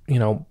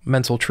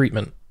 mental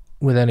treatment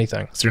with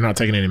anything. So you're not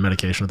taking any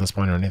medication at this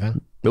point or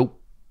anything?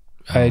 Nope.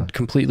 I had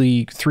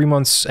completely, 3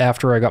 months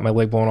after I got my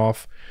leg blown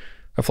off,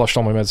 I flushed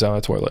all my meds down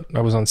the toilet.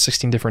 I was on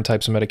 16 different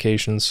types of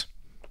medications,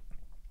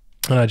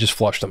 and I just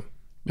flushed them.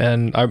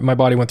 And my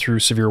body went through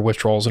severe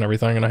withdrawals and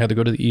everything, and I had to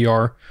go to the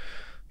ER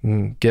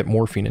and get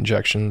morphine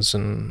injections,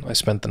 and I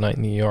spent the night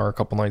in the ER a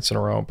couple nights in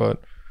a row.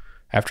 But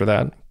after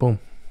that, boom,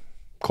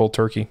 cold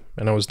turkey,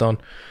 and I was done.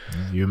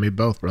 You and me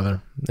both,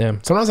 brother. Yeah.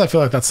 Sometimes I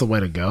feel like that's the way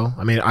to go.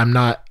 I mean, I'm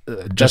not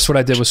that's what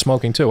I did with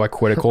smoking too. I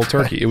quit a cold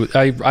turkey. It was,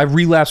 I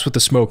relapsed with the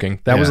smoking.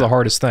 That was the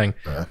hardest thing.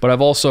 But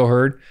I've also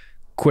heard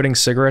quitting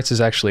cigarettes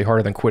is actually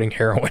harder than quitting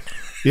heroin.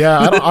 Yeah,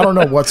 I don't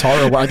know what's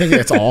harder. I think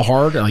it's all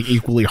hard, like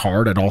equally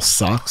hard. It all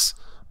sucks.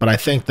 But I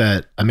think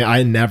that, I mean,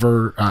 I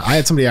never, I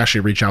had somebody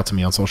actually reach out to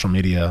me on social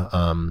media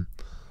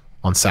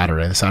on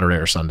Saturday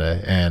or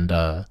Sunday,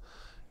 and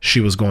she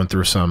was going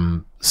through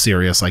some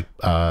serious like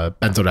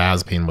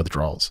benzodiazepine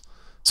withdrawals.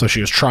 So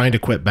she was trying to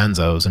quit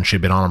benzos, and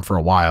she'd been on them for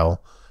a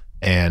while,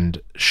 and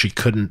she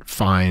couldn't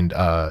find,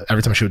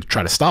 every time she would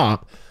try to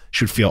stop,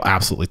 she would feel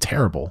absolutely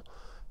terrible.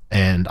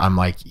 And I'm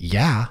like,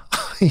 yeah,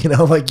 you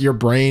know, like your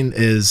brain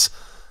is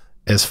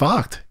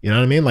fucked. You know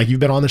what I mean? Like you've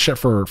been on this shit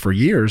for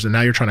years, and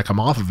now you're trying to come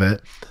off of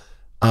it.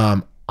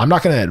 I'm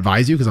not going to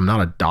advise you because I'm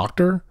not a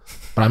doctor,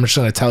 but I'm just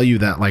going to tell you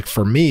that, like,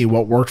 for me,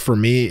 what worked for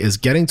me is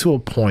getting to a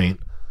point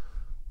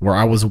where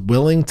I was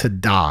willing to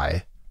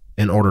die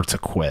in order to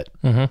quit.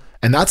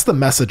 And that's the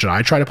message that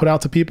I try to put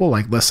out to people.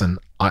 Like, listen,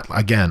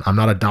 again, I'm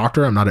not a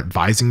doctor. I'm not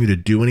advising you to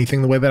do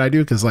anything the way that I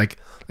do. Cause like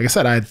I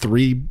said, I had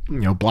 3,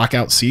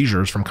 blackout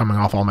seizures from coming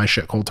off all my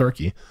shit cold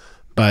turkey,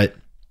 but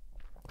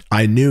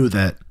I knew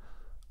that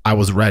I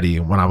was ready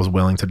when I was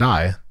willing to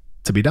die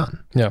to be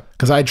done. Yeah.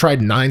 Cause I had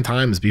tried 9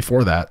 times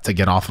before that to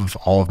get off of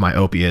all of my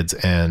opiates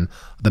and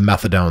the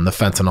methadone, the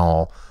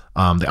fentanyl,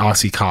 the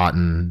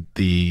Oxycontin,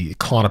 the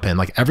Klonopin,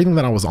 like everything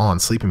that I was on,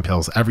 sleeping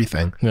pills,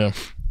 everything. Yeah.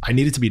 I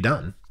needed to be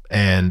done.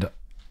 And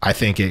I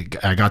think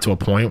I got to a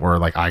point where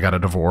like I got a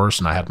divorce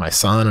and I had my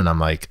son, and I'm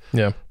like,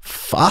 yeah,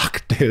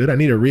 fuck, dude, I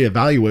need to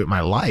reevaluate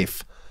my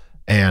life.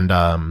 And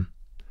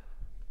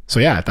so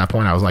yeah, at that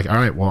point I was like, all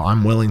right, well,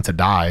 I'm willing to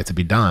die to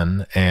be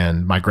done.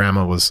 And my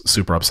grandma was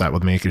super upset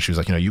with me because she was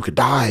like, you could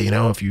die,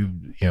 if you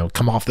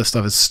come off this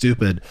stuff, it's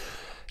stupid.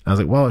 And I was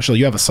like, well,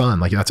 you have a son,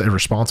 like that's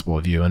irresponsible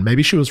of you. And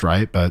maybe she was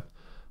right, but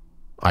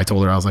I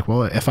told her, I was like,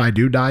 well, if I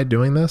do die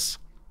doing this,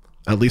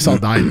 at least I'll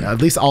die. At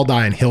least I'll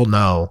die, and he'll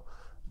know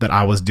that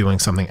I was doing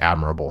something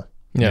admirable.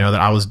 Yeah. That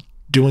I was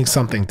doing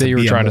something to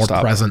be a more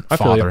present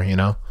father.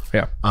 Yeah.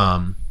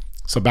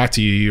 So back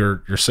to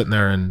you. You're sitting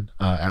there in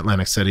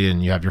Atlantic City,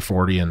 and you have your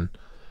 40. And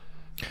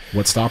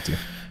what stopped you?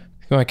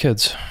 My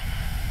kids.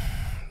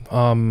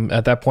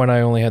 At that point, I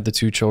only had the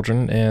 2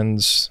 children,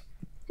 and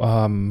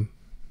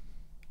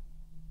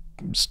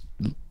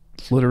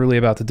literally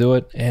about to do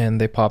it,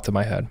 and they popped in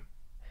my head,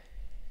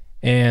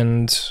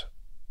 and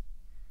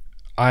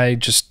I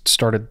just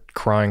started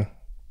crying.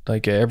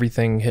 Like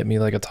everything hit me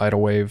like a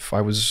tidal wave.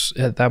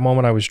 At that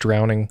moment I was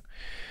drowning.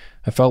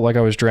 I felt like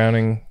I was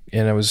drowning,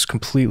 and I was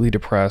completely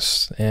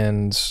depressed,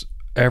 and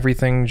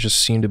everything just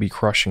seemed to be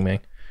crushing me.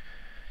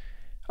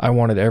 I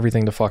wanted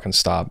everything to fucking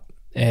stop,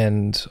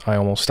 and I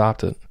almost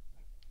stopped it.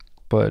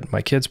 But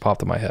my kids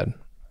popped in my head,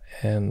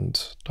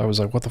 and I was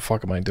like, what the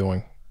fuck am I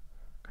doing?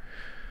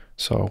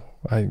 So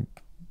I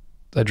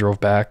drove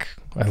back,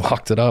 I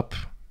locked it up,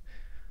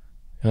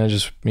 and I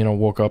just,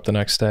 woke up the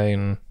next day,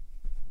 and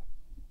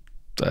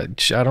I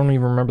don't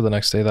even remember the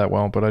next day that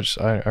well, but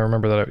I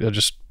remember that I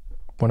just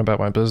went about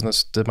my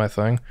business, did my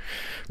thing,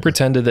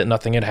 pretended that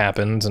nothing had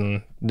happened,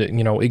 and,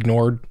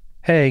 ignored,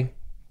 hey,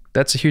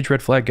 that's a huge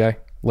red flag, guy.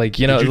 Like,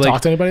 did you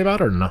talk to anybody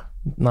about it or no?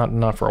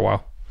 Not for a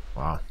while.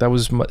 Wow. That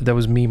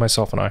was me,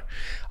 myself, and I.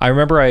 I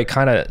remember I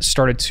kind of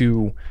started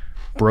to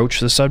broach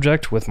the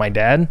subject with my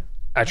dad.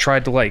 I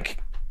tried to like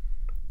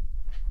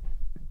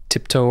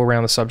tiptoe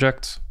around the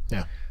subject.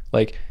 Yeah.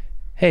 Like,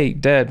 hey,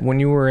 Dad, when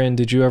you were in,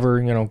 did you ever,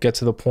 get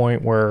to the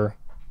point where,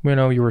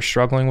 you were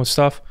struggling with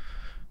stuff?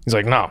 He's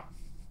like, no.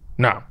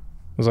 I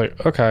was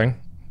like, okay.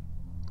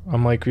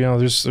 I'm like,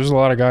 there's a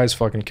lot of guys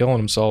fucking killing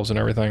themselves and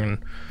everything.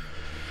 And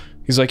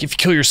he's like, if you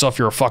kill yourself,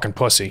 you're a fucking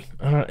pussy.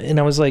 And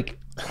I was like,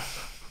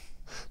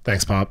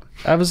 thanks, Pop.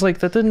 I was like,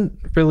 that didn't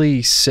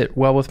really sit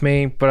well with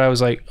me, but I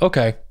was like,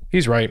 okay,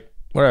 he's right.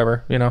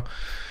 Whatever, yeah,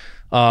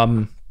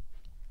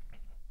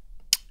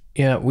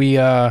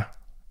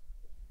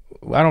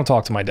 I don't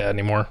talk to my dad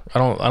anymore. I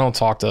don't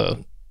talk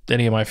to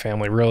any of my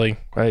family, really.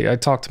 I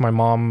talked to my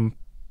mom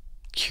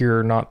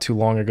here not too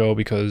long ago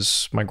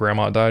because my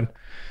grandma died,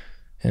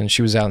 and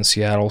she was out in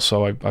Seattle,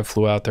 so I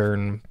flew out there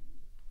and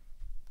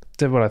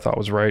did what I thought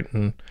was right,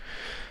 and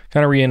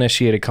kind of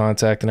reinitiated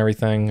contact and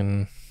everything.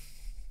 And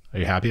are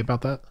you happy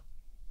about that?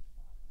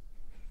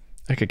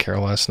 I could care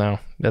less now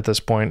at this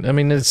point. I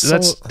mean, that's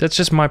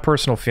just my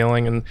personal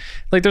feeling. And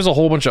like, there's a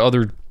whole bunch of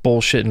other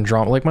bullshit and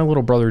drama. Like my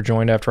little brother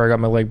joined after I got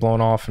my leg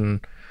blown off and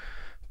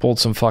pulled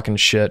some fucking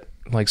shit,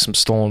 like some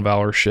stolen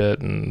valor shit,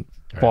 and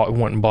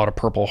went and bought a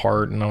Purple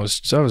Heart. And I was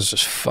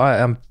just,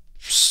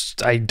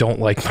 I don't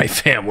like my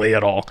family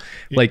at all.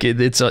 Like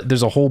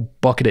there's a whole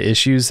bucket of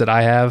issues that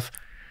I have,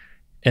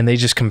 and they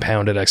just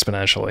compounded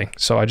exponentially.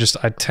 So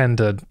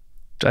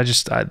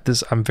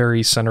I'm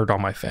very centered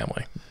on my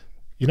family.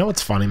 You know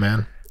what's funny,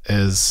 man,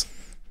 is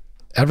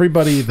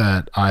everybody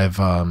that I've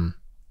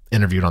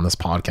interviewed on this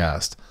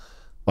podcast,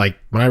 like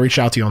when I reached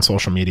out to you on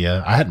social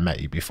media, I hadn't met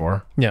you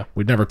before. Yeah.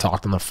 We'd never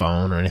talked on the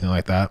phone or anything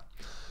like that.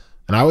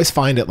 And I always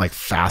find it like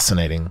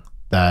fascinating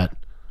that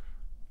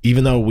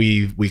even though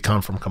we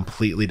come from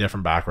completely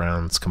different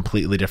backgrounds,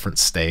 completely different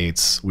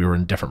states, we were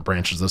in different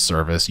branches of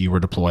service, you were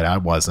deployed, I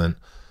wasn't,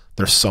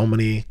 there's so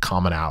many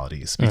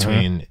commonalities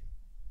between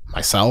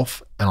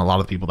myself and a lot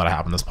of the people that I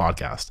have in this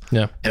podcast.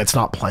 Yeah. And it's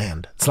not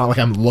planned. It's not like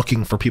I'm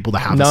looking for people to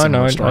have a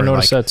similar story. I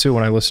noticed that too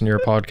when I listen to your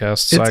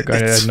podcasts.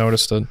 I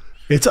noticed it.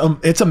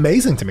 It's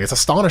amazing to me. It's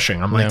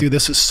astonishing. I'm like, dude,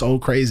 this is so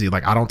crazy.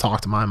 Like, I don't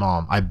talk to my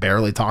mom. I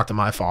barely talk to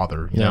my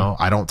father. You know,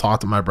 I don't talk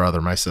to my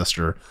brother, my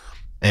sister.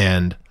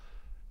 And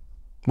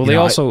well, they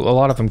also, a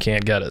lot of them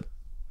can't get it.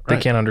 They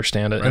can't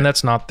understand it. And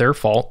that's not their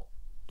fault.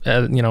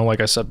 You know, like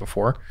I said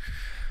before,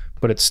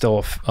 but it's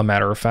still a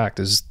matter of fact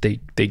is they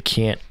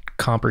can't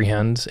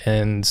comprehend,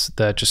 and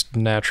that just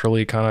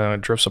naturally kind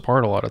of drifts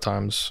apart a lot of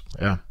times.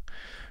 Yeah.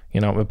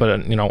 You know,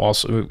 but you know,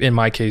 also in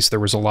my case, there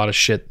was a lot of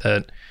shit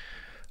that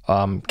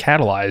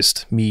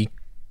catalyzed me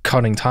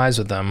cutting ties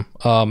with them,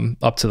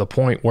 up to the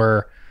point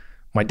where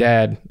my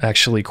dad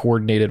actually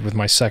coordinated with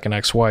my second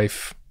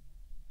ex-wife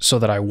so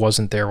that I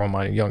wasn't there when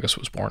my youngest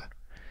was born.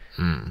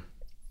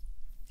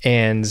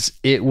 And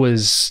it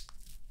was,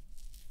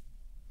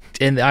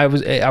 and I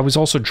was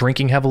also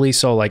drinking heavily.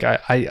 So like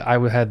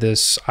I had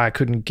this, I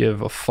couldn't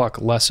give a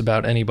fuck less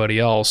about anybody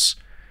else,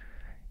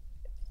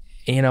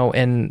 you know,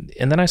 and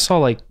then I saw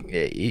like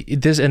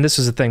this, and this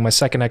is the thing, my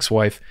second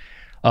ex-wife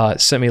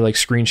sent me like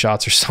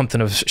screenshots or something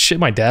of shit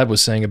my dad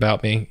was saying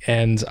about me.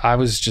 And I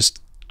was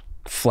just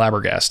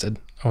flabbergasted.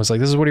 I was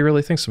like, this is what he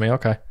really thinks of me.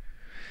 Okay.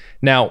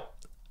 Now,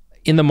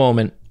 in the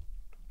moment,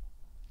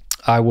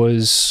 I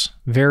was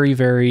very,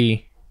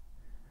 very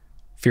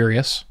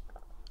furious.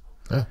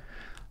 Yeah.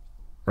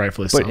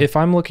 Rightfully so. But if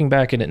I'm looking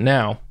back at it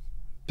now,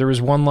 there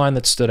was one line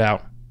that stood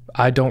out.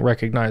 I don't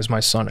recognize my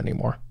son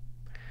anymore.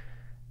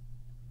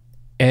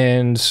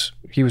 And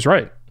he was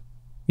right.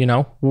 You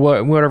know,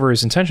 whatever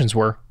his intentions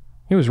were,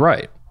 he was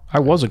right. I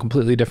was a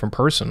completely different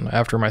person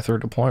after my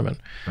third deployment.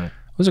 Right.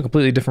 I was a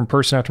completely different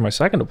person after my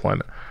second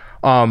deployment.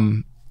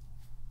 I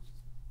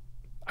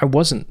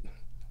wasn't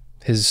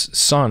his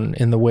son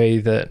in the way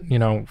that, you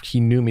know, he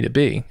knew me to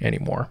be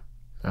anymore.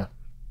 Yeah.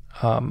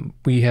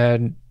 We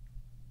had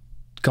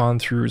gone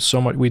through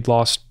so much. We'd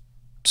lost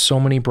so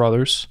many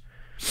brothers.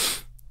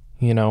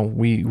 You know,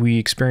 we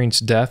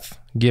experienced death,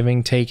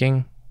 giving,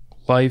 taking,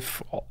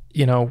 life,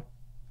 you know,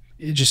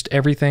 just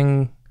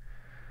everything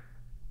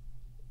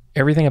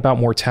about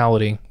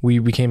mortality we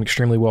became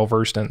extremely well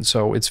versed in.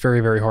 So it's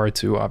very, very hard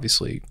to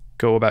obviously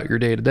go about your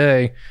day to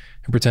day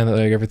and pretend that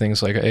like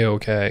everything's like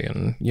a-okay,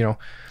 and you know,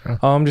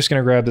 oh, I'm just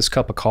gonna grab this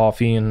cup of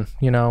coffee, and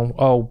you know,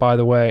 oh, by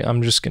the way,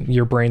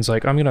 your brain's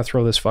like, I'm gonna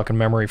throw this fucking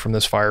memory from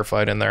this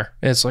firefight in there.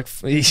 And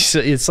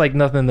it's like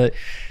nothing that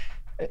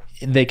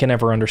they can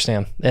ever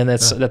understand. And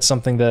that's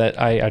something that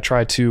I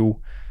try to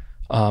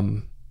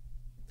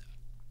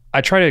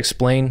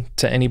explain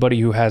to anybody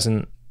who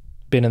hasn't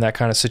been in that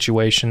kind of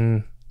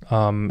situation.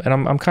 And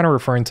I'm kind of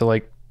referring to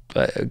like,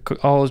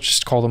 I'll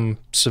just call them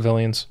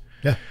civilians.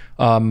 Yeah.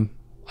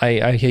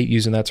 I hate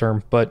using that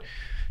term, but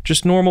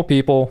just normal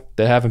people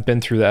that haven't been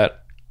through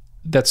that.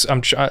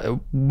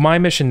 My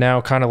mission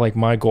now, kind of like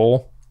my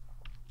goal,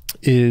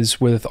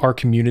 is with our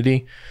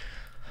community,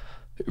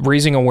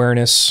 raising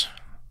awareness,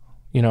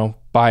 you know,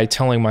 by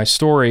telling my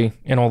story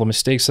and all the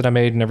mistakes that I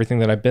made and everything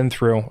that I've been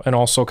through, and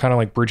also kind of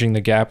like bridging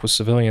the gap with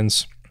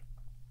civilians,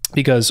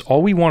 because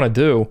all we want to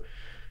do,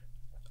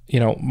 you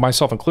know,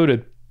 myself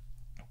included,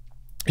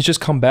 is just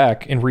come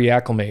back and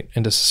reacclimate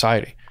into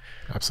society.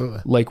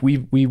 Absolutely. Like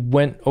we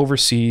went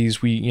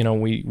overseas,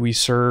 we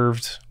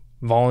served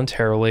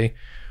voluntarily,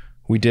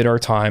 we did our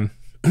time.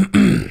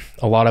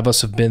 A lot of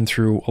us have been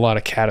through a lot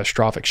of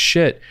catastrophic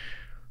shit,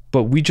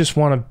 but we just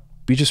want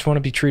to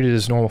be treated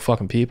as normal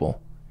fucking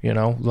people, you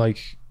know?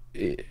 Like,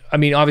 I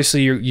mean,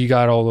 obviously you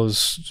got all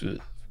those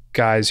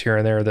guys here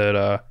and there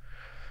that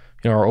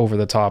you know, are over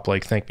the top,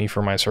 like thank me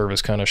for my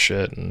service kind of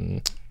shit,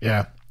 and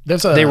yeah.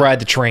 They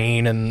ride the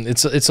train, and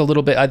it's a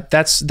little bit,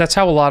 that's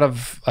how a lot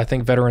of, I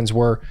think, veterans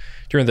were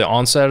during the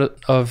onset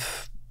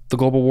of the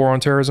global war on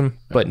terrorism.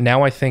 Yeah. But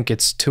now I think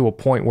it's to a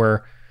point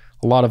where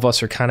a lot of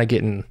us are kind of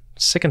getting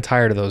sick and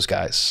tired of those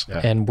guys. Yeah.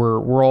 And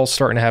we're all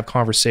starting to have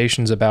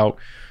conversations about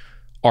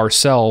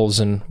ourselves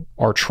and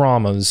our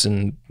traumas,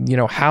 and you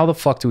know, how the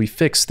fuck do we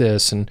fix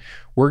this? And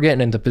we're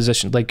getting into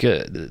position, like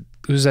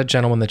who's that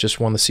gentleman that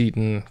just won the seat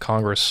in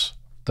Congress,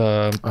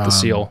 the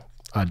SEAL?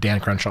 Dan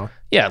Crenshaw.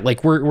 Yeah,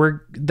 like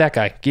we're that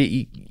guy.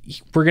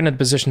 We're getting into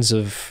positions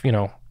of, you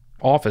know,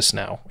 office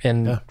now,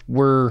 and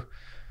we're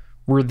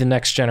the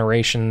next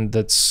generation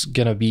that's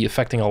gonna be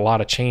affecting a lot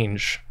of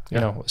change, you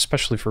know,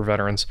 especially for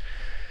veterans.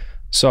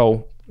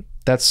 So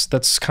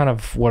that's kind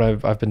of what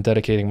I've been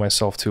dedicating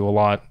myself to a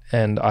lot,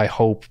 and I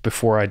hope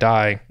before I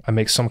die I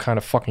make some kind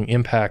of fucking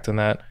impact in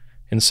that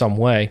in some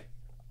way.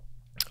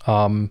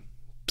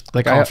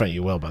 Like, I'm confident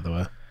you will, by the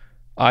way.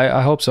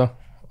 I hope so.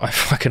 I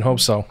fucking hope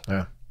so.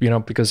 Yeah. You know,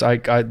 because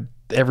I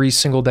every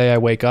single day I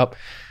wake up,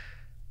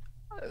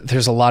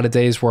 there's a lot of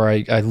days where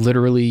I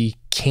literally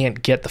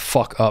can't get the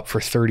fuck up for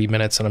 30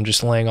 minutes, and I'm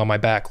just laying on my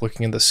back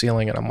looking at the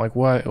ceiling, and I'm like,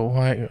 what am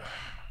I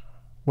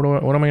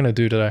going to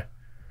do today?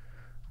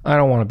 I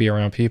don't want to be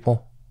around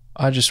people.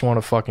 I just want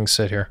to fucking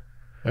sit here.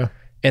 Yeah.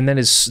 And that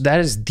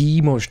is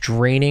the most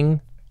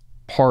draining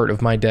part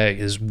of my day,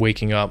 is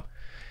waking up.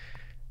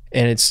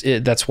 And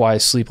that's why I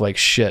sleep like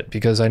shit,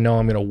 because I know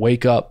I'm going to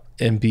wake up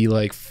and be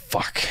like,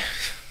 fuck.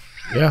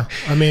 Yeah.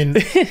 I mean,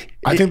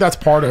 I think that's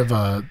part of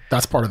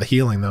the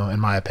healing, though, in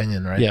my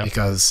opinion, right? Yeah.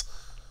 Because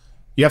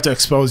you have to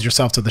expose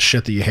yourself to the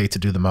shit that you hate to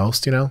do the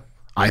most, you know?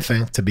 I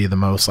think, to be the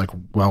most like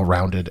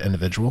well-rounded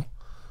individual.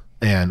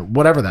 And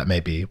whatever that may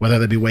be, whether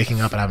they be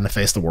waking up and having to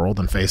face the world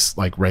and face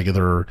like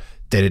regular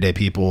day-to-day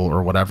people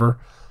or whatever,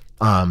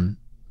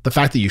 the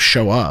fact that you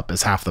show up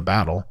is half the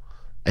battle,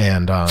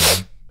 and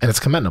it's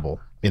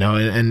commendable, you know.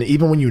 And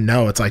even when you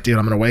know, it's like, dude,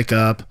 I'm gonna wake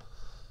up,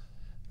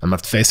 I'm gonna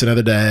have to face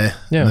another day.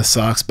 Yeah, and this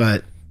sucks,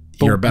 but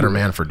you're a better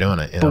man for doing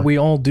it. You know? But we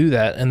all do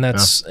that, and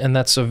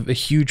that's a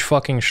huge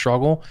fucking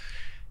struggle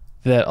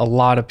that a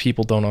lot of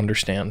people don't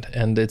understand.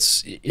 And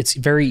it's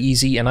very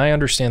easy, and I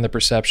understand the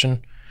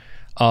perception.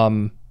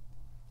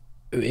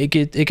 It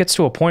gets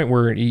to a point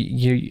where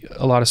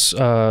a lot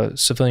of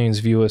civilians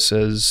view us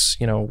as,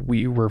 you know,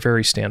 we're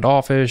very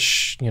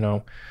standoffish, you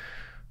know,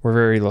 we're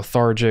very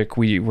lethargic,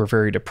 we're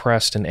very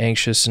depressed and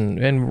anxious,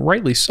 and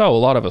rightly so. A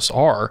lot of us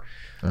are.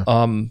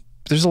 Yeah.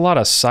 There's a lot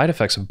of side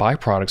effects and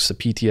byproducts to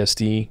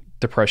PTSD,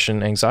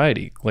 depression,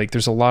 anxiety. Like,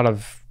 there's a lot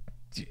of,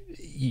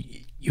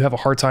 you have a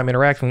hard time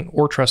interacting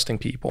or trusting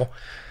people.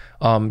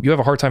 You have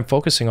a hard time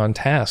focusing on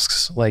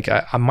tasks. Like,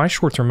 my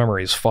short-term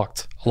memory is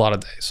fucked a lot of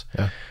days.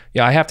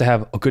 Yeah, I have to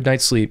have a good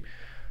night's sleep.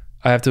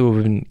 I have to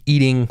have been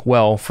eating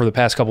well for the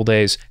past couple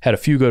days, had a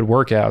few good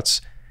workouts,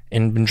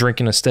 and been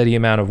drinking a steady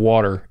amount of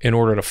water in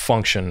order to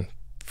function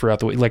throughout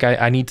the week. Like,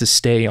 I need to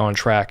stay on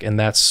track, and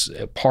that's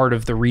part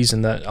of the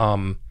reason that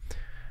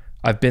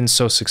I've been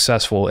so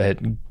successful at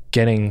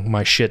getting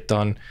my shit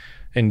done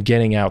and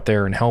getting out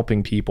there and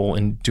helping people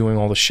and doing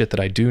all the shit that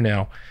I do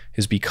now,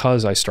 is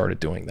because I started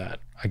doing that.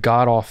 I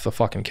got off the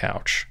fucking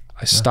couch.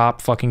 I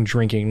stopped fucking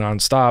drinking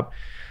nonstop.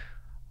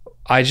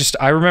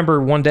 I remember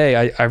one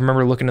day, I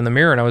remember looking in the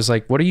mirror and I was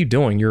like, what are you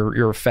doing?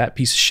 You're a fat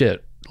piece of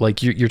shit.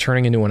 Like, you're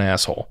turning into an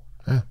asshole.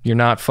 Yeah.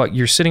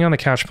 You're sitting on the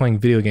couch playing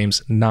video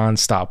games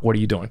nonstop. What are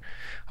you doing?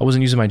 I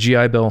wasn't using my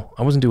GI Bill.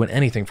 I wasn't doing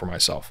anything for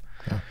myself.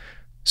 Yeah.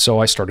 So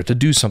I started to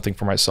do something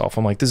for myself.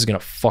 I'm like, this is going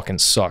to fucking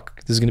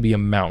suck. This is going to be a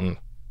mountain.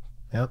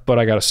 Yep. But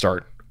I got to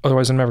start.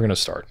 Otherwise, I'm never going to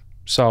start.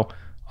 So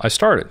I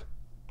started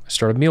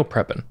meal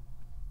prepping.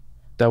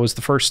 That was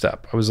the first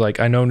step. I was like,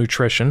 I know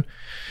nutrition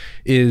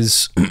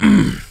is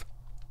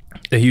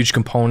a huge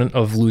component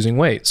of losing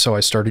weight. So I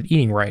started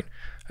eating right.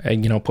 I,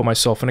 put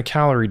myself in a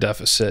calorie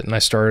deficit, and I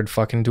started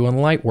fucking doing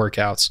light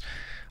workouts.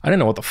 I didn't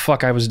know what the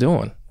fuck I was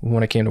doing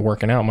when it came to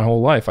working out my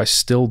whole life. I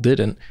still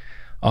didn't.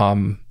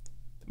 And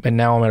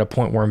now I'm at a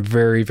point where I'm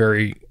very,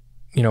 very,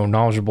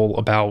 knowledgeable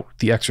about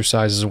the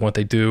exercises and what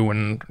they do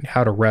and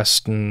how to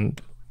rest.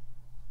 And,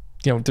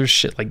 there's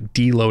shit like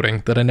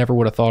deloading that I never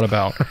would have thought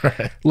about.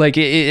 Right. Like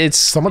it's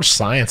so much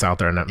science out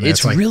there. And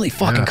it's like, really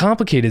fucking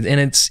complicated, and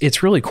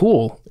it's really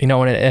cool, and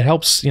it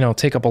helps,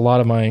 take up a lot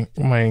of my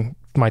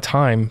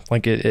time.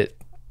 Like it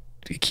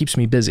keeps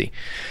me busy.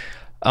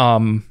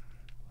 I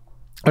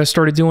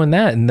started doing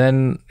that, and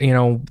then,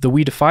 the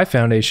We Defy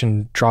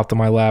Foundation dropped in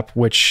my lap,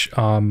 which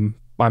I'm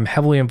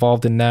heavily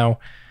involved in now.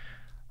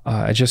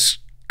 I just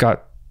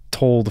got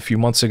told a few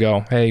months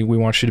ago, hey, we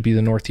want you to be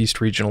the Northeast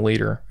regional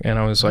leader. And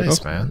I was nice,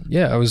 like, man.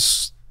 Yeah, I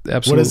was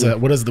absolutely.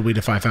 What is the We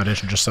Defy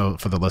Foundation, just so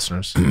for the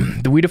listeners?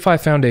 The We Defy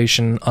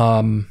Foundation,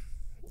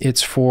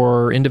 it's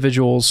for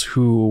individuals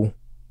who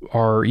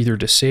are either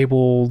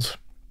disabled,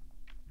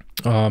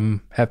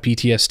 have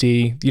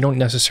PTSD. You don't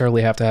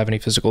necessarily have to have any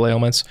physical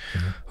ailments.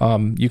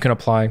 Mm-hmm. You can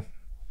apply,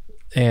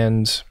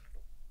 and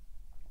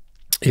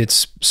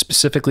it's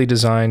specifically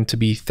designed to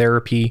be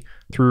therapy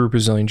through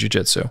Brazilian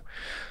Jiu-Jitsu.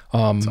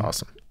 That's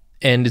awesome.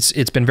 And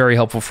it's been very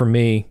helpful for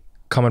me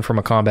coming from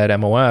a combat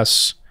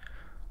MOS.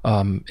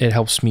 It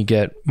helps me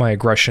get my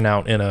aggression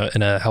out in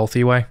a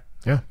healthy way.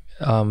 Yeah.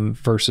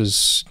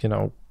 Versus,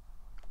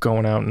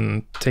 going out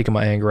and taking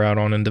my anger out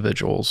on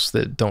individuals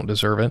that don't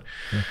deserve it.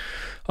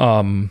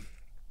 Yeah.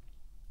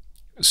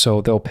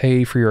 So they'll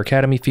pay for your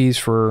academy fees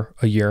for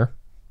a year.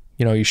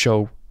 You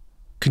show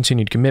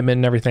continued commitment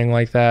and everything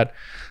like that.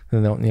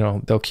 And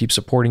they'll keep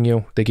supporting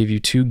you. They give you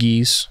 2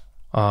 gis.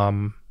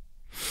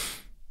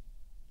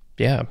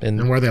 Yeah.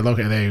 And where are they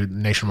located? Are they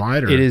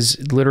nationwide? Or? It is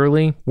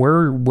literally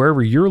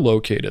wherever you're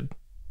located.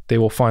 They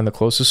will find the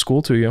closest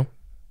school to you.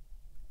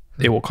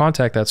 They will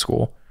contact that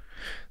school.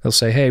 They'll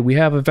say, hey, we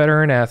have a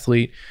veteran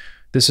athlete.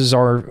 This is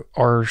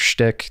our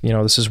shtick.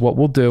 This is what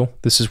we'll do.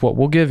 This is what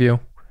we'll give you.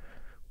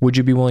 Would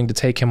you be willing to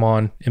take him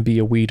on and be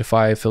a We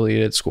Defy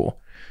affiliated school?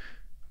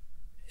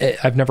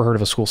 I've never heard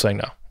of a school saying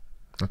no.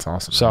 That's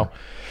awesome. So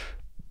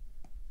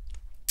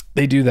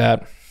they do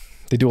that.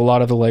 They do a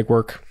lot of the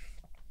legwork.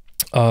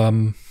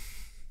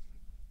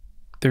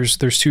 There's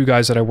 2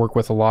 guys that I work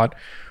with a lot,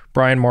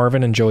 Brian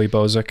Marvin and Joey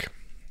Bozick.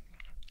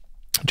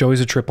 Joey's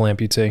a triple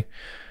amputee,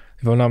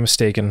 if I'm not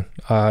mistaken.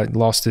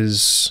 Lost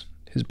his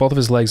both of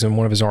his legs and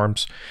one of his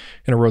arms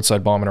in a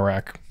roadside bomb in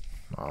Iraq.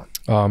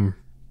 Wow.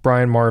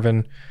 Brian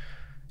Marvin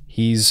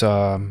He's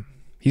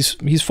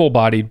full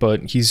bodied,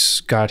 but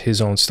he's got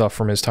his own stuff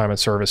from his time in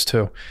service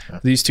too. Yeah.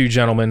 These two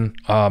gentlemen,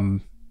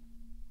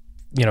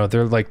 you know,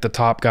 they're like the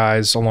top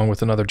guys, along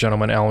with another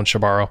gentleman, Alan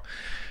Shabaro,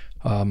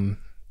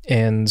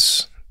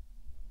 and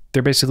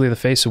they're basically the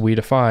face of We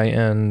Defy,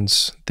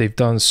 and they've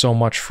done so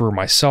much for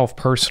myself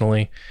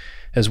personally,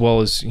 as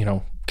well as, you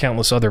know,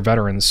 countless other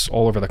veterans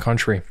all over the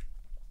country.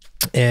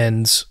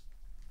 And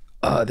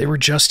they were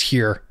just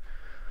here.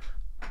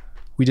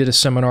 We did a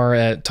seminar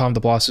at Tom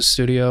DeBlas's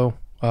studio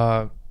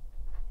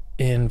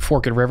in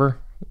Forked River,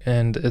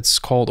 and it's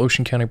called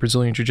Ocean County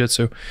Brazilian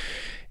Jiu-Jitsu.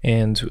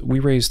 And we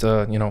raised,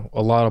 you know,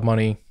 a lot of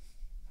money.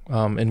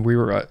 And we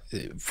were,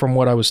 from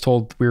what I was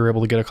told, we were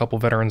able to get a couple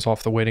veterans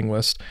off the waiting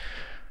list.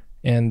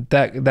 And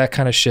that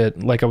kind of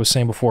shit, like I was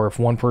saying before, if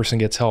one person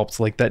gets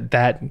helped, like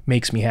that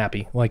makes me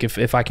happy. Like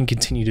if I can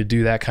continue to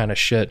do that kind of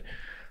shit,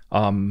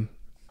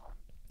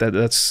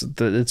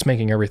 it's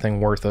making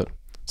everything worth it.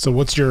 So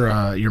what's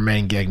your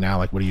main gig now?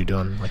 Like, what are you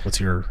doing? Like, what's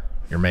your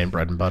main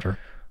bread and butter?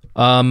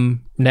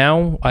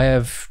 Now I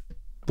have,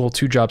 well,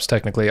 2 jobs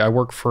technically. I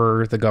work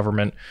for the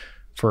government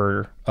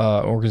for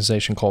an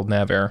organization called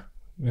NAVAIR.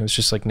 It's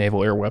just like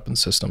Naval Air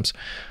Weapons Systems.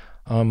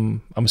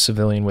 I'm a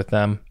civilian with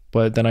them,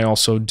 but then I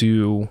also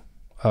do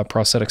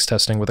prosthetics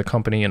testing with a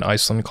company in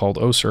Iceland called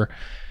OSER,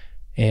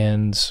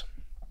 and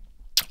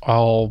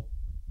I'll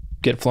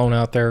get flown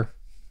out there,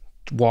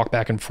 walk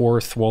back and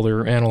forth while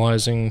they're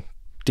analyzing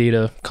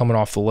data coming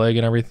off the leg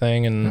and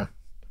everything, and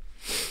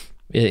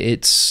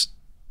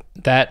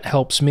that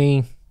helps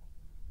me.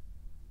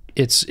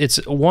 It's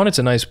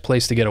a nice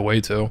place to get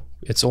away to.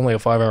 It's only a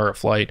 5-hour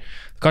flight.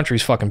 The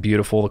country's fucking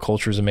beautiful. The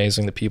culture's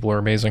amazing. The people are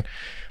amazing.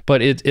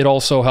 But it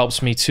also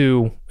helps me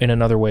too in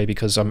another way,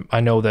 because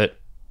I know that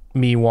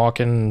me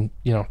walking,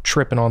 you know,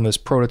 tripping on this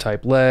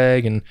prototype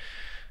leg and,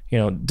 you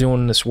know,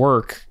 doing this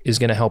work is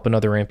going to help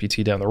another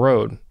amputee down the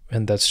road.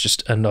 And that's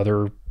just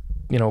another,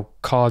 you know,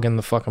 cog in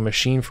the fucking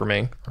machine for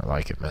me. I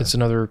like it, man. It's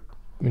another,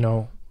 you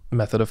know,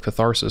 method of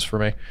catharsis for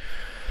me.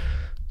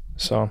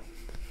 So.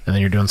 And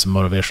then you're doing some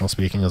motivational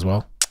speaking as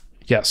well?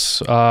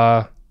 Yes.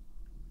 I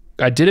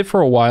did it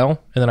for a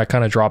while, and then I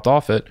kind of dropped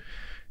off it,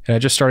 and I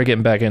just started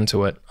getting back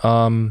into it.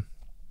 I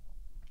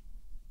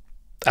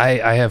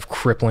have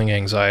crippling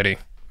anxiety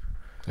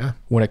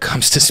when it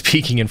comes to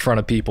speaking in front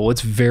of people.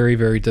 It's very,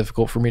 very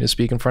difficult for me to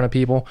speak in front of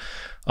people.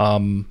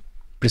 But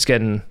it's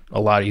getting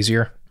a lot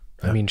easier.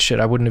 Yeah. I mean, shit,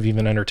 I wouldn't have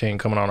even entertained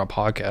coming on a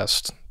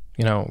podcast,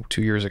 you know,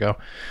 2 years ago.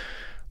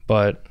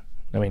 But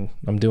I mean,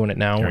 I'm doing it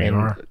now. Here you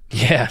are.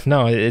 Yeah,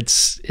 no,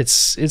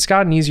 it's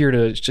gotten easier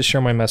to just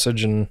share my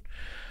message and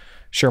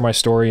share my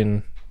story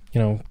and,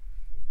 you know,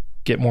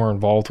 get more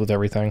involved with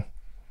everything.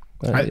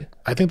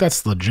 I think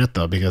that's legit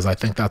though, because I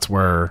think that's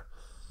where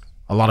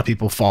a lot of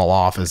people fall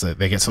off, is that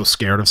they get so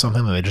scared of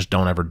something that they just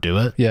don't ever do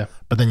it. Yeah.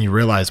 But then you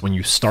realize when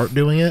you start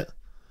doing it,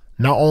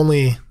 not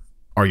only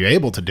are you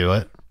able to do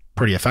it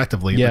pretty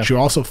effectively, but you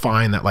also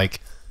find that like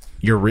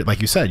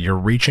like you said, you're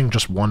reaching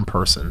just one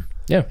person.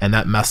 Yeah. And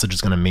that message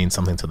is going to mean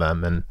something to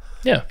them. And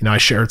you know, I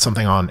shared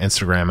something on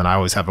Instagram, and I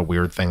always have a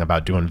weird thing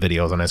about doing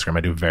videos on Instagram.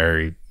 I do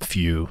very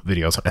few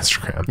videos on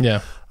Instagram.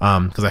 Yeah.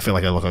 Because I feel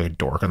like I look like a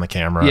dork on the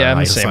camera. Yeah, I'm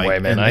the same way,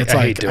 man. I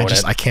hate doing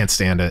it. I can't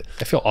stand it.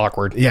 I feel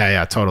awkward.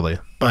 Yeah, totally.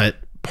 But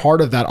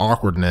part of that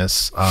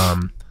awkwardness,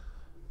 I'm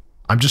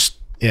just,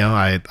 you know,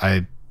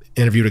 I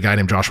interviewed a guy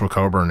named Joshua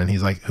Coburn, and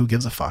he's like, who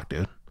gives a fuck,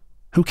 dude?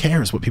 Who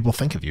cares what people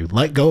think of you?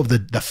 Let go of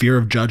the fear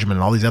of judgment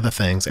and all these other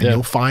things, and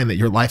you'll find that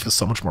your life is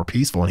so much more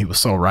peaceful. And he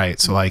was so right.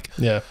 So like,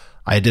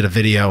 I did a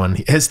video, and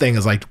his thing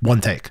is like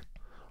one take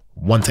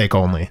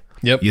only.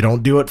 Yep. You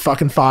don't do it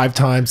fucking 5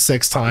 times,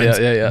 6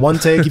 times. One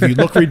take. If you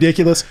look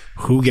ridiculous,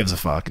 who gives a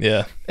fuck?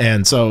 Yeah.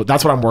 And so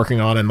that's what I'm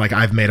working on. And like,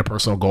 I've made a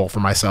personal goal for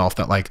myself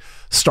that like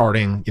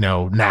starting, you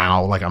know,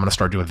 now, like I'm going to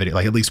start doing video,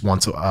 like at least one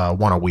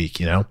a week,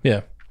 you know?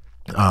 Yeah.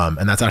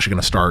 And that's actually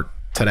going to start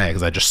today,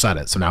 because I just said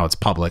it. So now it's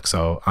public.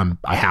 So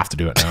I have to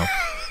do it now.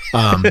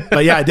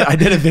 But yeah, I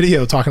did a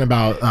video talking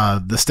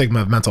about the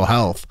stigma of mental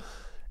health.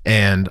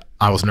 And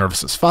I was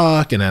nervous as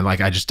fuck, and then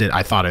like I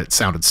thought it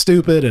sounded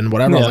stupid and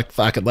whatever. I was like,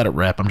 fuck it, let it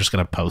rip. I'm just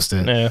gonna post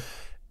it. Yeah.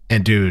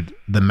 And dude,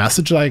 the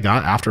message that I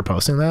got after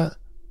posting that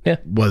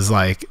was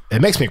like,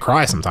 it makes me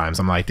cry sometimes.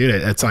 I'm like, dude,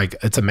 it's like,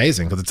 it's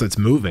amazing, because it's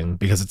moving,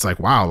 because it's like,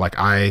 wow, like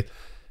I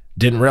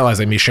didn't realize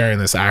that me sharing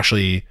this is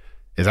actually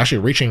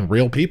reaching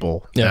real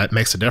people. That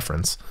makes a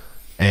difference.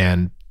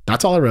 And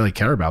that's all I really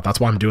care about. That's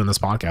why I'm doing this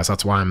podcast.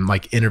 That's why I'm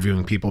like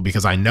interviewing people,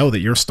 because I know that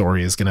your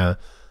story is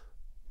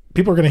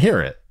people are gonna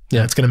hear it.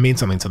 Yeah, it's going to mean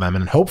something to them,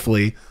 and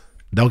hopefully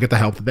they'll get the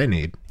help that they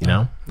need, you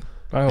know,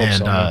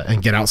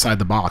 and get outside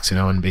the box, you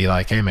know, and be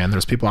like, hey man,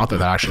 there's people out there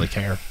that actually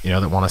care, you know,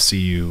 that want to see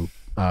you,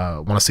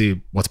 want to see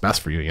what's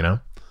best for you, you know?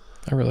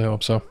 I really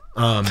hope so.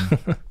 I'm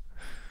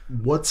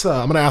going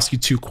to ask you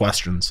 2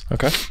 questions.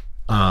 Okay.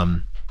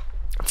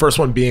 First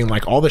one being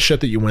like all the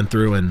shit that you went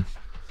through, and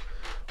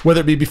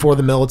whether it be before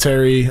the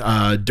military,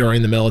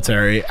 during the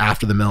military,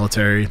 after the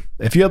military,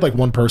 if you had like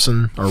one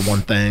person or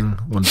one thing,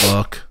 one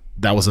book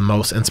that was the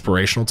most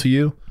inspirational to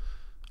you,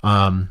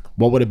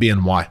 what would it be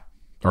and why?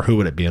 Or who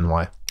would it be and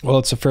why? Well,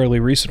 it's a fairly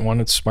recent one.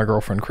 It's my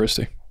girlfriend,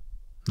 Christy.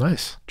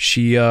 Nice.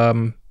 She,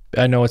 I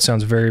know it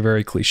sounds very,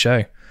 very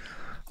cliche.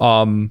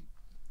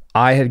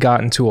 I had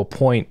gotten to a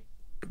point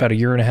about 1.5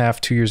 years,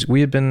 2 years.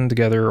 We had been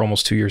together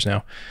almost 2 years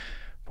now.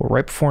 But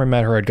right before I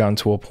met her, I'd gotten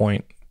to a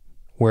point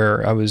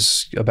where I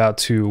was about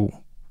to,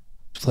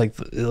 like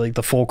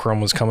the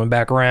fulcrum was coming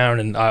back around,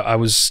 and I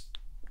was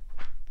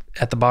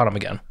at the bottom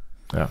again.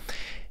 Yeah.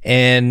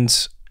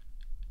 And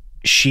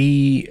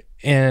she,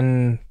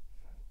 in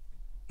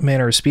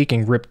manner of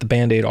speaking, ripped the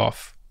Band-Aid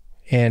off.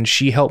 And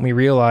she helped me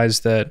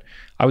realize that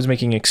I was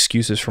making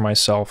excuses for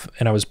myself,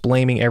 and I was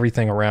blaming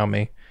everything around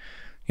me.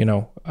 You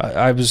know,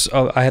 I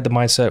had the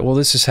mindset, well,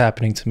 this is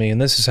happening to me,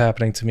 and this is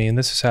happening to me, and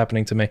this is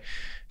happening to me.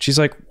 She's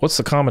like, what's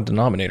the common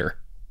denominator?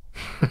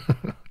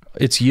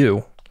 It's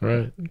you,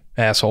 right,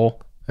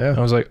 asshole. Yeah. And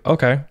I was like,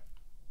 okay,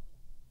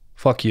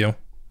 fuck you.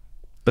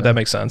 But that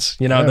makes sense.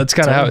 You know, that's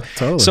kind of how.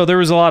 Totally. So there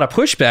was a lot of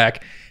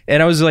pushback,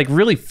 and I was like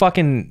really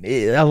fucking.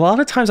 A lot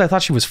of times I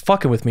thought she was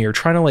fucking with me or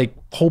trying to like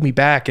hold me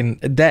back,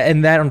 and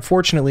that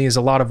unfortunately is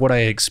a lot of what I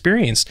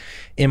experienced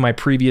in my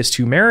previous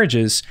 2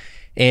 marriages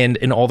and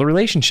in all the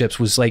relationships,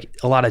 was like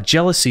a lot of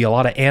jealousy, a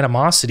lot of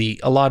animosity,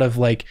 a lot of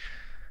like,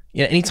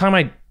 you know, anytime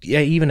I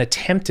even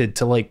attempted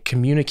to like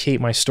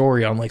communicate my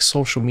story on like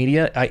social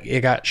media,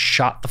 it got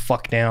shot the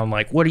fuck down.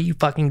 Like, what are you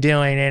fucking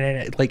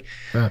doing? Like,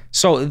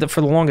 so for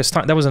the longest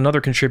time, that was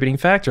another contributing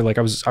factor. Like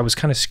I was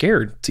kind of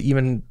scared to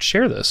even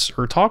share this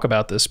or talk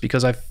about this,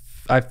 because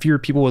I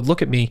feared people would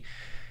look at me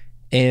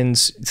and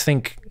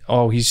think,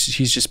 oh, he's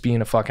just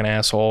being a fucking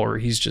asshole, or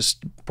he's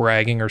just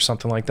bragging or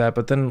something like that.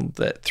 But then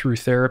through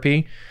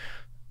therapy,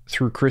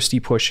 through Christy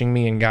pushing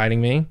me and guiding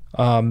me,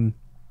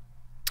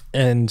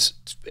 and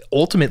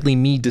ultimately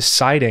me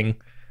deciding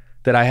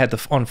that I had to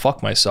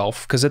unfuck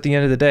myself, because at the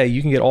end of the day,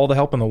 you can get all the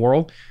help in the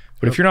world,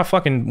 but if you're not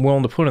fucking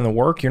willing to put in the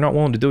work, you're not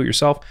willing to do it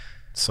yourself.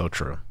 So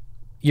true.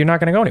 You're not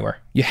going to go anywhere.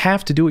 You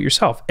have to do it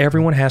yourself.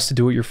 Everyone has to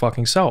do it your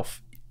fucking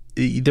self.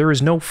 There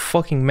is no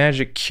fucking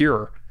magic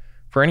cure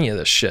for any of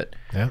this shit.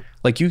 Yeah.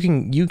 Like you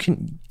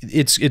can,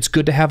 it's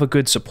good to have a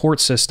good support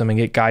system and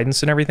get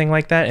guidance and everything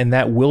like that, and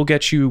that will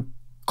get you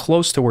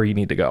close to where you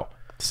need to go.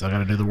 Still got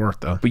to do the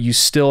work though. But you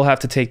still have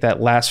to take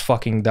that last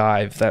fucking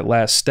dive, that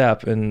last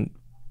step, and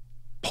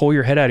pull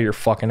your head out of your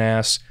fucking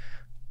ass.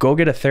 Go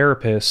get a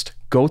therapist.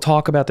 Go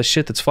talk about the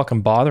shit that's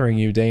fucking bothering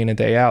you day in and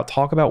day out.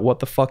 Talk about what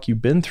the fuck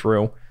you've been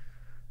through.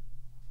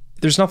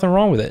 There's nothing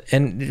wrong with it.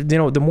 And you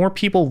know, the more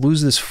people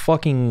lose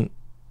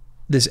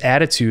this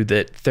attitude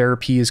that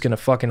therapy is going to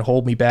fucking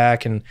hold me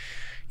back, and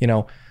you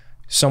know,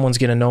 someone's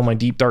going to know my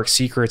deep dark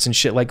secrets and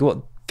shit. Like,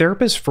 well,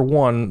 therapists, for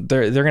one,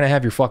 they're going to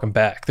have your fucking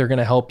back. They're going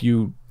to help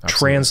you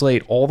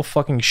translate all the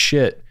fucking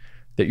shit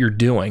that you're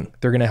doing.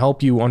 They're going to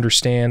help you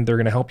understand. They're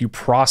going to help you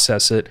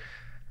process it.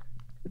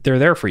 They're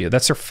there for you.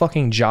 That's their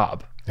fucking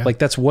job. Yeah. Like,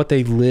 that's what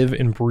they live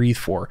and breathe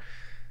for.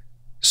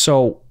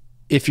 So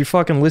if you're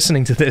fucking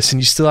listening to this and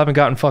you still haven't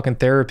gotten fucking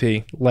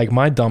therapy, like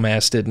my dumb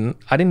ass didn't,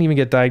 I didn't even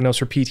get diagnosed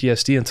for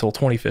PTSD until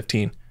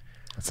 2015.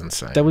 That's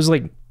insane. That was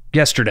like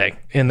yesterday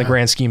in the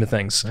grand scheme of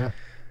things. Yeah.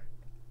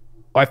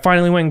 I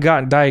finally went and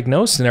got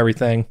diagnosed and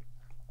everything.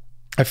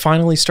 I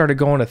finally started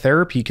going to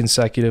therapy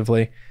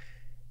consecutively,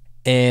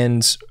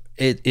 and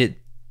it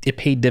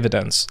paid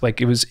dividends.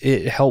 Like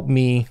it helped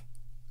me,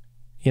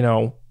 you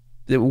know,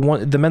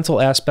 the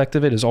mental aspect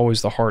of it is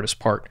always the hardest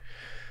part.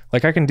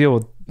 Like I can deal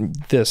with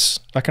this.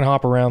 I can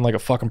hop around like a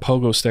fucking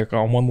pogo stick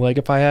on one leg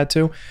if I had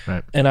to,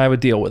 right, and I would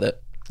deal with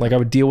it. Like I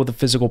would deal with the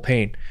physical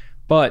pain,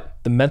 but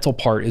the mental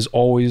part is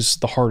always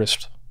the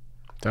hardest.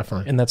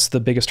 Definitely. And that's the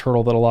biggest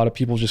hurdle that a lot of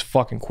people just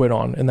fucking quit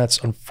on. And that's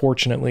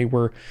unfortunately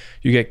where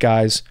you get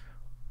guys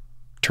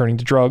turning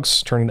to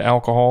drugs, turning to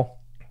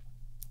alcohol,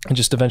 and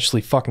just eventually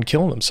fucking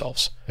killing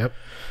themselves. Yep.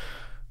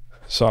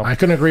 So I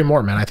couldn't agree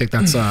more, man. I think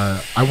that's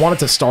I wanted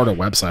to start a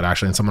website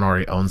actually, and someone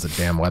already owns the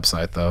damn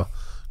website though,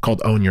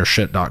 called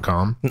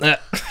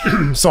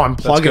ownyourshit.com. So I'm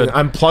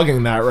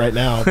plugging that right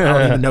now. I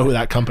don't even know who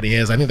that company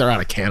is. I think they're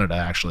out of Canada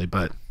actually,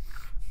 but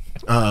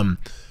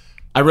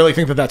I really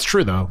think that that's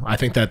true though. I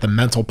think that the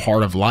mental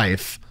part of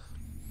life,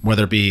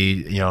 whether it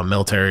be, you know, a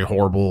military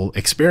horrible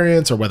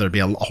experience, or whether it be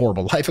a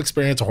horrible life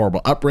experience, a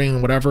horrible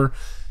upbringing, whatever,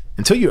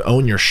 until you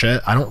own your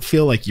shit, I don't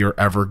feel like you're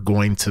ever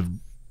going to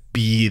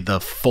be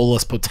the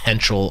fullest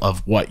potential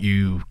of what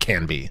you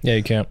can be. Yeah,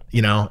 you can't.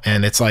 You know,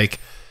 and it's like,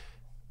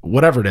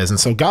 whatever it is. And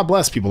so God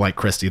bless people like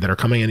Christy that are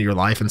coming into your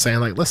life and saying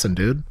like, listen,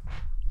 dude,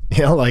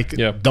 you know, like,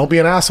 don't be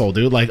an asshole,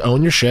 dude. Like,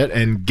 own your shit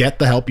and get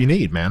the help you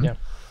need, man. Yeah.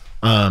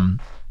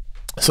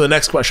 So the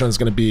next question is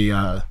going to be,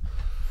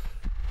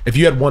 if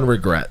you had one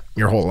regret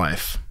your whole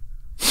life,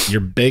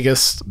 your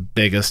biggest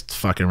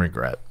fucking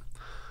regret,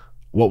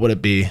 what would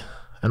it be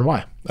and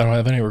why? I don't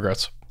have any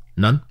regrets.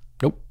 None?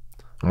 Nope.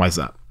 And why is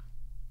that?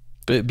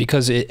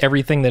 Because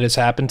everything that has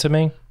happened to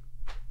me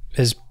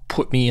has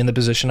put me in the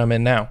position I'm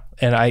in now.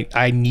 And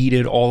I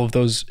needed all of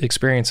those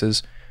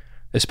experiences,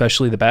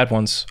 especially the bad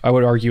ones. I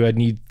would argue I'd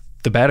need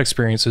the bad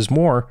experiences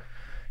more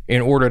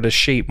in order to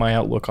shape my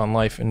outlook on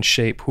life and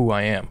shape who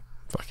I am.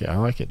 Fuck yeah, I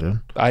like it, dude.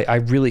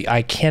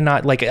 I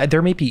cannot, like,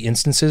 there may be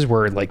instances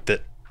where like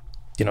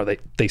you know,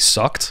 they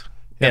sucked.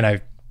 Yeah. And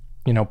I,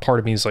 you know, part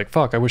of me is like,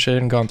 fuck, I wish I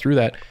hadn't gone through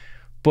that.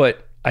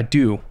 But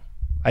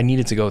I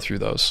needed to go through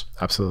those.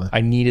 Absolutely.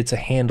 I needed to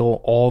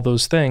handle all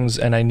those things,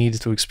 and I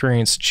needed to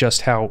experience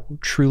just how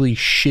truly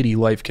shitty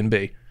life can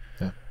be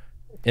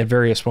at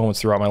various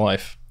moments throughout my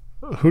life.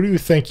 Who do you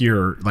think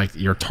your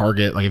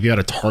target, like if you had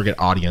a target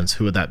audience,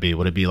 who would that be?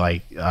 Would it be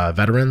like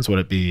veterans? Would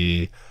it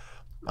be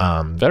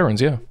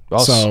veterans? Yeah.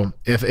 So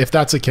if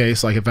that's the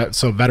case, like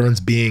so veterans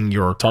being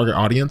your target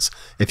audience,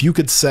 if you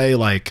could say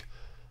like,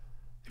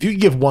 if you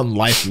could give one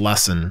life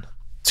lesson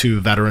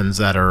to veterans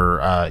that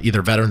are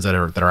either veterans that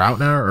are out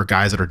now or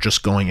guys that are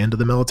just going into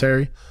the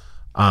military,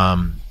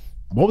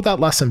 what would that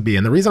lesson be?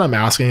 And the reason I'm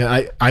asking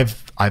it,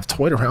 I've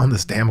toyed around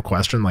this damn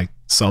question like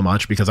so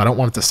much because I don't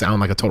want it to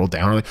sound like a total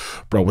downer. Like,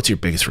 bro, what's your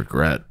biggest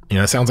regret? You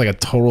know, it sounds like a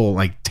total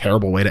like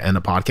terrible way to end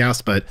a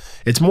podcast, but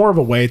it's more of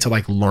a way to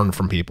like learn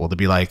from people, to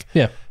be like,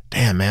 yeah,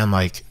 damn man,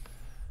 like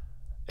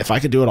if I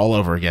could do it all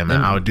over again,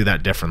 man, I would do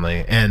that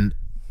differently. And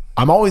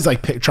I'm always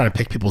like trying to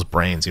pick people's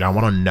brains. You know, I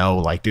want to know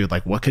like, dude,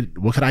 like what could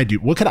I do?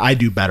 What could I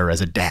do better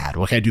as a dad?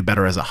 What could I do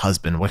better as a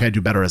husband? What could I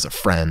do better as a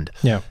friend?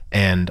 Yeah.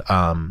 And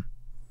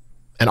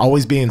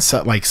always being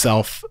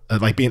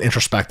being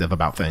introspective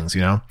about things, you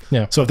know?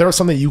 Yeah. So if there was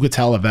something you could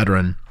tell a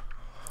veteran,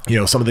 you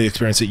know, some of the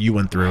experience that you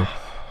went through,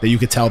 that you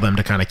could tell them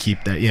to kind of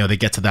keep that, you know, they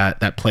get to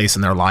that place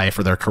in their life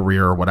or their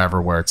career or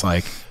whatever, where it's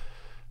like,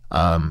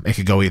 it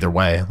could go either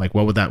way. Like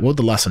what would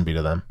the lesson be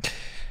to them?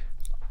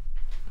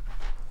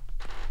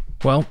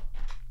 Well,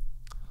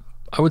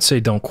 I would say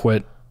don't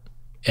quit.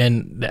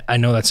 And I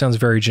know that sounds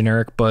very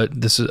generic,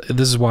 but this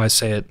is why I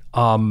say it.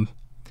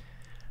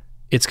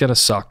 It's going to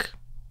suck.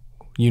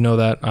 You know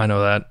that, I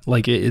know that.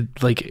 Like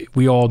like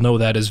we all know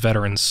that as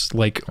veterans,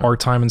 like our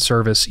time in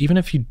service, even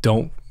if you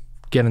don't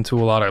get into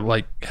a lot of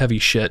like heavy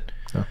shit,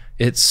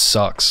 it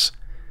sucks.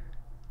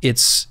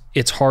 It's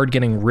hard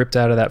getting ripped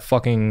out of that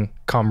fucking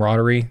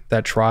camaraderie,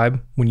 that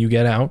tribe when you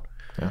get out.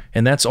 Yeah.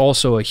 And that's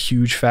also a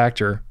huge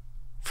factor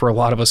for a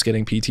lot of us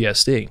getting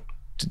PTSD,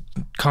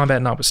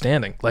 combat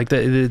notwithstanding. Like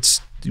that,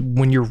 it's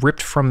when you're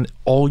ripped from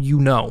all you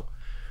know,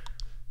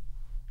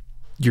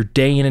 your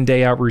day in and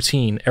day out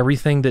routine,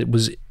 everything that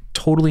was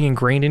totally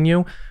ingrained in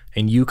you,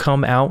 and you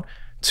come out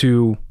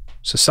to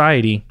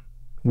society,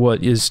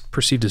 what is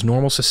perceived as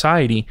normal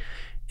society,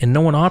 and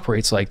no one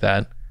operates like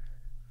that.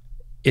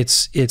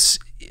 It's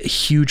a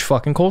huge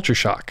fucking culture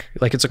shock.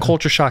 Like it's a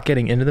culture shock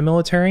getting into the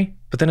military,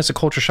 but then it's a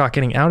culture shock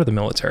getting out of the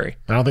military.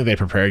 I don't think they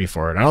prepare you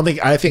for it.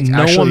 I think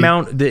no actually,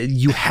 amount that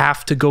you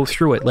have to go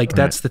through it. Like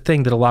that's the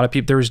thing that a lot of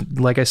people,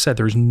 like I said,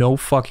 there's no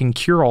fucking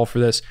cure all for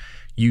this.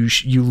 You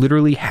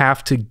literally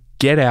have to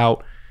get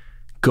out,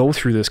 go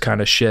through this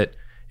kind of shit.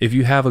 If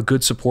you have a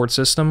good support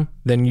system,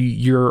 then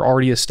you're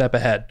already a step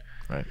ahead.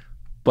 Right.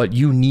 But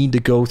you need to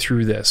go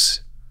through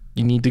this.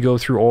 You need to go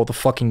through all the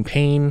fucking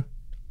pain,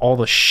 all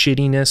the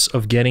shittiness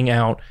of getting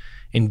out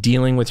and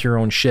dealing with your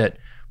own shit.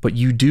 But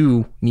you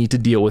do need to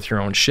deal with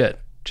your own shit.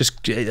 Just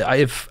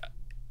if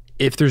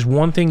there's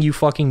one thing you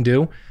fucking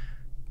do,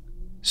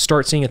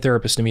 start seeing a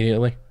therapist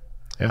immediately.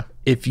 Yeah.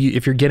 If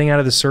you're getting out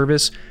of the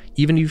service,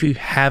 even if you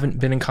haven't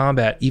been in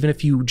combat, even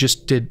if you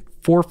just did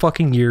 4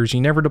 fucking years,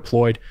 you never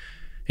deployed,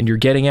 and you're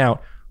getting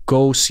out,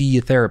 go see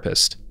a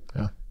therapist.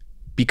 Yeah.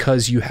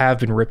 Because you have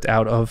been ripped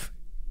out of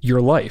your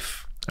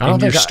life.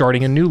 And you're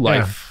starting a new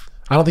life. Yeah.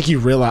 I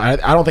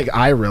don't think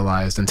I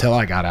realized until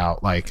I got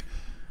out, like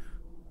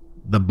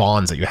the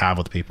bonds that you have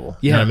with people.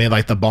 Yeah. You know what I mean?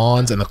 Like the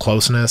bonds and the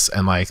closeness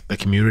and like the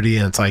community.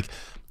 And it's like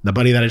the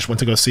buddy that I just went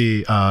to go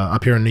see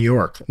up here in New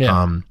York.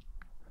 Yeah.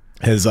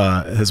 His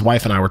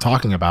wife and I were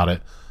talking about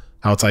it.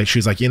 How it's like,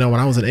 she's like, you know, when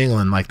I was in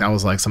England, like that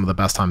was like some of the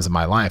best times of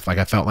my life. Like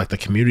I felt like the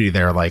community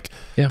there, like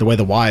the way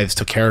the wives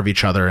took care of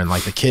each other and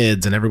like the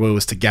kids and everybody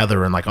was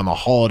together. And like on the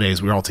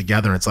holidays, we were all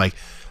together. And it's like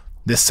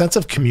this sense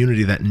of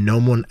community that no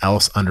one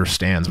else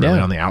understands really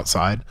on the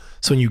outside.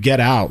 So when you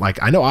get out,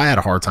 like I know I had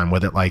a hard time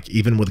with it. Like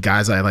even with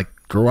guys I like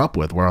grew up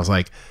with, where I was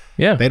like,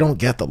 they don't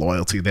get the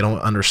loyalty. They don't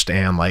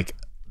understand like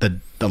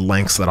the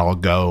lengths that I'll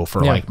go for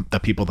like the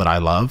people that I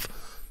love.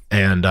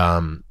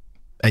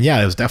 And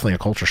yeah, it was definitely a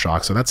culture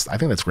shock. So I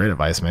think that's great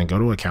advice, man. Go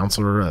to a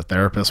counselor, a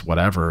therapist,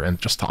 whatever,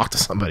 and just talk to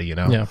somebody, you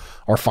know,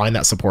 or find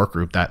that support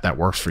group that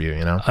works for you,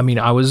 you know? I mean,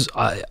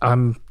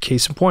 I'm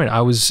case in point.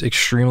 I was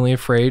extremely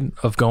afraid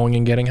of going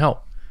and getting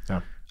help.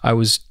 Yeah. I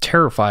was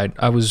terrified.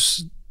 I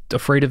was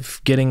afraid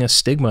of getting a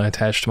stigma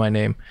attached to my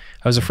name.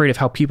 I was afraid of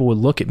how people would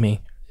look at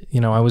me.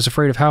 You know, I was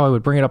afraid of how I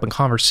would bring it up in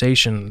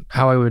conversation,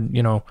 how I would,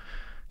 you know,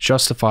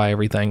 justify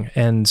everything.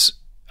 And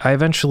I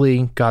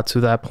eventually got to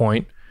that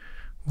point,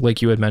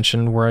 like you had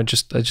mentioned, where I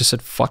just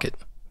said, fuck it.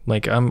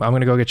 Like I'm going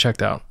to go get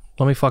checked out.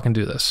 Let me fucking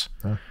do this.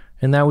 Yeah.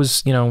 And that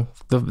was, you know,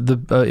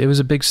 it was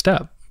a big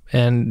step,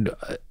 and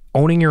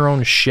owning your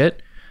own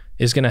shit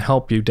is going to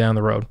help you down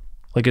the road.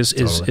 Like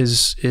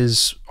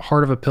is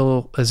hard of a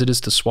pill as it is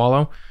to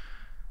swallow.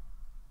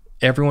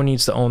 Everyone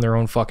needs to own their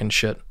own fucking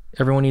shit.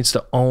 Everyone needs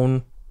to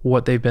own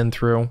what they've been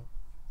through,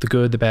 the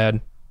good, the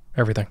bad,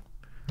 everything.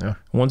 Yeah.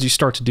 And once you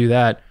start to do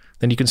that,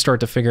 then you can start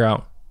to figure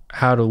out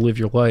how to live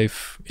your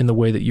life in the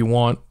way that you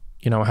want,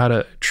 you know, how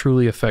to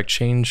truly affect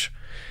change,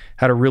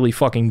 how to really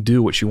fucking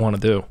do what you want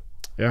to do.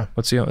 Yeah.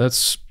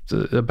 That's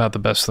about the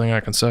best thing I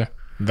can say.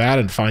 That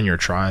and find your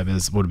tribe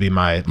would be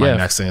my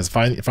next thing, is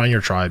find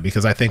your tribe.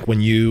 Because I think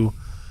when you,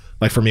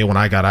 like for me, when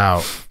I got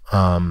out,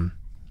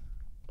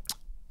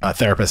 a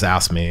therapist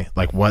asked me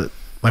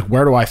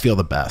where do I feel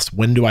the best?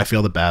 When do I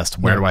feel the best?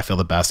 Where do I feel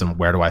the best? And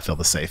where do I feel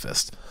the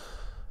safest?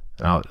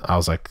 And I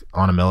was like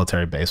on a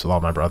military base with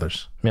all my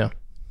brothers. Yeah.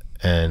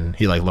 And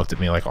he like looked at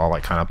me like all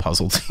like kind of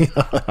puzzled.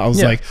 I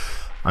was like,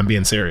 I'm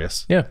being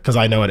serious. Yeah. Cause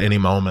I know at any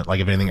moment, like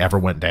if anything ever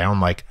went down,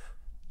 like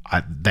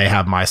they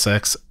have my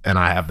 6 and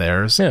I have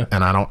theirs. Yeah.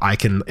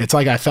 And it's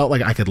like, I felt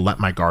like I could let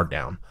my guard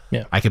down.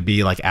 Yeah. I could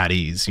be like at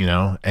ease, you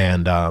know?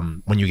 And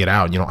when you get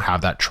out and you don't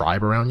have that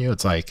tribe around you,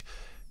 it's like,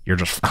 you're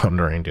just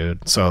floundering,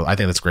 dude. So I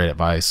think that's great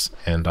advice.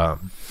 And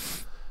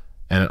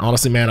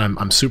honestly, man,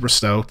 I'm super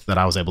stoked that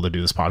I was able to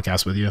do this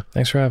podcast with you.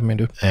 Thanks for having me,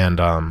 dude.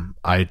 And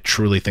I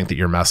truly think that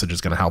your message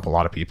is going to help a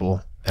lot of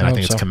people. And I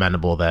think it's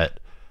commendable that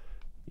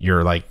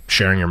you're like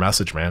sharing your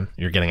message, man.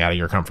 You're getting out of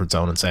your comfort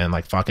zone and saying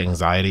like, fuck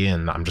anxiety.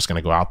 And I'm just going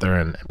to go out there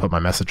and put my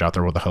message out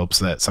there with the hopes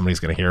that somebody's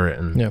going to hear it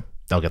and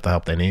they'll get the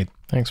help they need.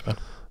 Thanks, man.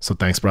 So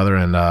thanks, brother.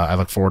 And I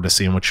look forward to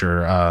seeing what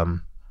you're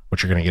going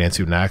to get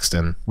into next.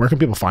 And where can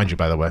people find you,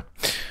 by the way?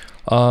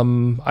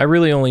 I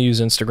really only use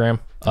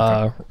Instagram.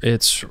 Okay.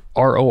 It's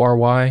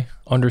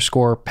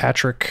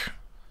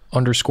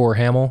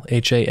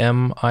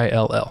RORY_Patrick_Hamill,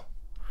 HAMILL.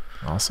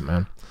 Awesome,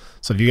 man.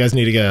 So if you guys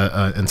need to get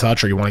in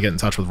touch, or you want to get in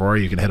touch with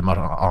Rory, you can hit him up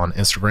on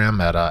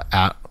Instagram at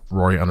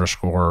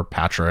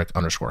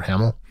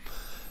Rory_Patrick_Hamill.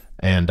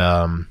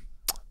 And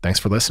thanks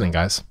for listening,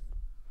 guys.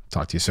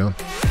 Talk to you soon.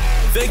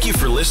 Thank you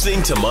for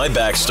listening to My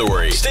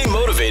Backstory. Stay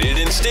motivated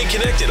and stay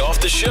connected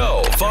off the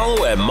show.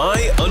 Follow at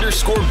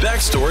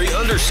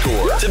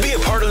my_backstory_ to be a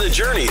part of the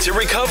journey to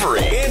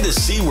recovery and to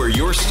see where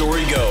your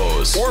story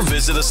goes. Or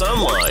visit us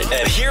online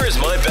at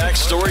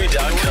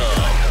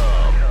hereismybackstory.com.